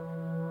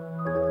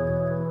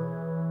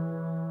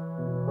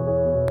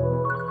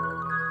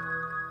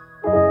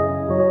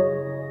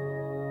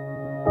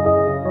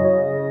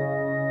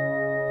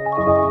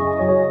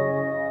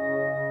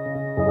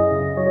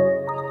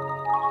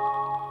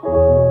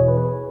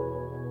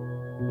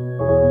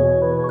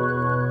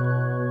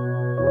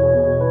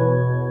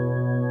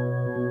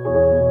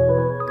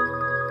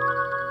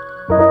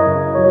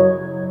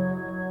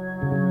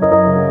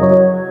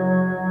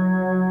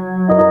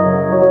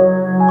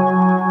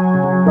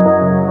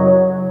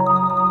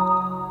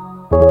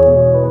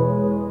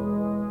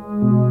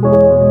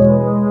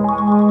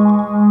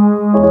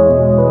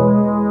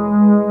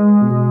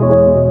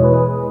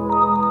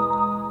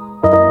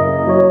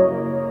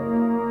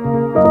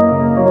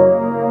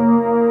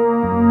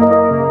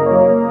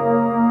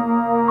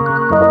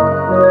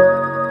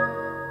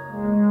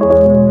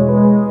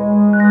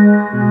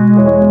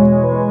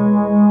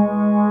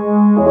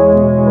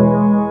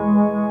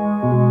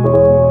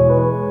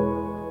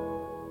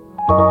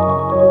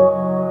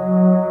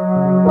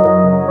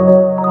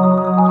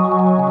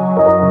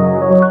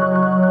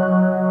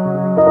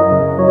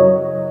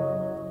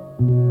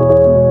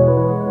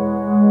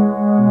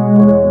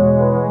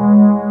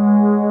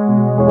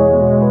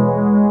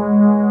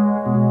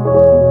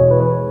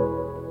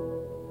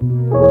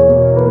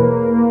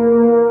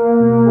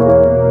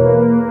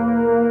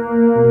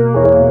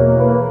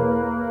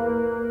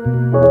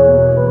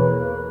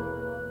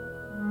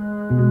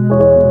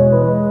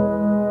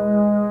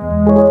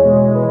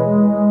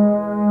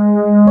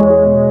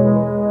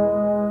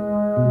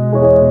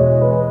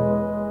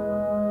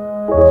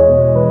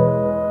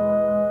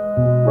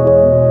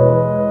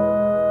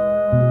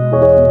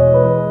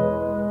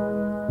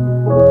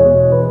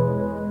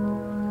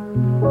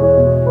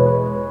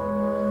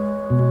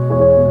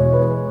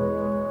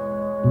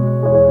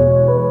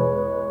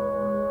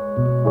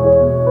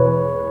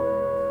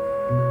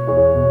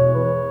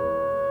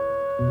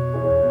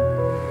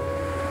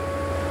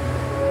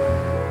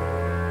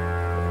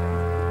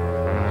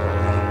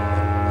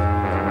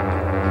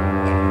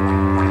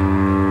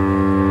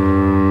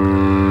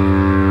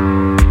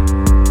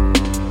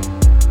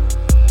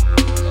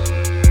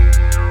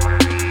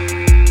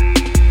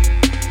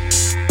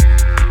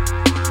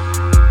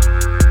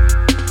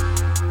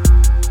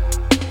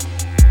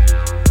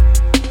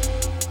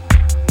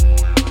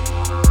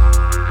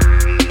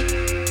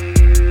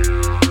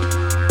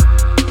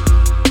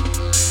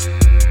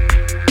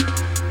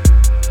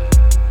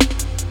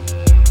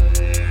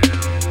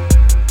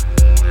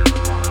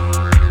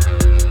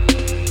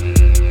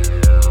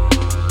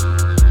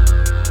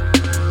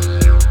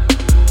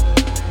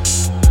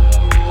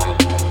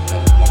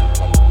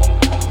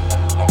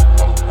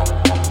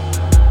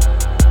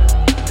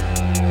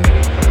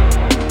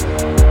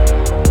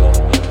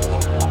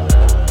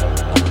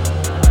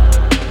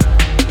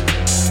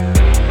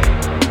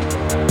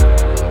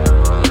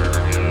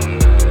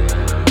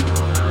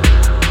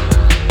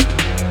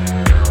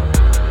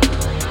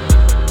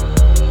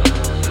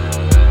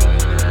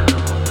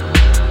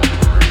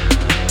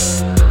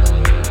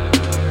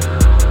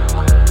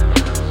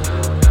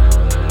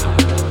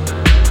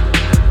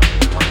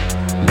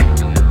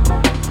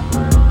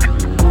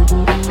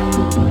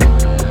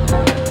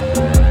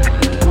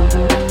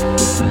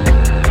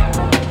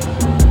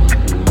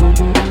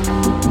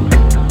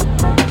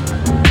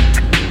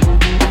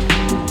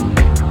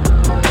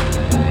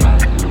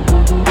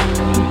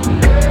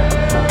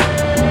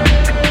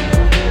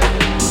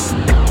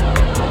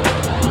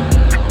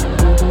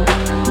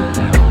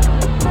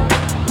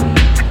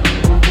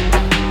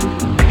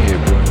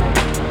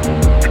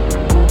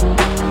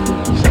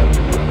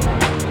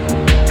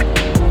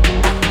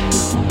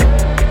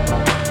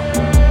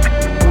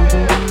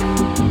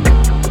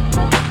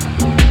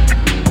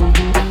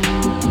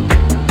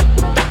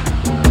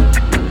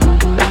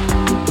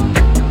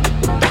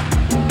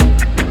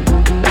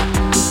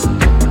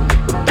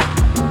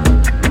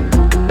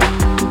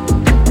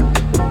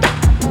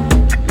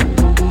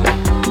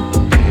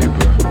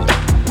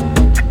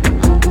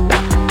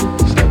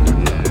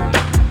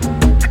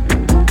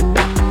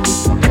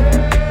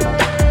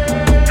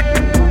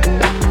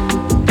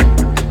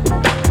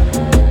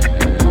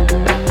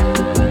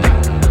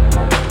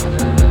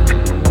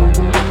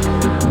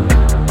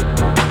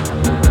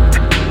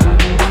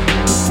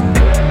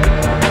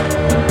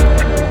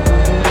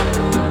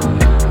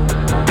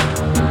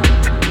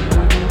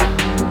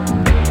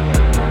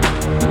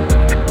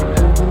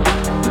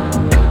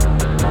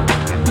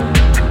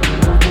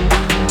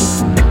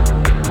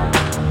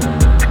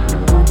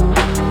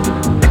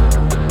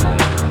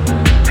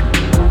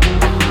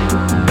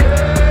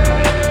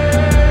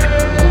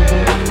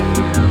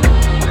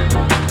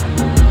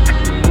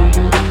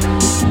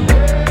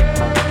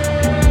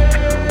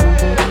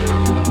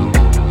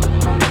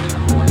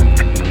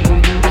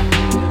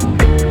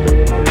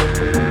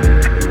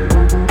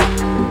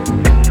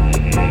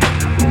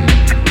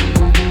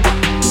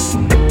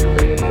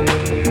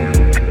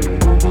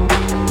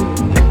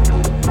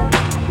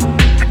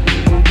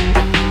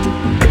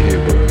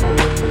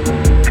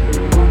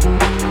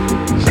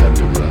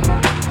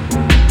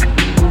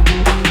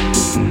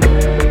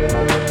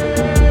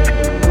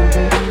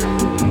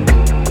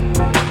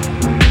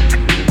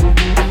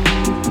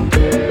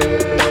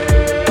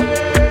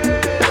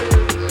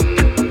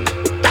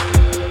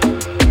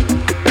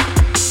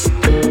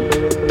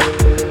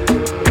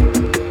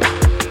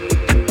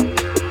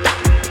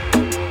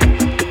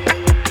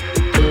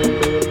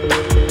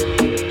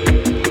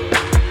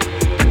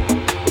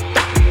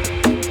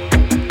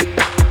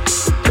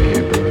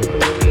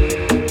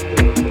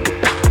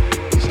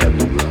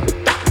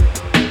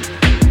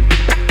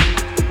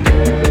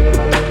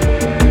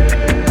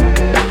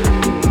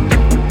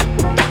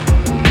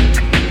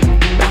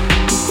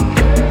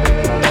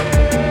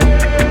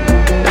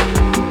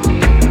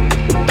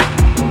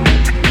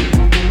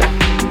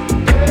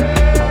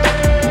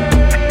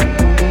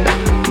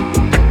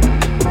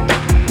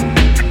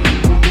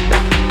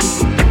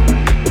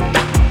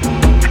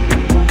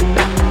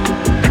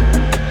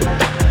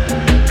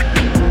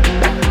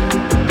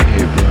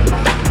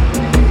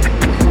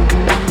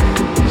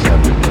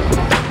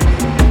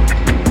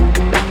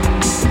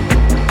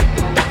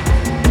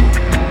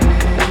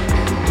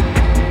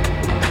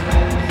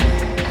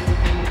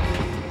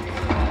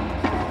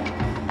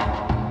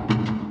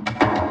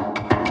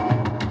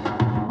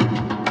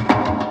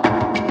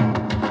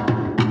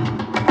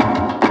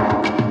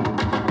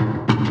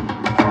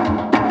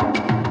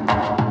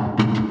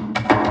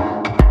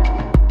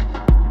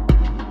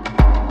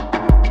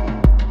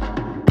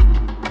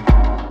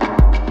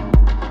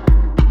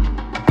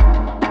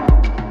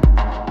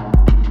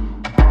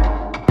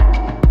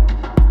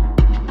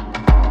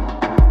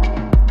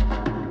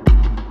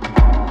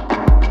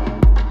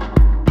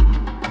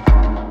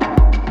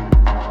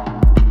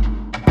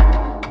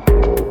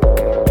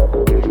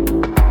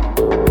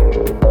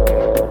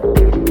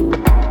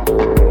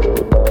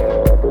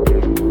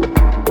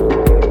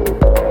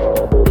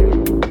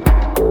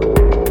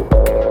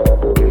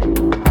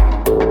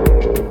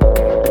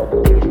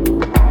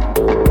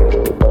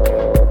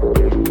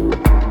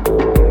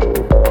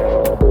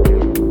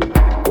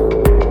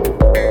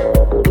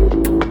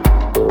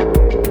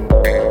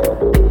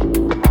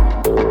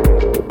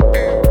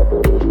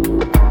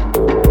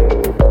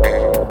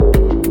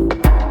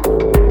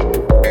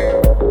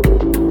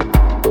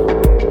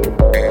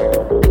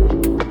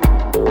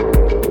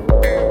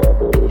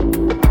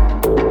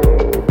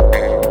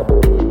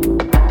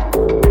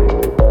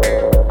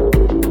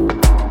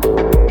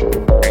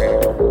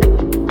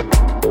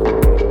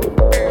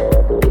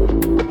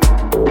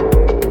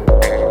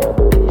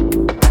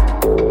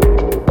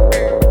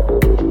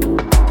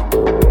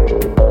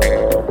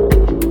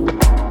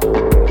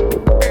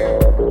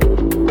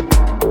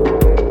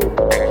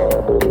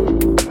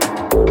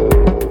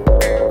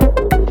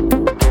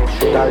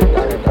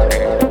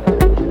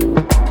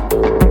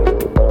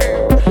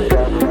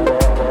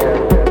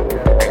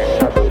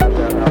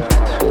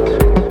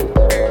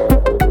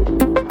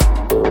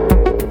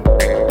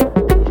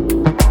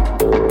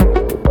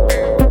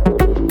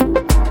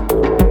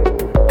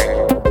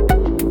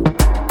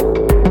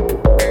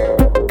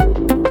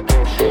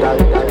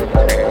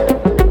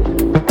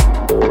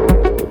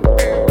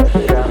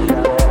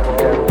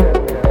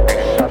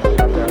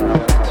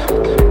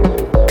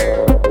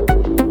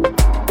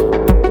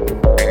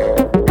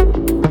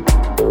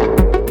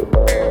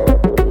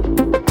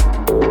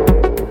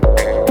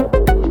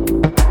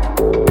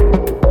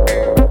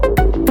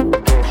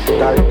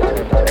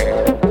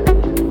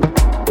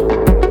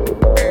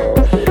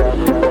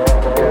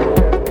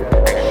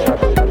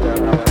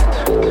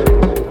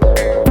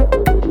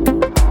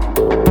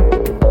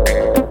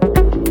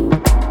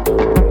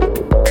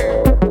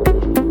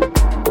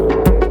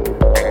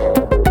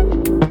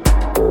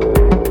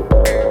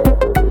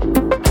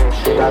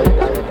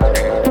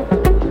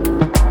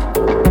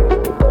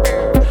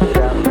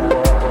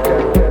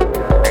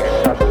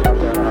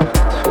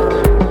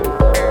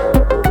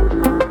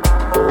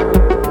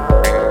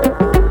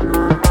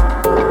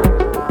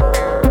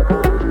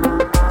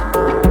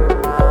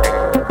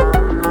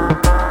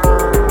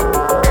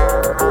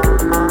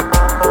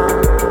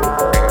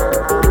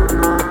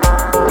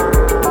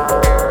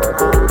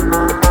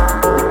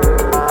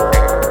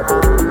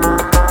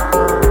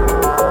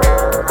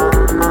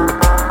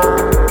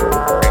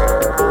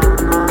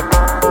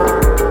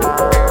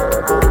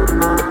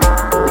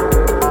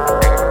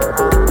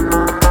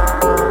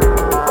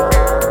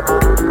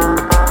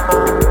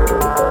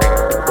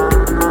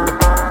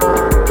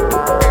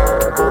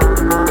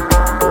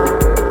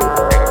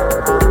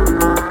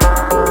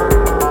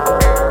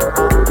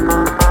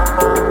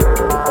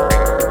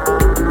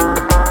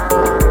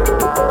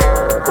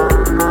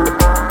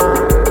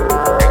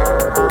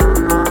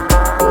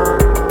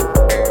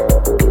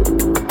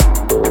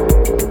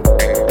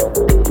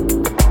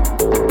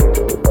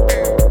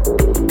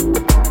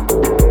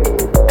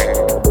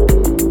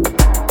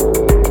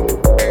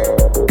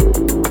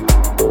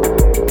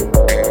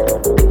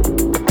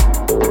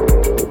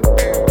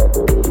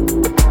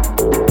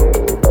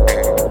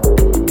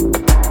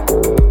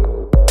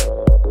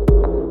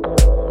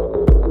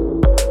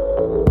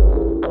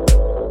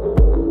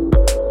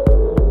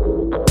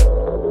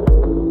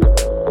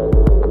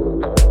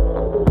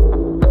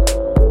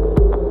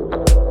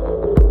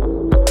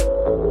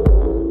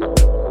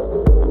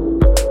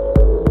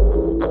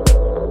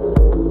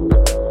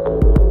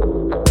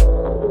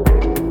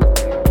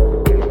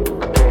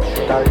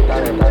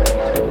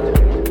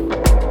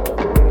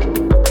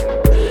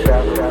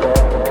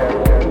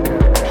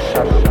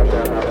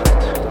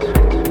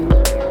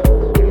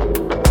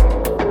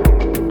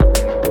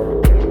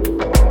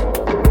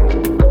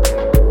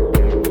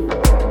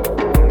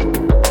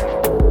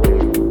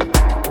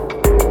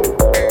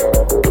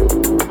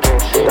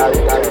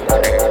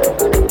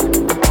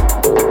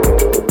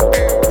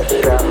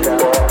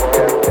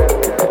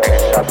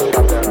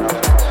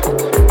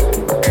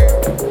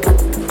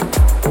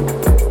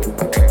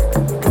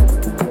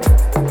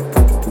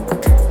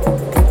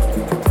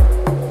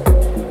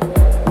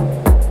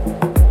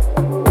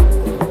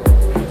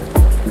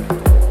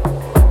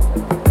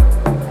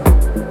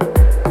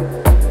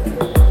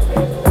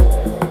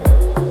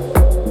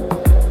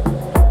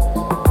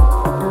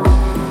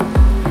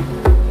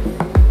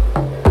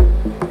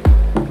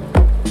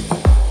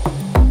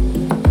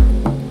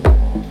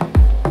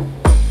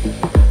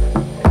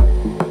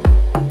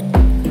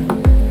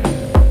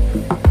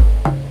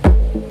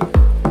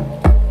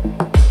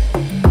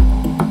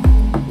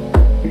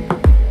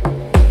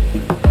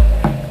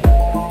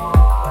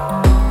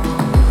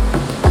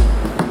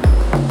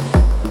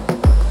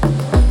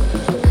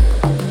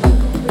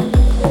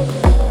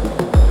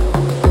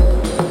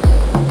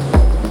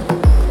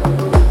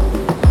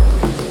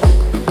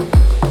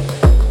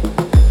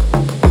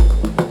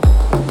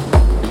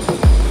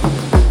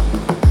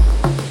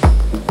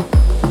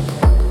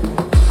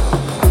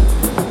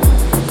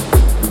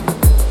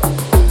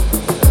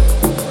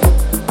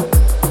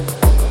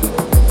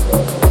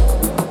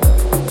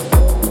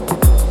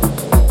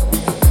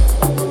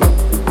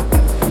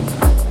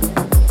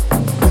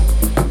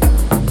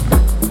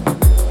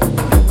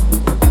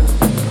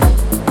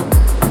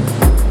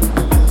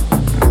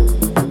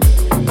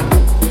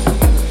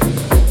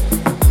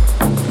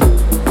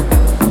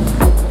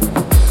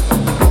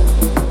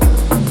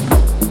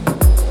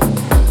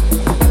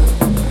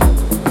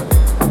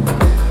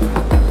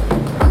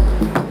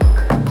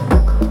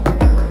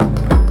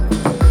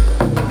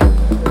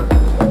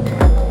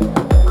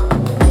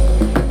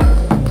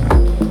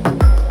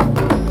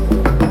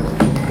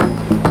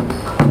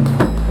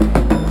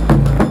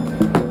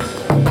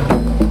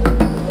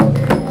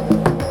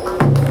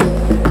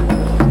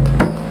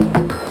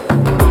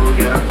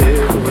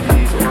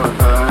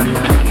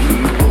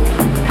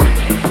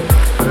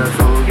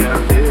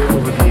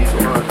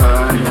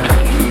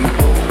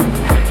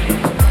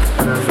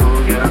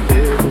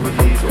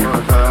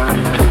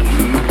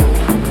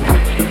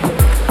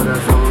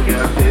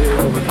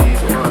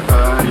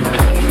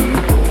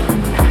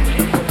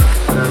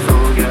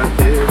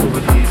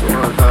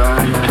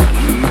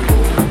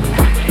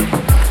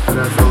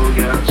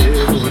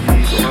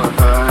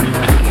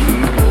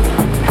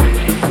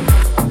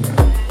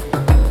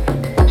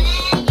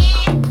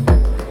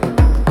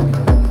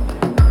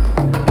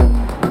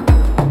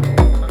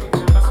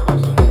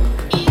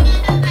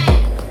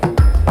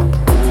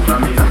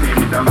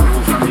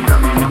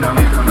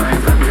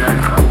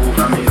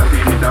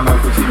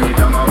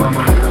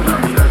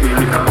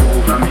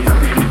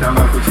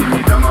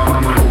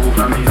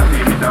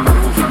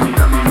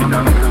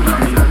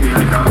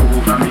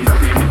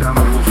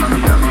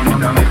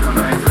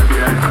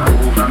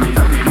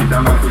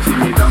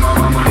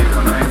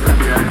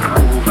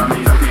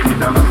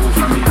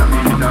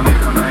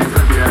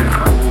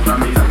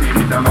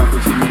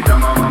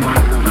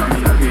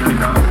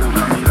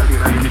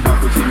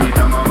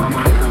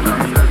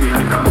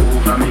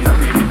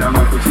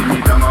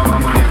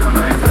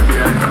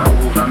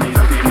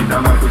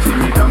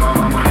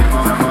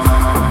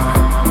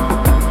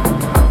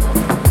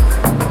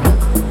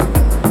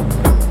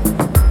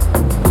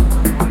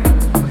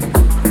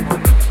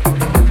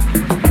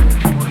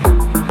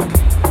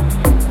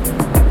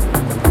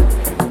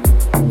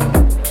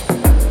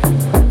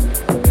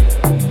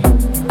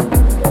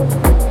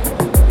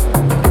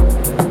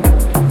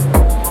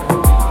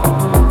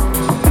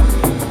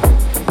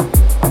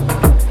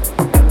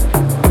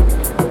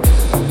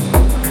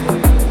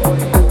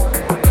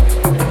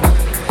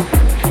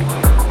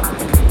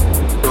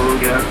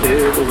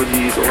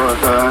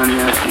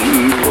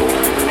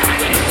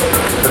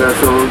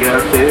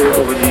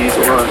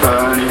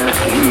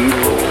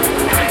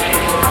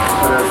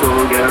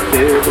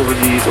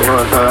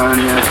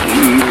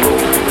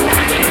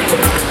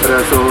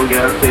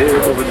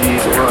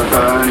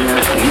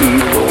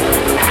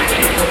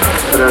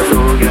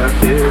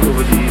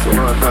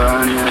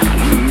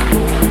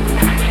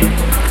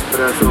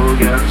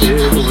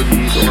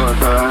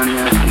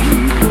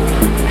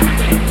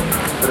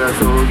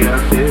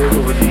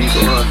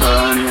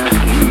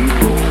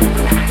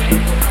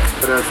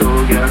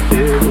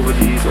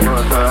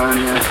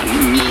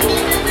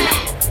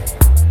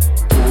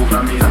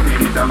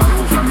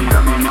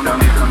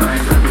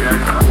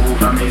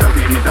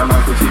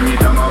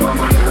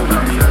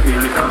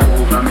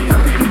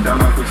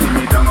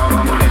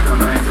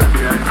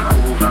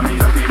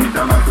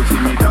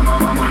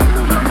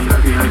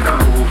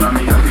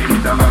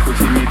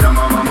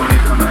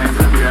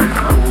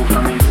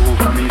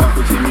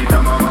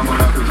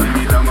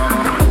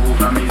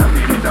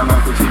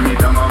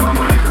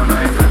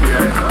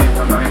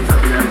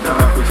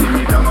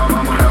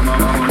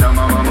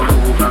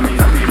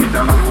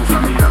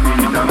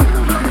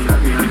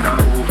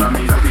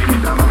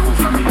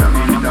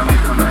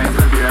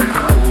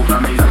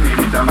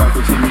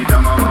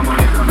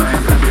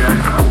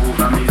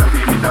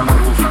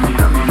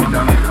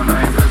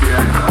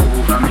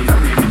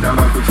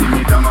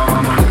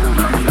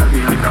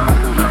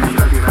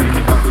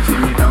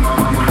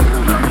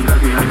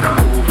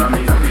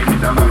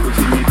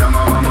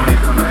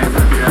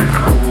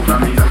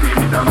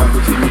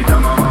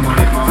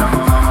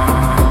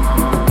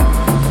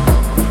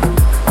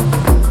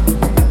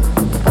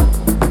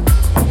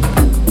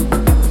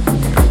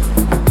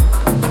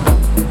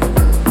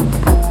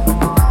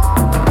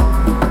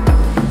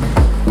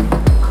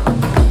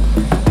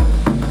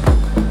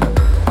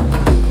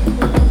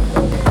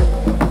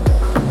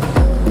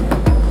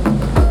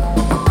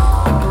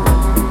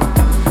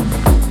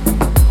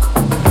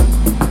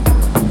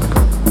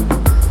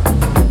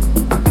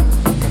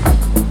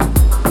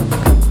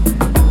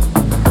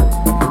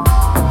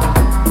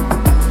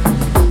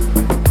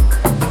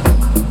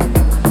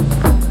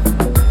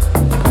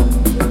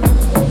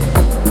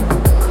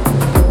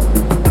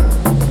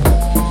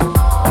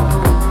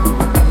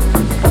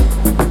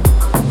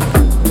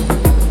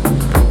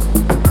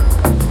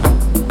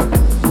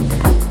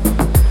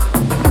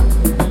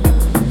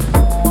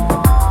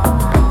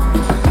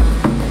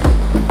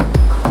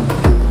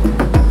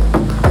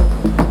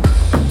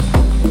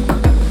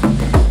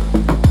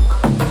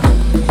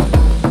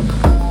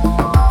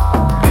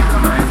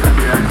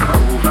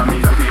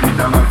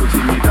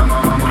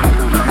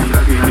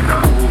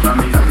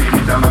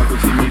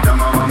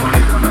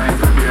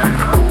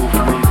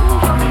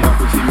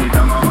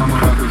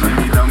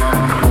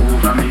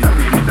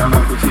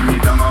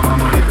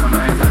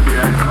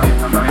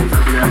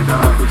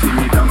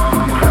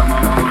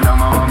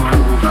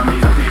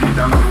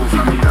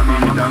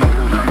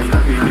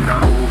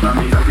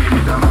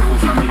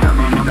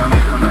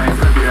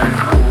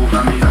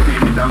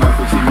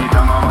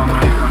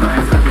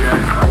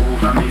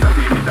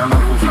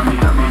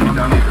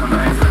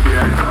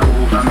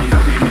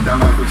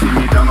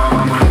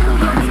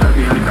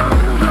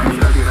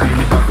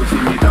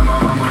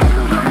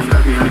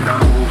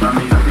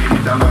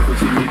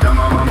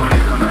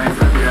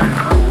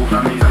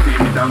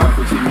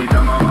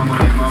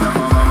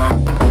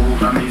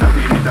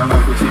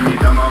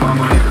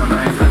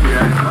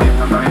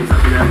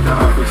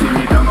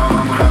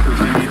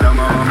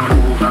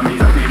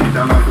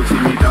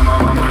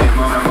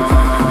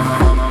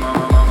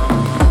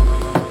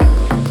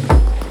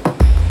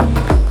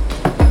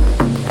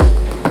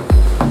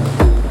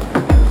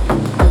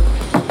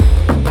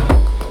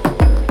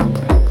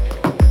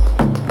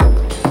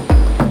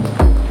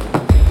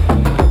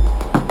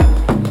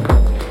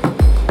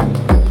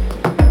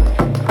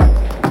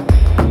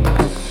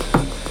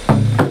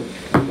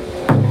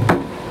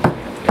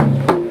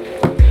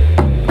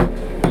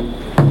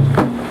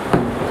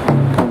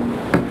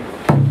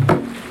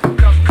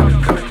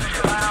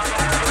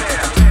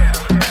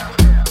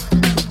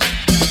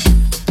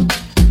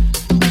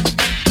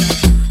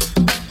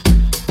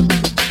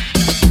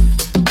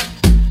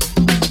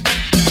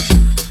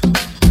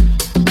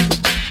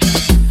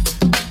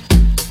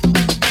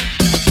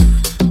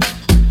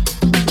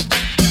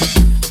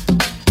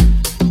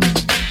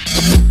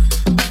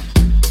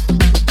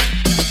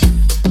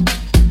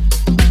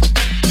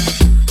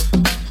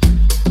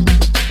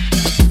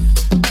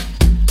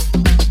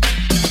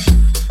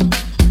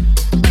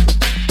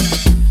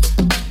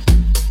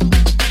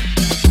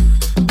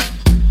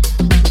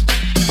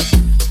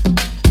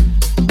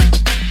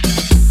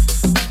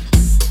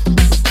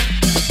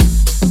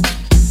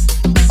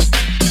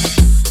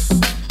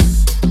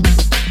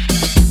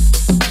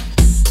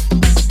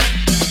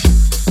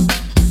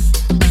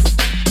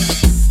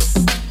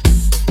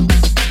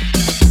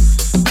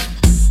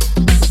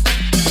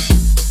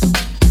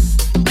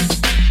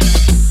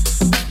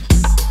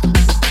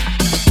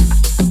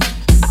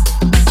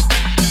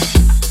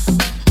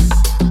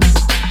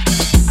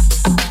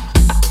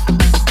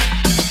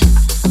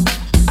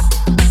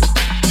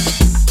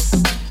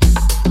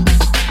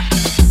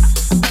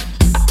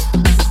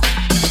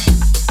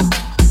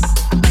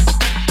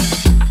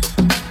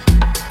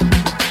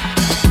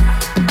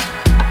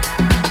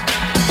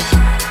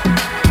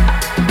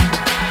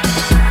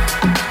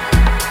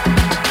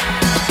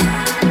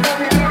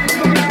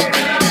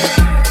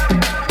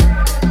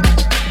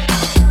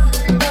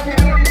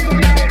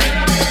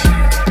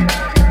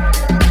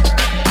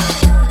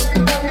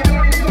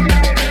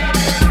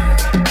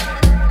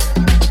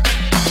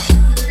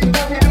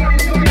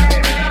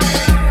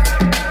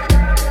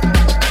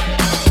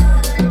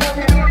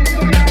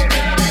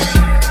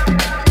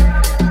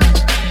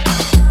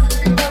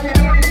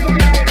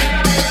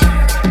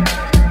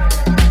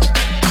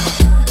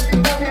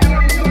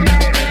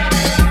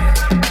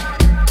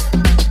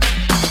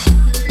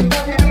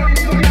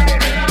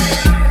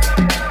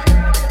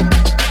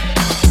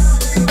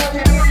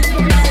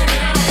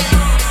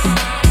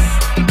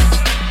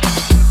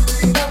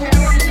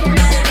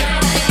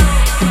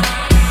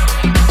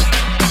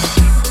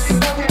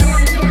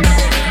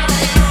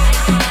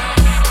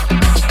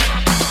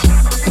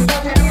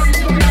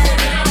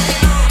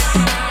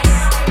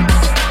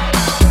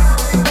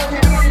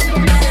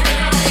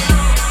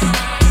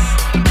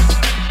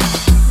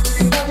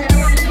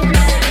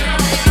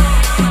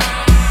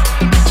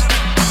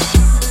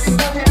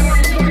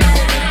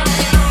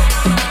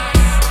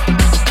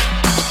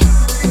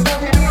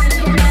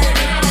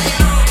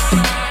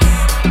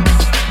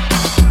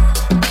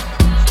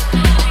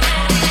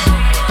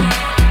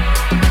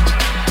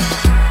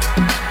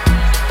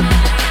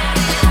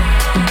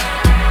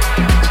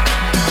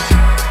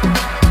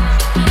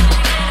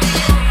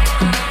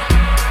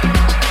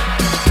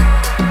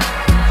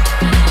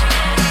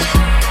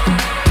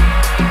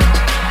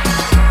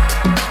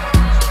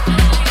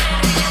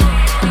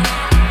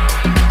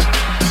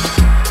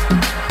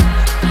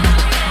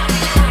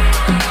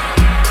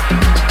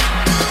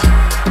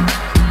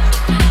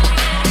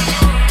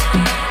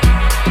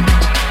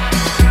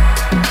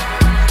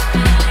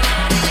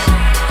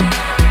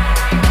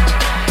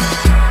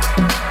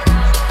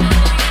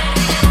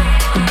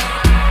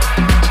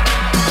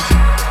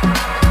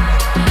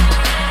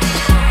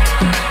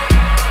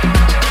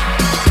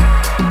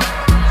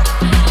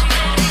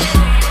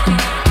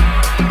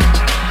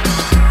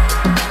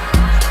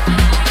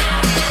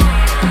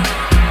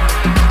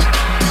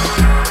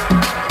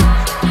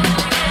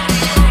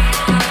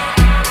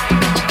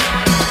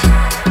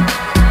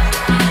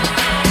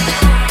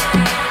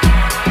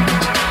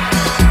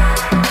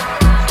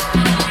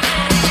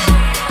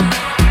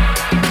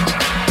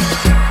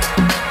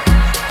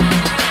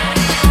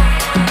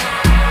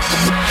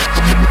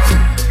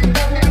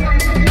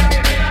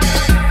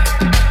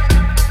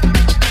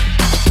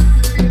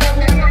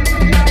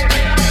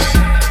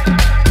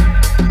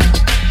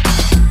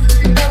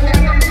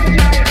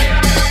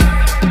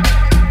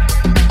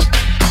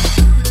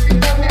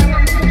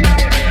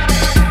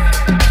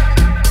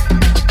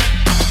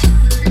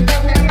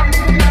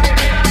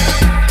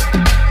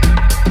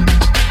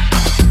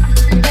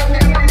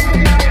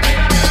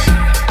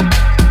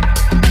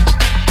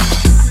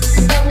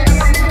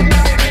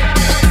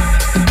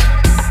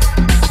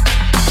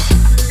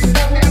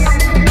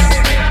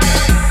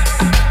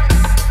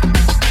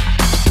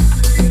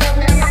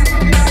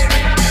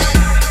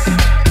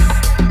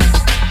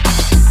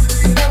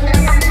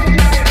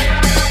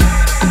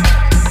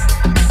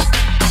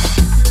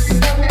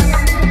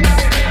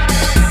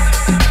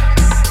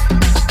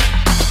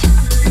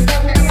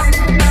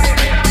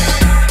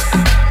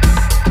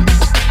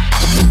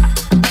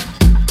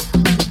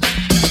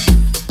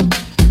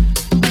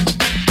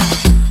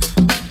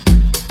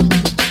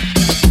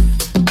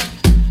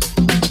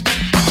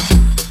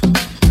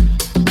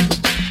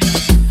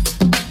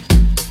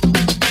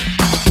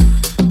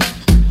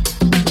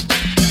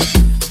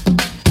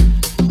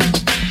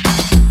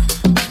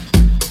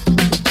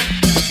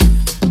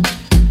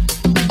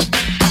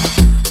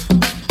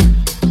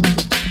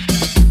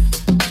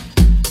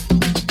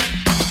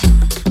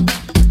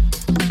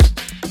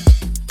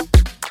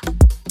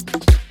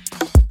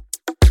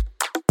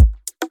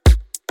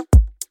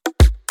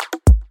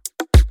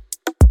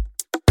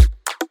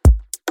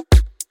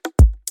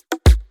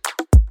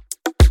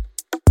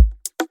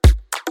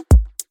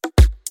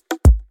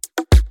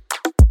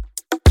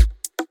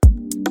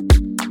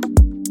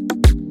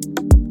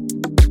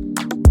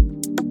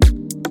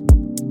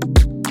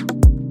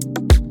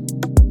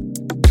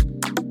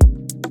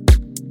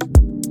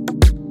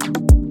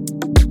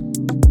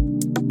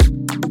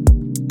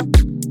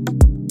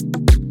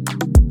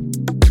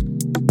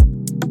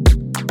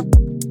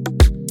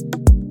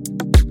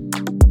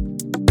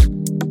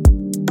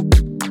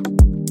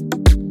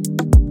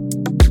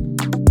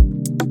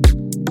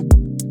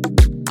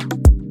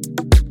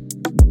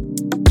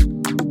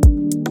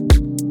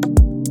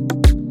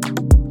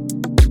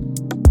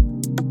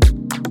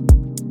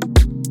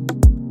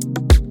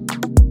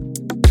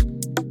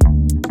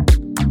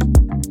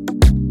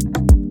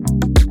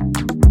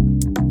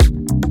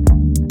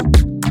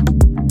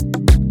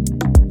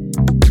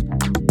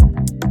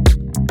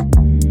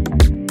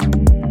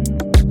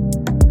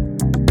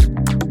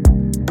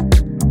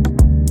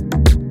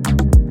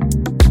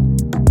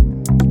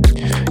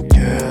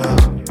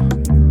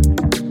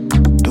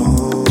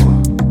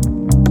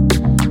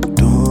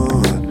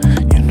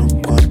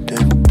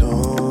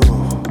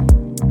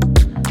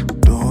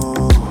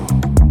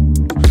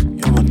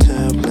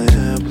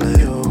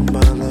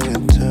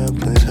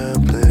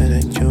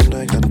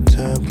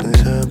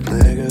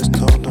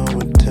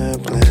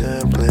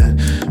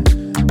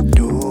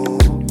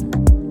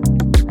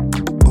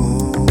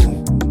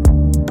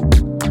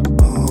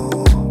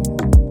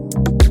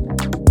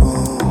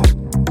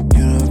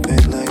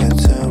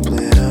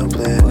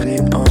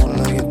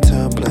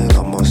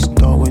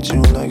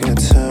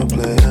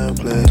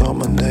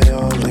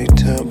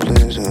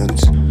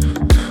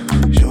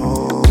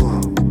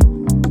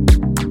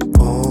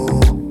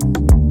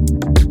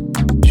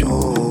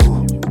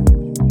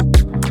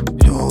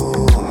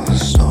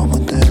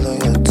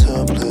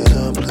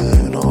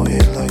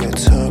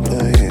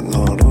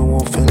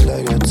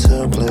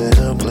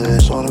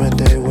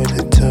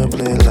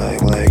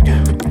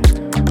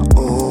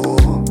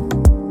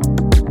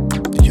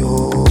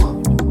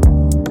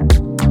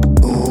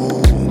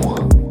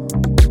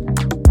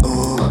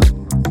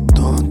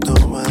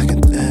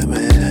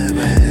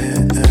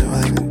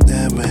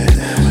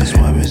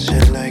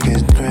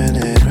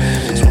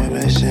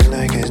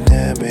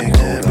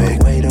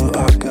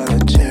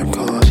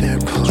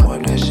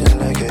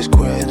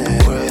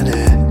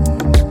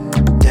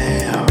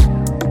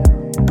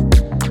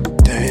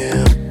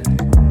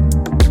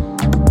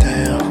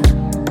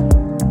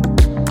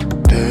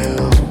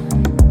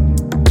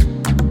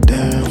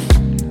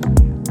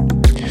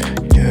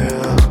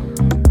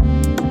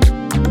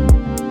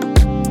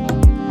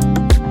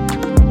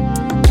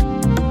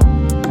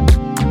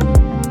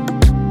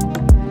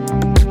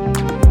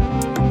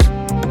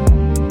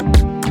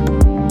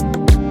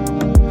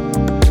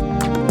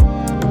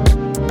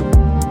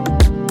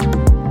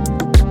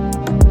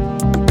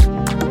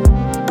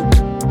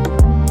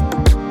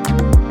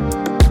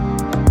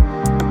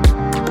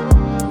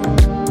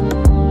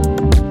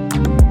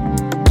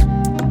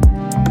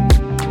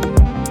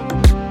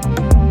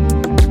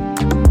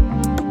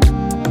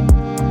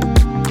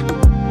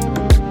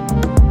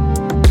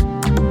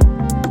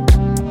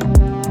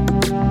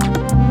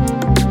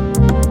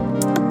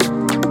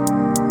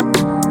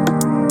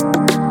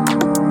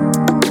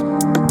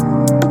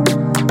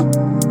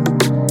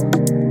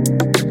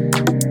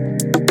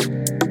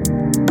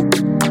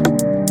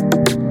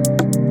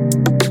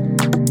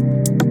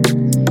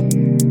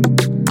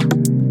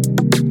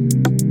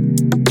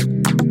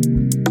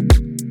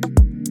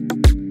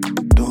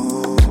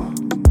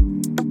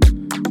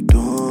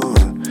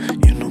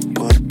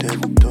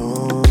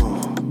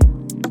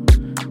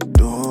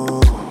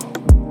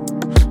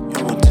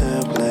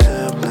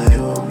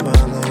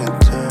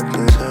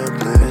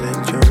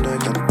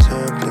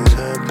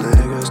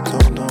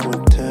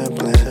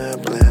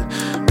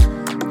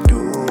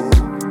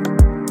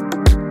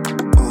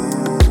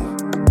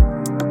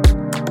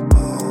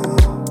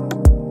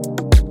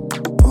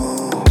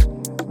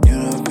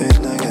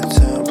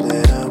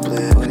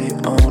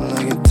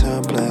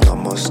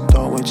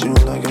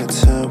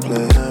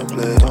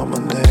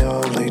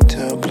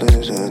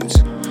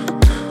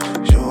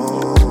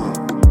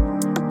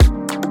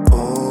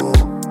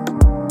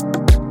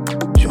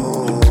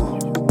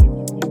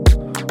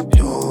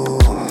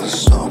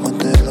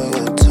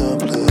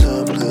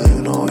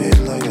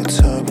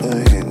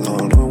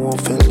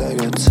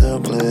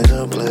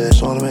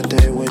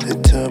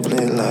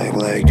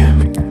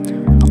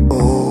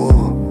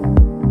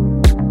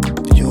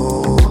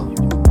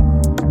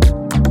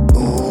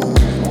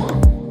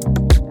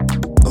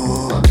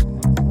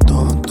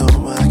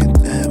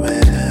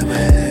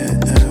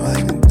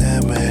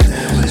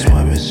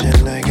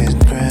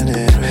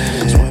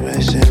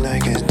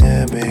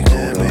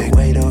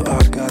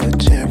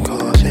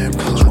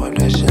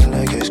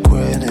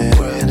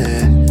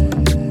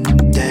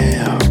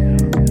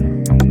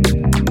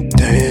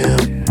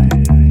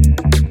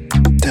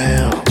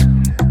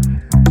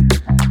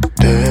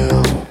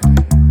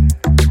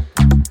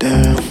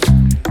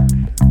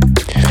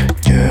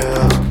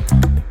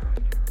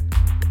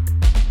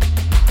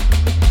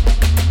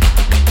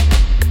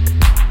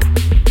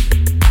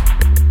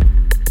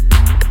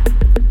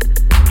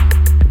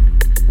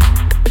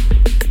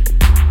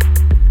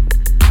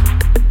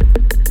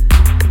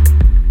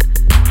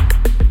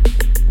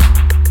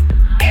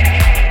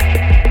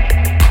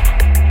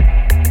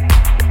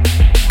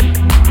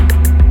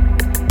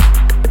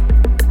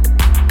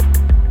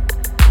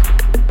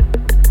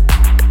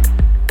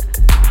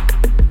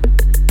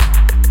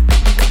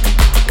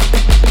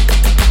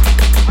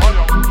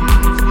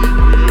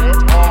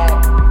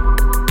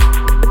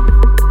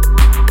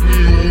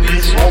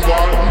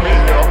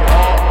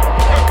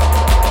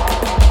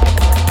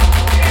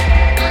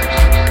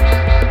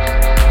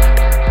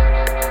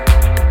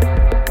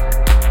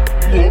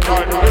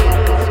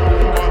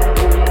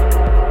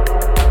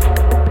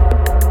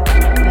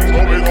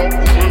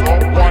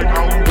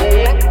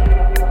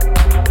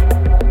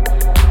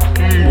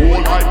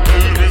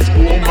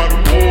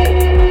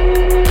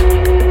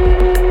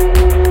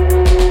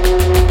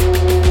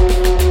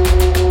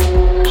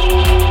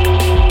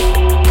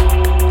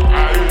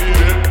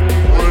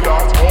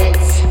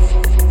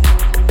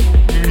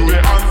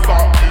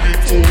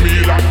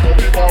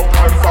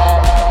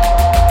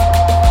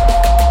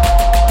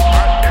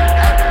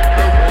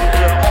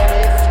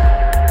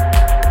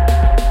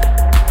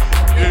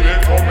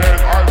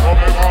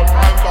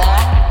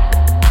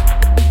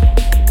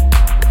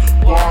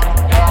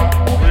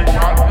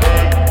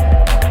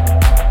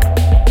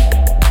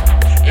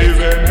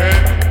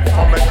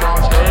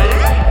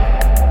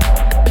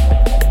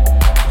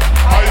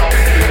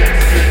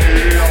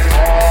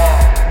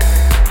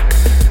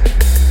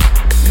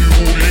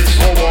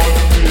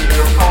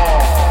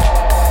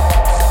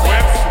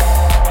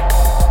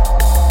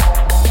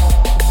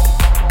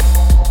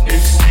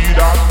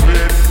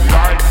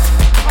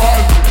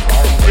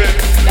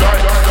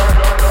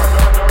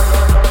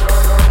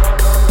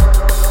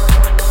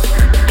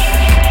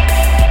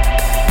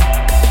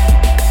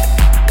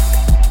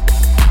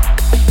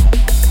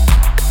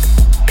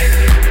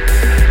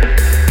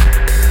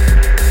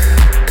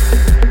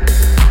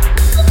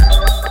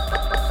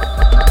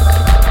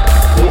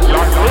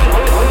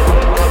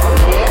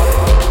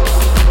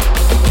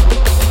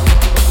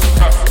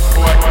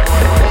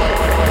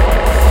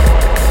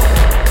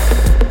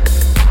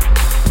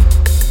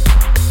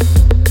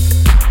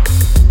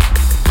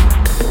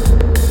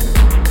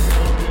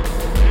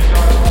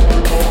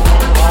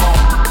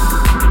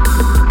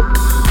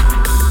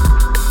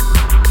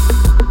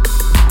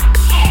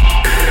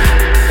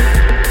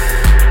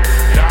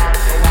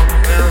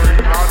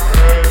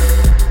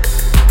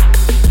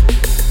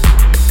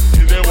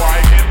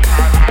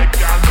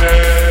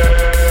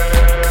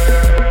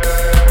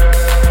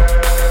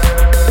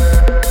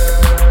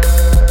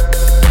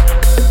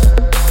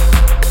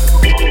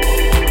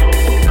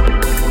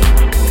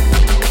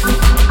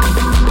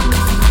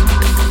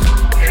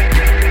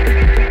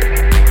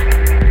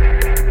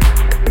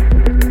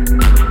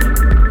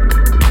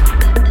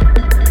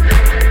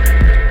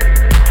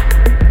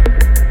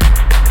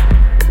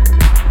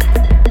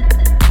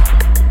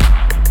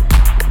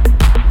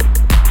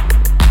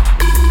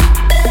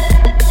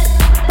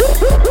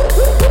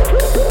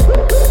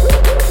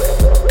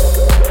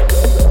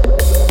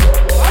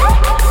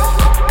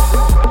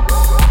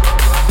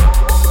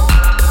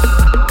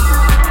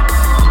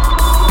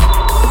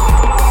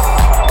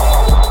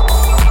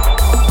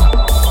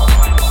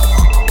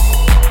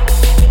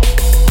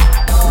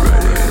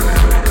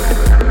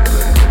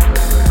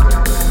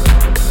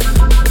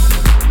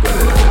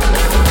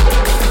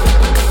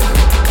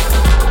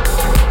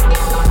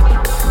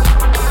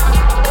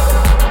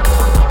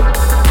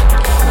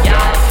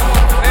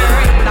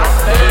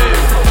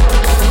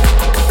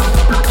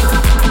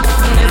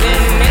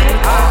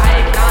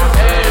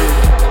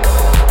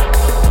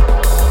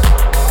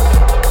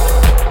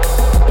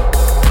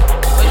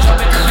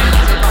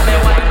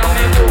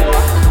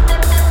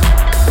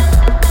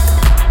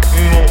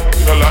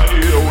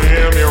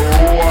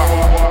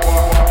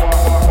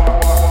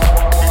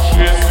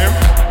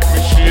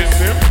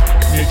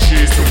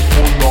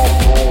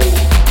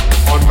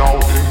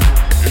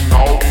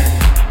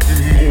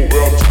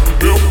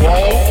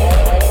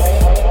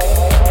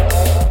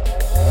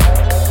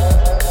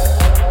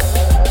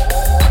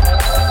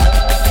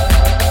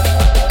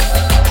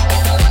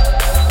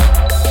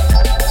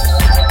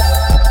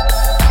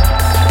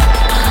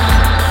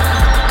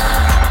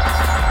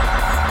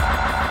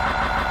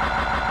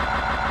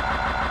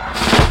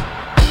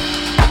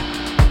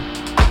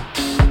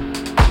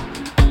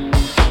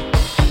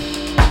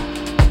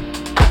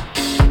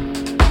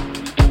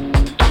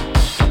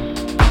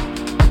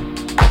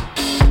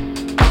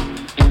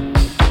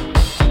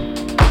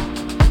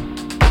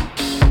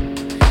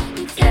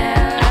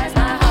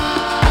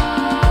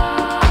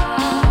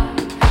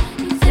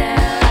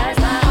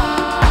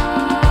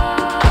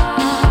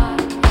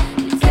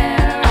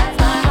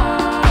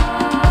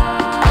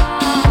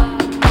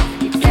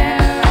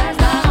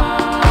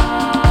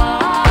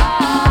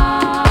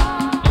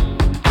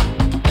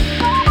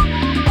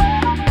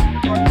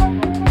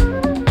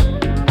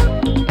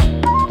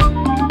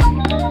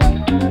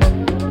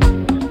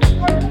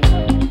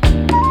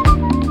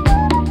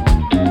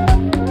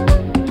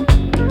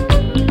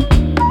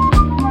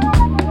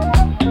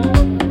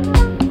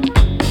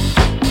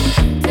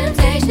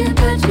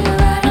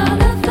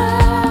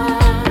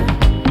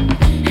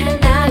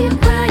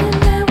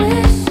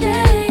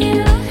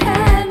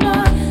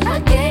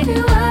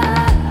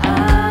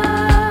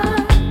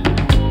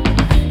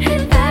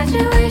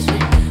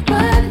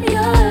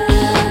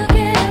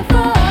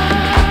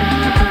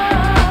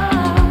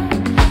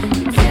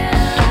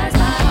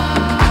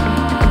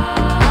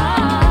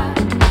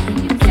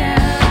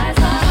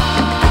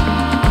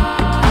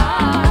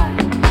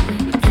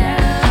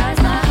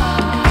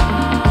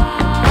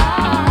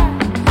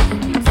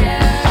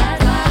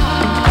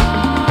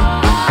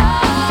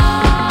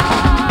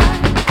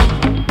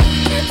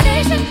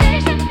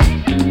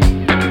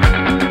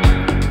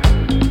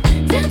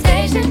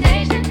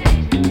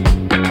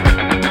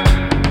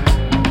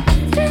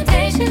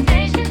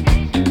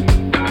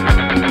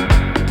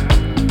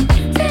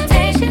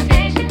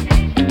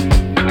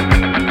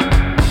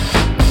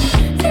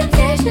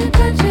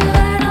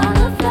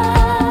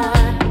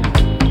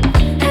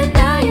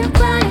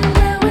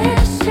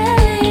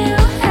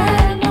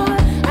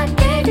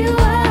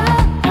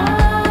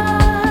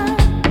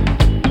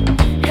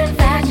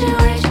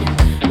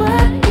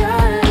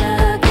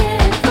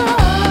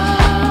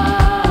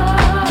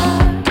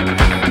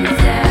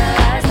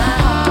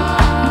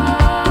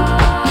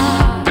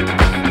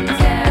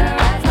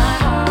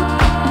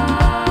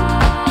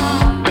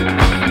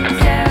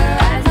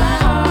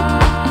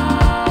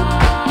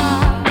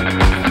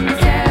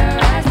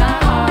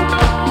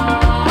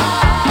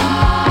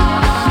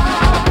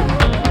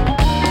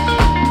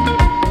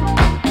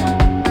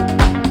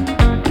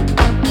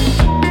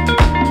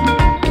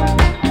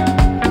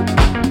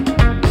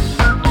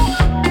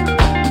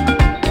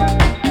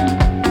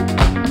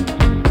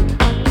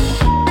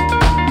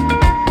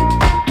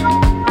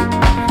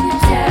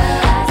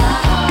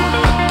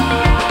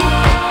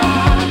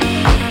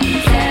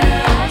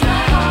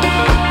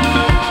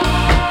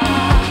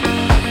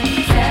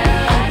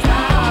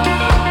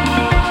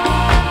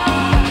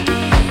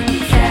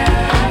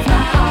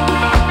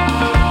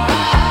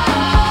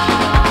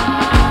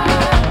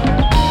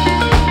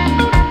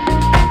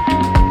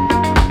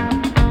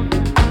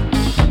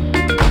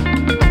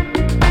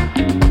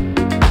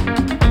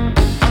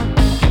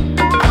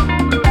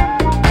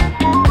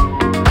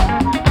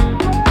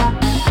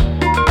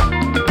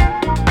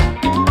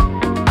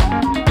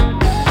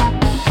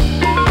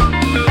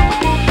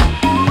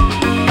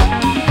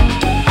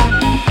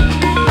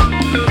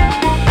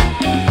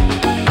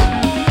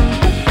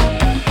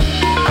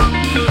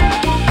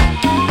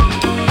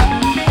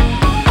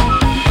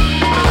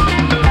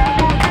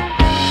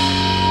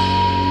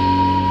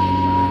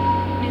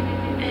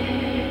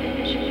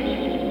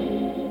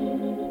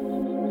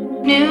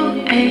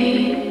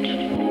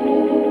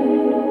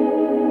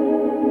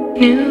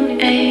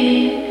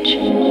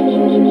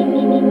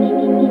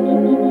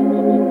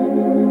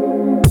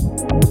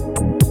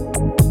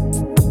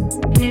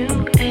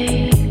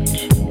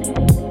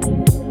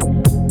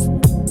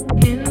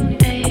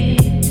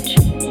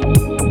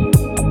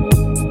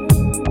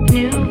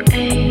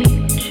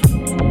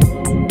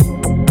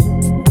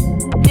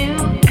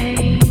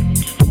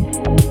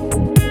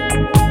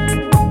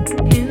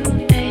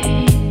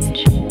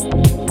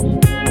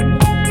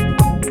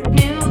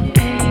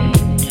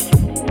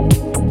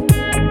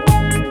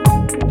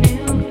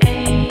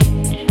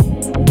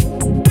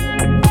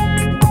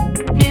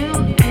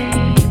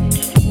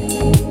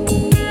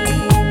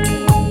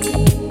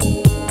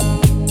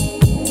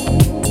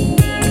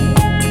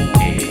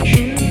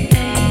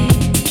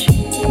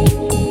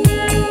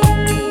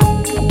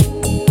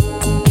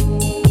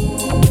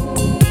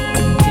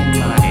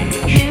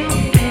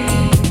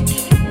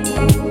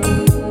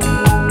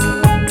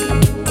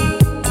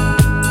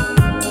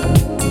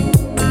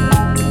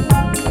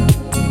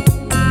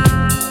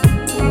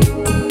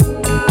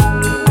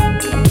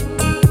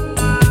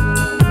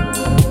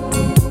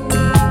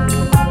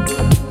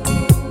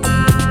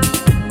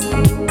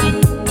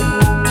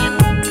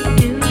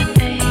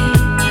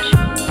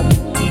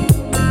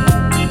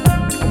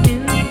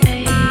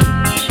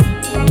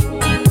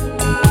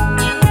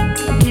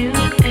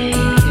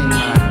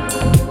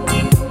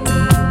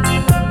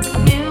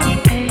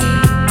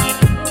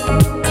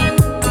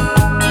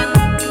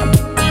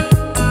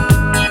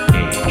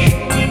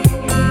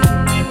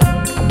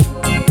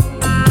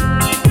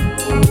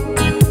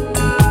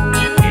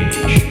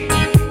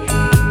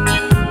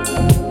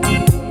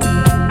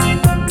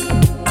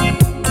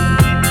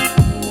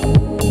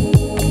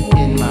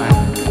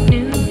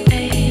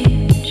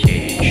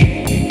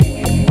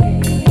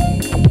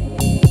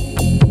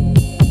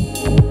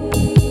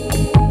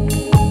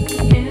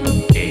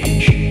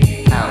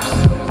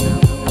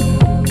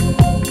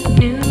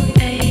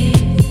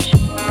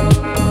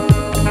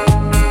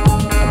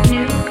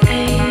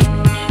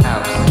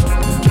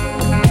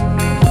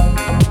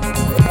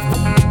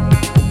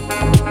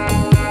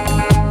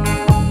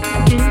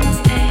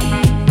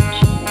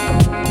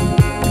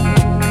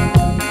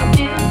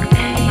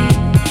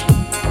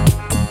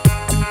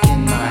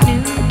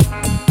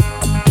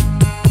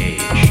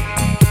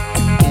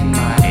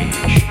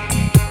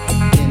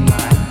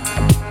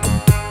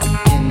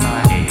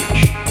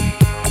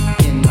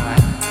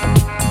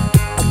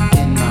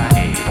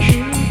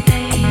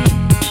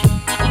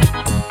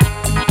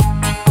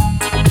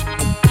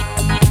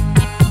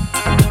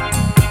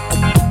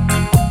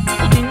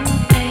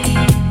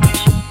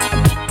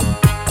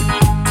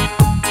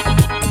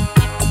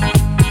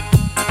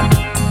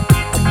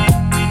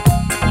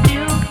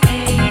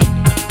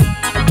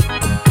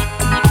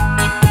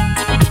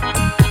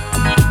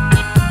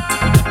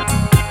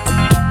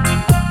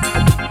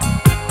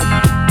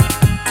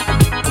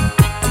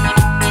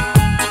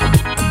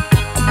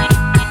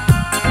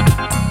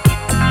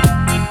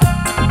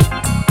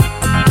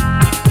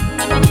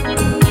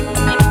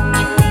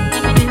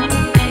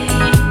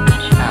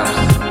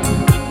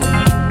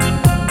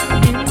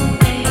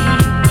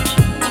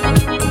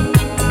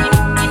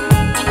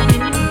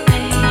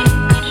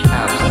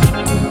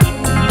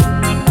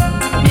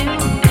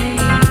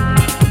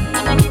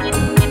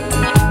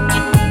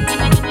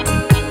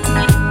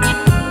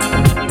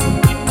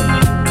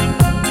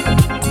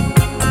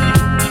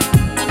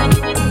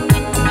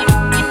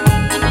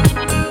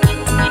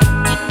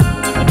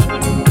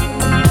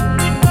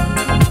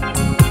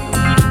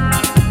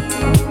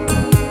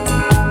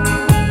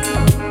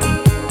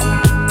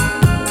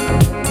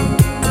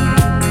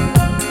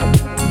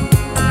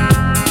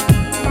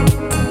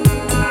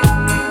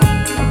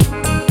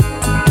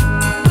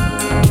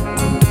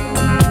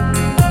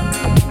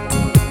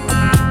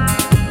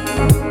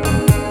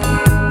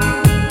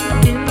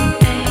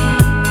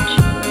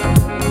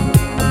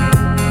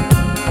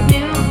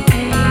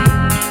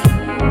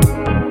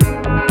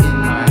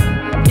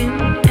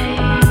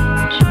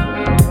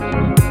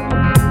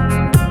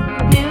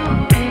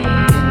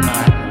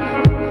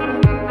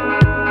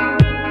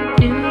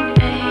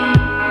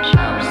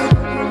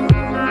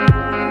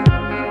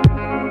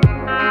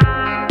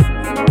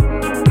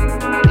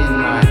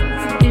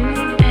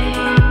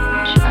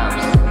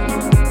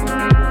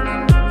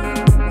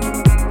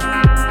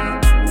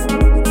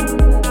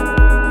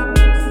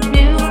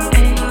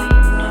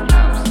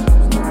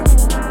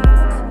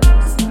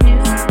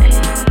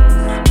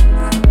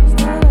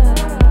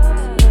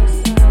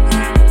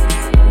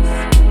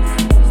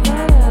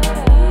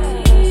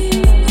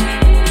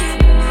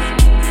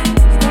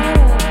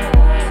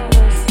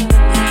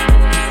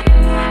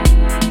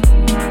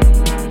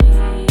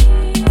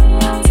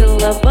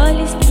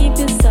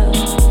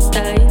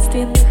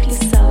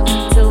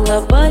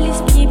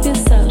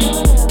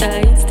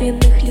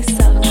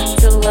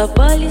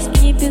 Целовались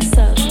в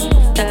небесах,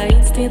 в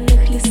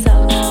таинственных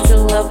лесах.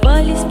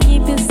 Целовались в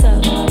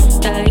небесах, в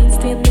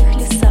таинственных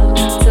лесах.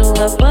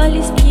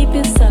 Целовались в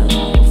небесах,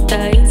 в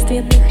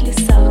таинственных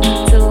лесах.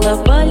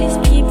 Целовались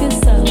в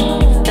небесах,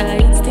 в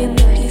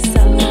таинственных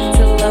лесах.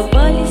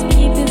 Целовались в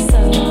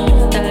небесах,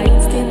 в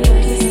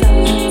таинственных лесах.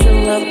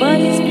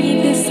 Целовались в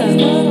небесах.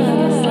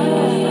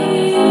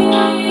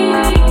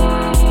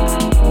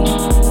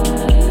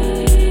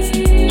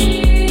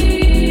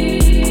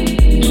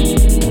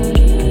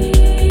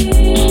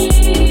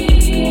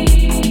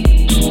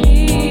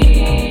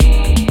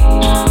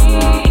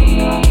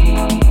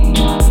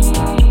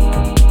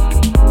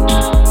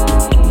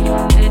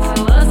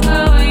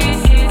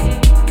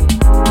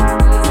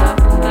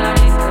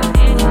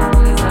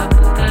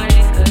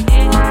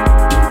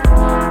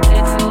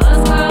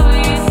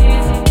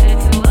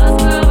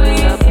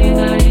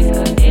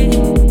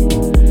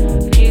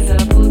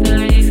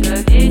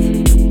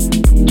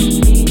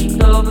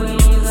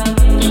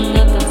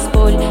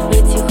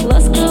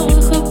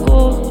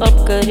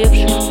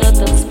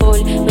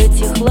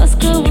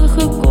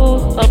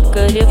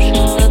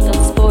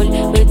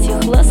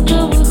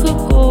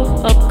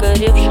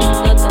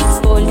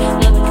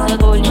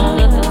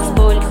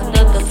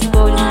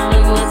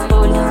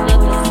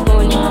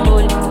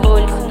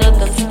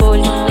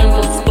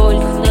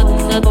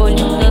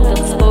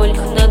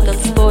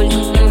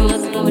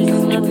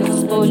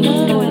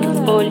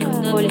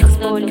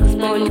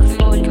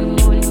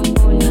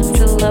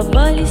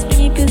 Целовались в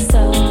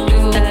небесах,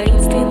 в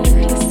таинственных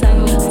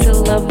лесах.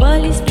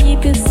 Целовались в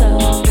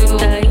небесах, в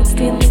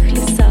таинственных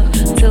лесах.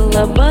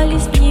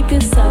 Целовались в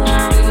небесах,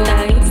 в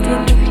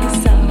таинственных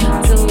лесах.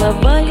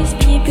 Целовались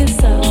в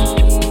небесах.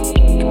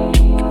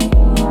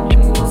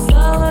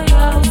 Устала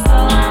я,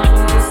 устала,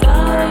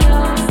 устала я,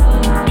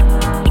 устала.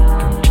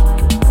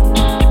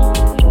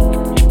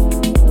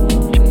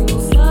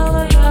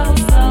 Устала я,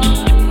 устала,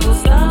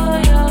 устала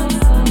я,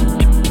 устала.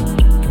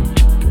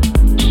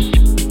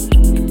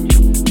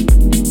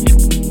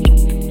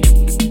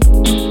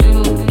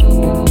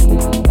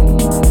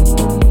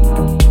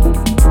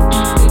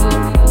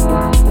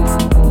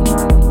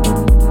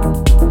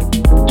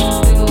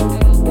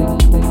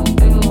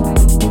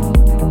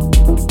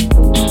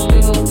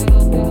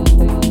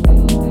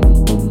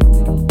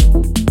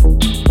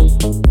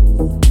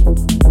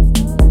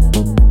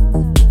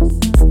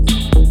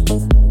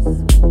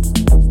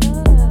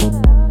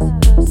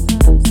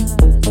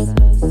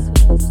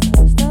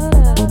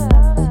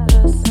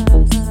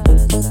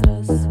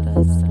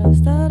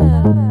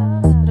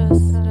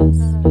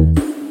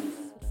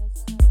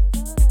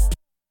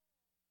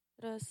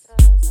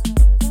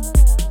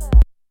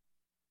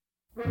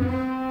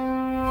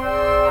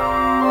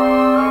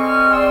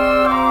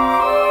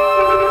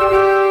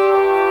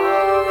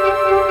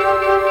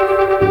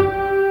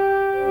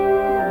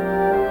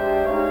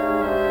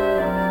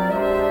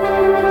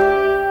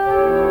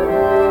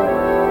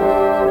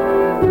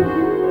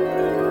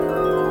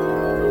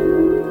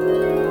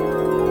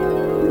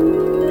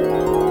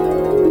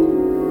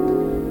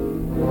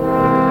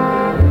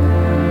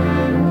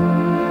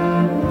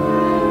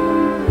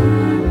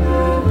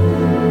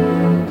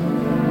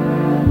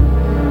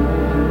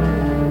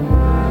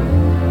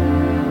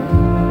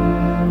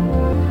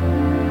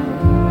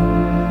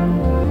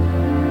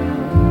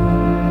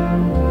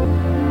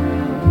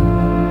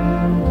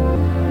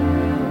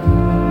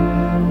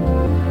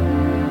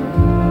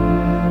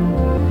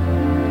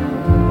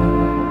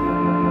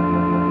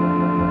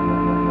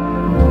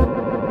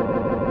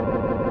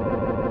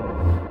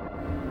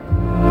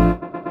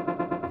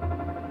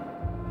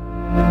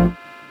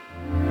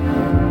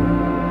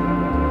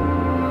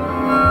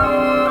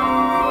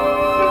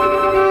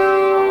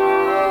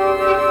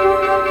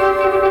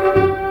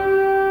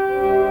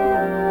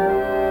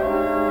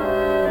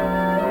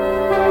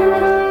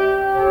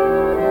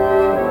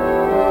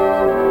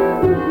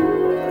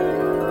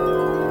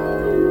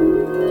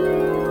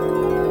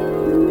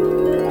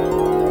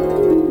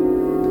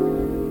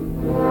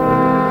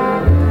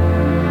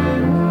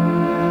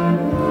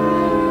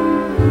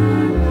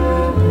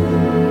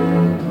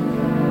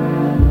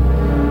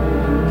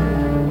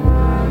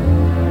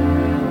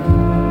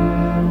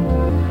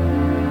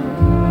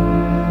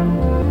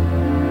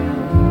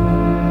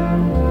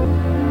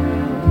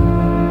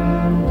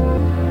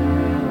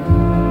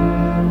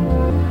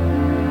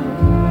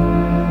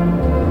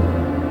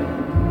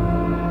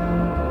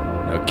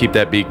 Keep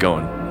that beat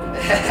going.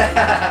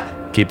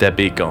 Keep that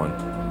beat going.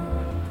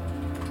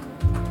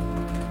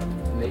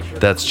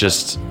 That's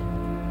just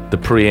the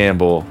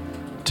preamble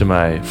to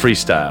my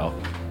freestyle.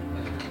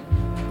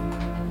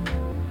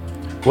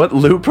 What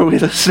loop are we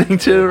listening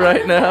to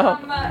right now?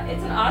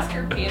 It's an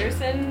Oscar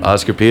Peterson.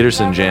 Oscar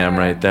Peterson jam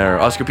right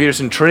there. Oscar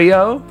Peterson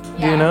trio?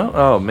 Do you know?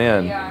 Oh,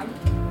 man. Yeah.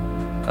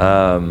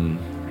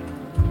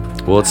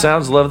 Well, it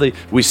sounds lovely.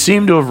 We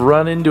seem to have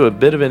run into a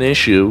bit of an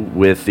issue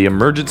with the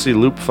emergency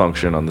loop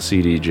function on the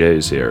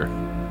CDJs here.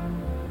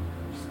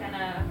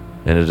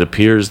 And it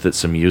appears that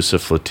some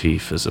Yusuf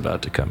Lateef is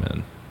about to come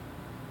in.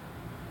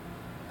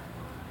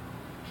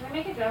 Can we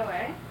make it go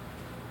away?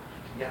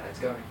 Yeah, it's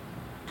going.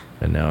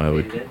 And now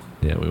we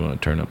want to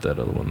turn up that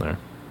other one there.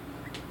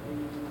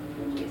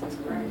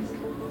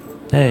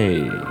 Hey.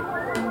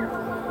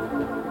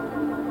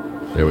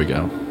 There we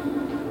go.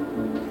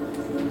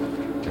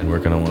 And we're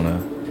going to want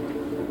to...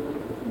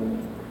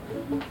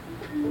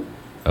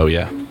 Oh,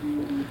 yeah.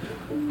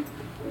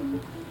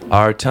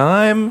 Our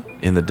time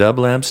in the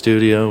Dublab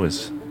studio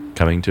is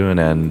coming to an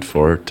end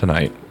for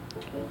tonight.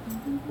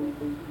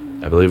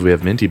 I believe we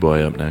have Minty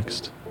Boy up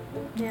next.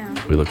 Yeah.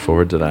 We look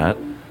forward to that.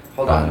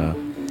 Hold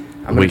on.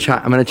 I'm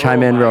gonna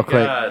chime in real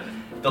quick.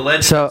 The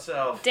legend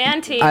himself.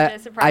 Dan T.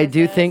 I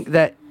do think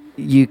that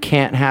you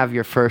can't have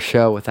your first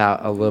show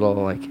without a little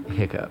like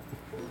hiccup.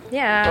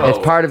 Yeah. It's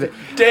part of it.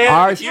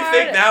 Dan, if you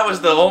think that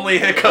was the only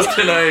hiccup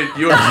tonight,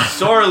 you are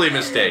sorely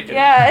mistaken.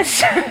 Yeah, it's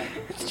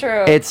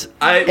true. It's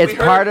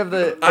part of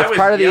the. It's I was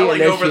part of the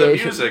yelling over the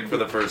initiation. music for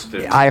the first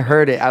two. I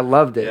heard it. I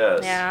loved it. Yes.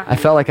 Yeah. I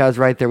felt like I was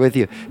right there with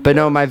you. But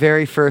no, my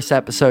very first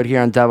episode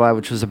here on Dublab,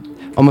 which was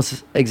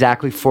almost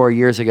exactly 4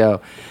 years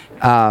ago,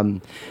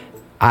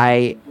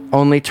 I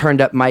only turned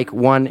up mic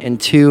 1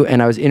 and 2,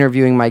 and I was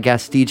interviewing my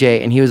guest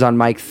DJ, and he was on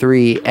mic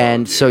 3,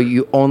 and so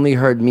you only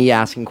heard me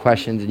asking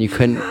questions, and you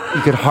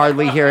could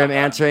hardly hear him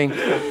answering.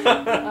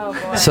 Oh,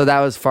 boy. So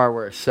that was far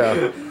worse.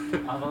 So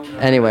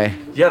anyway.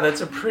 Yeah,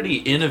 that's a pretty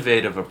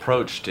innovative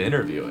approach to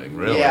interviewing,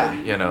 really. Yeah.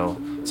 You know,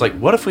 it's like,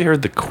 what if we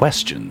heard the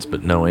questions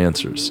but no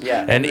answers?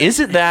 Yeah. And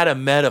isn't that a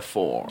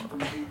metaphor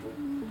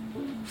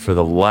for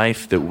the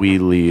life that we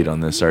lead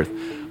on this earth?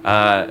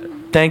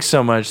 Thanks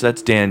so much.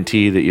 That's Dan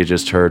T that you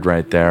just heard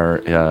right there.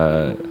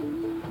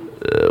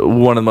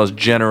 One of the most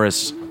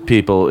generous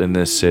people in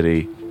this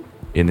city,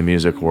 in the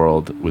music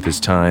world, with his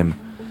time,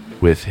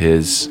 with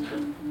his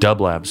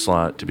Dublab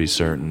slot, to be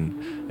certain,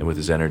 and with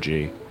his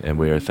energy. And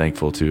we are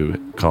thankful to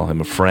call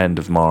him a friend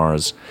of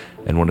mmarz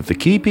and one of the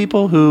key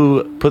people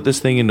who put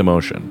this thing into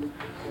motion.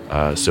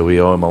 So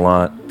we owe him a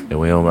lot, and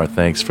we owe him our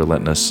thanks for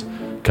letting us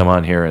come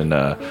on here and,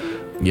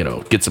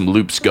 get some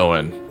loops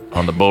going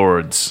on the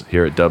boards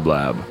here at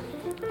Dublab.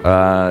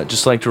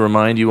 Just like to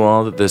remind you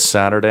all that this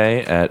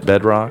Saturday at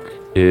Bedrock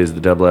is the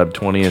Dublab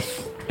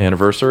 20th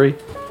anniversary.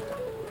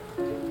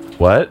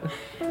 What?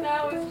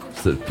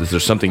 Is there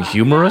something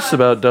humorous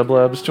about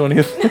Dublab's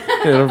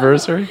 20th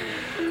anniversary?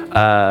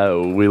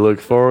 We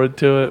look forward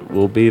to it.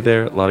 We'll be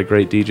there. A lot of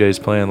great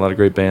DJs playing. A lot of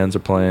great bands are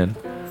playing.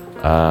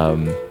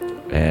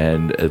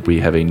 And we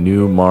have a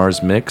new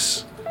mmarz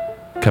mix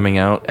coming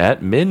out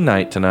at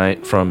midnight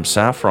tonight from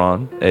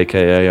Saffron,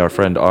 a.k.a. our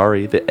friend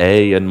Ari, the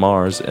A in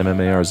mmarz,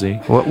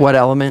 mmarz. What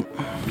element?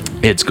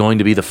 It's going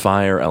to be the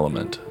fire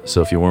element.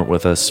 So if you weren't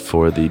with us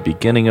for the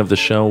beginning of the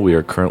show, we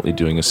are currently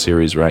doing a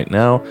series right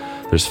now.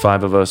 There's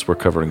 5 of us. We're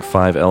covering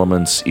 5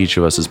 elements. Each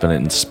of us has been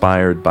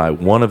inspired by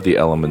one of the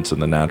elements in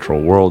the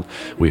natural world.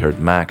 We heard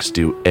Max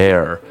do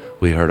air.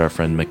 We heard our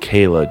friend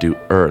Michaela do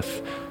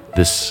earth.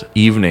 This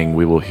evening,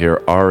 we will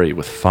hear Ari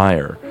with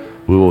fire.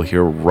 We will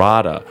hear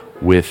Radha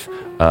with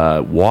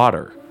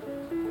water.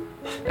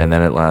 And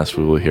then at last,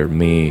 we will hear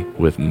me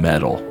with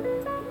metal.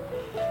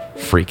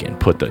 Freaking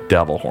put the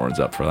devil horns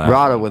up for that.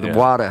 Radha with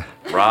water.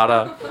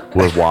 Radha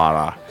with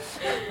water.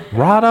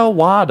 Radha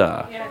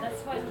wada. Yeah,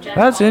 that's what Jen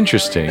That's called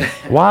interesting.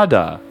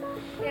 Wada.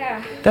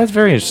 Yeah. That's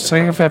very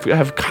interesting. It's like I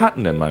have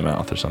cotton in my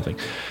mouth or something.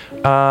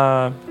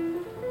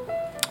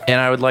 And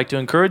I would like to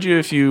encourage you,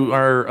 if you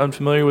are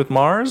unfamiliar with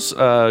mmarz,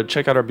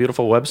 check out our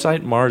beautiful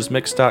website,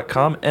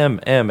 mmarzmix.com,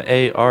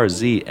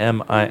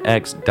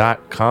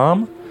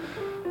 mmarzmix.com.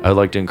 I would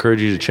like to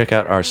encourage you to check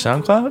out our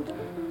SoundCloud,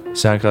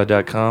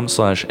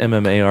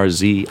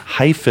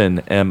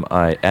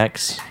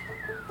 soundcloud.com/mmarz-mix.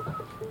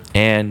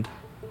 And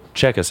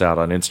check us out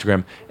on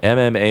Instagram,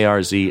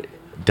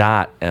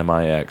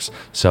 mmarz.mix.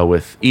 So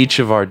with each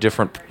of our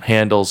different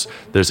handles,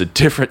 there's a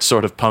different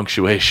sort of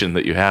punctuation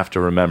that you have to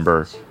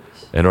remember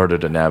in order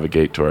to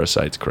navigate to our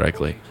sites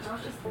correctly.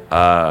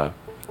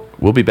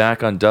 We'll be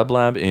back on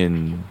Dublab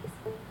in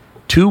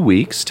 2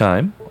 weeks'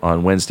 time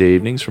on Wednesday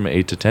evenings from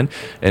 8 to 10.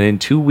 And in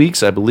 2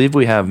 weeks, I believe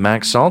we have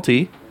Max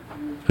Salty,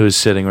 who's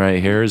sitting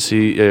right here.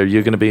 Are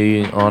you going to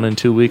be on in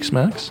 2 weeks,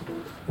 Max?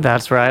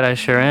 That's right, I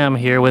sure am.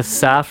 Here with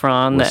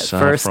Saffron, With that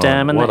first Saffron.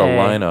 M and What the a A.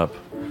 lineup.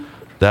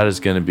 That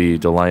is going to be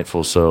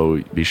delightful,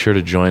 so be sure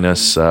to join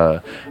us.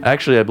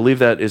 Actually, I believe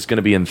that is going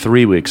to be in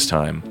 3 weeks'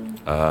 time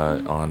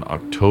on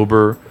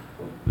October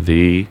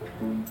the...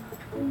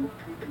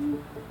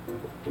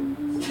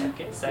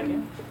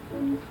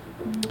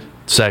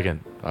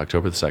 Second.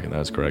 October the 2nd, that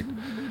is correct.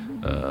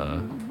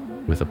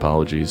 With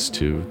apologies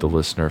to the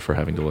listener for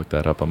having to look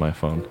that up on my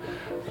phone.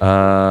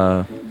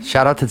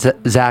 Shout out to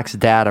Zach's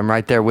dad. I'm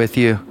right there with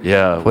you.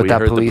 Yeah, with we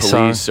that heard police the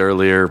police song.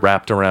 earlier,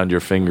 Wrapped Around Your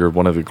Finger,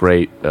 one of the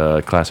great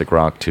classic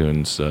rock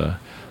tunes.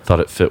 Thought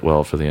it fit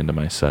well for the end of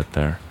my set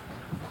there.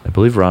 I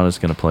believe Radha's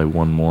going to play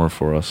one more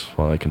for us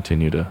while I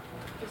continue to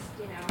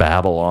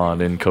babble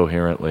on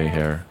incoherently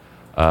here.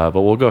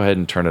 But we'll go ahead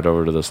and turn it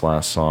over to this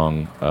last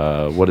song.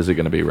 What is it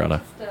going to be,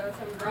 Radha?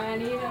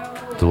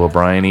 The little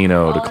Brian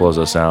Eno to close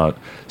us out.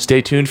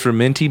 Stay tuned for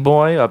Minty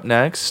Boy up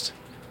next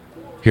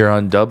here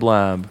on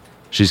Dublab.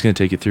 She's going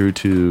to take you through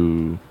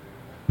to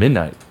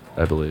midnight,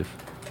 I believe.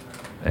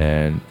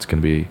 and it's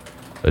going to be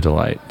a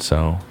delight.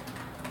 So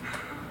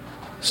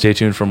stay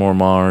tuned for more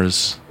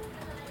mmarz,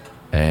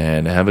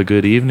 and have a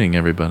good evening,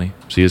 everybody.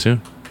 See you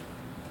soon.